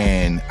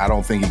 And I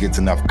don't think it gets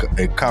enough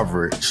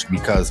coverage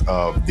because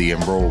of the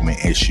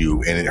enrollment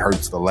issue, and it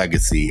hurts the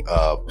legacy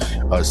of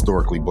a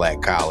historically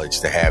Black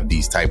college to have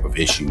these type of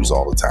issues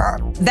all the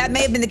time. That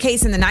may have been the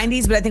case in the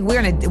 90s, but I think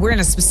we're in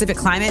a specific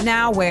climate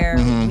now where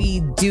we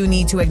do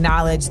need to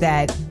acknowledge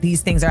that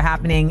these things are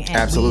happening. And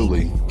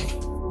absolutely.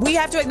 We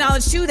have to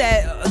acknowledge too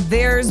that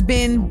there's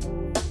been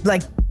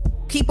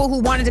people who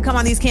wanted to come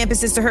on these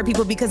campuses to hurt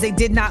people because they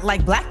did not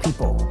like Black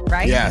people,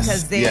 right?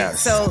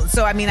 Yes.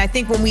 So I mean, I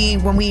think when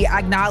we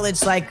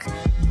acknowledge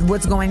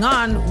what's going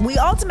on, we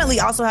ultimately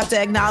also have to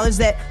acknowledge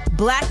that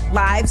Black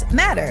lives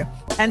matter.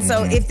 And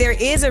so if there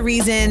is a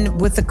reason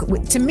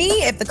to me,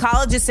 if the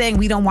college is saying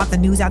we don't want the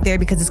news out there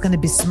because it's going to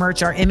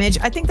besmirch our image,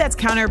 I think that's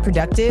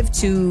counterproductive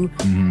to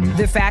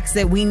the facts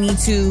that we need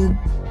to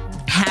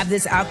have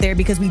this out there,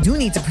 because we do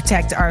need to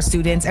protect our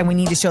students and we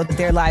need to show that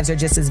their lives are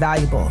just as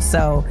valuable.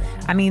 So,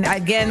 I mean,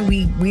 again,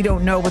 we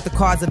don't know what the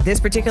cause of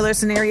this particular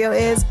scenario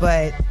is,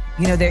 but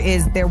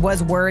there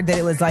was word that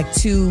it was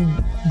two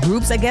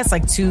groups, I guess,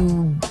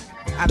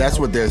 that's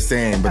what they're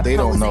saying, but they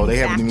don't know. They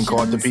haven't even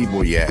caught the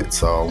people yet.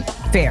 So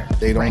fair.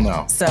 They don't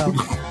know. So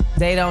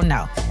they don't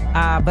know.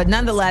 But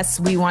nonetheless,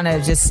 we want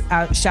to just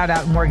shout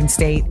out Morgan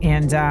State.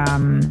 And,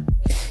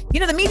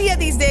 the media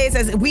these days,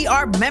 as we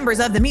are members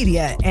of the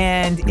media,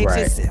 and it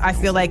just, I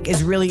feel like,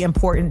 is really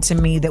important to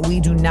me that we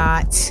do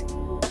not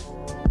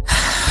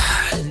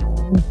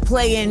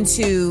play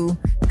into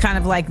kind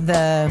of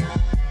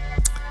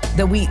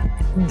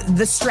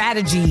the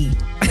strategy.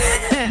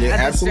 Yeah,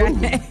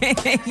 absolutely.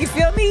 You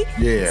feel me?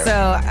 Yeah.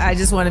 So I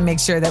just want to make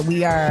sure that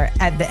we are,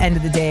 at the end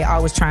of the day,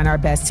 always trying our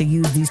best to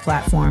use these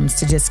platforms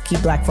to just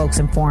keep Black folks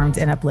informed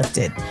and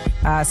uplifted.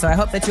 So I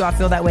hope that you all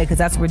feel that way, because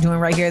that's what we're doing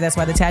right here. That's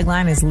why the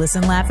tagline is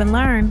listen, laugh, and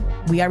learn.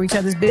 We are each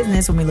other's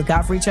business. When we look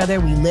out for each other,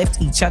 we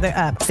lift each other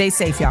up. Stay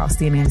safe, y'all. It's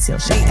the Amanda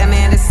Seales Show. The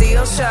Amanda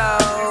Seales Show.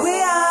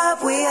 We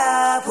up, we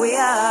up, we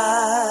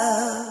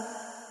up.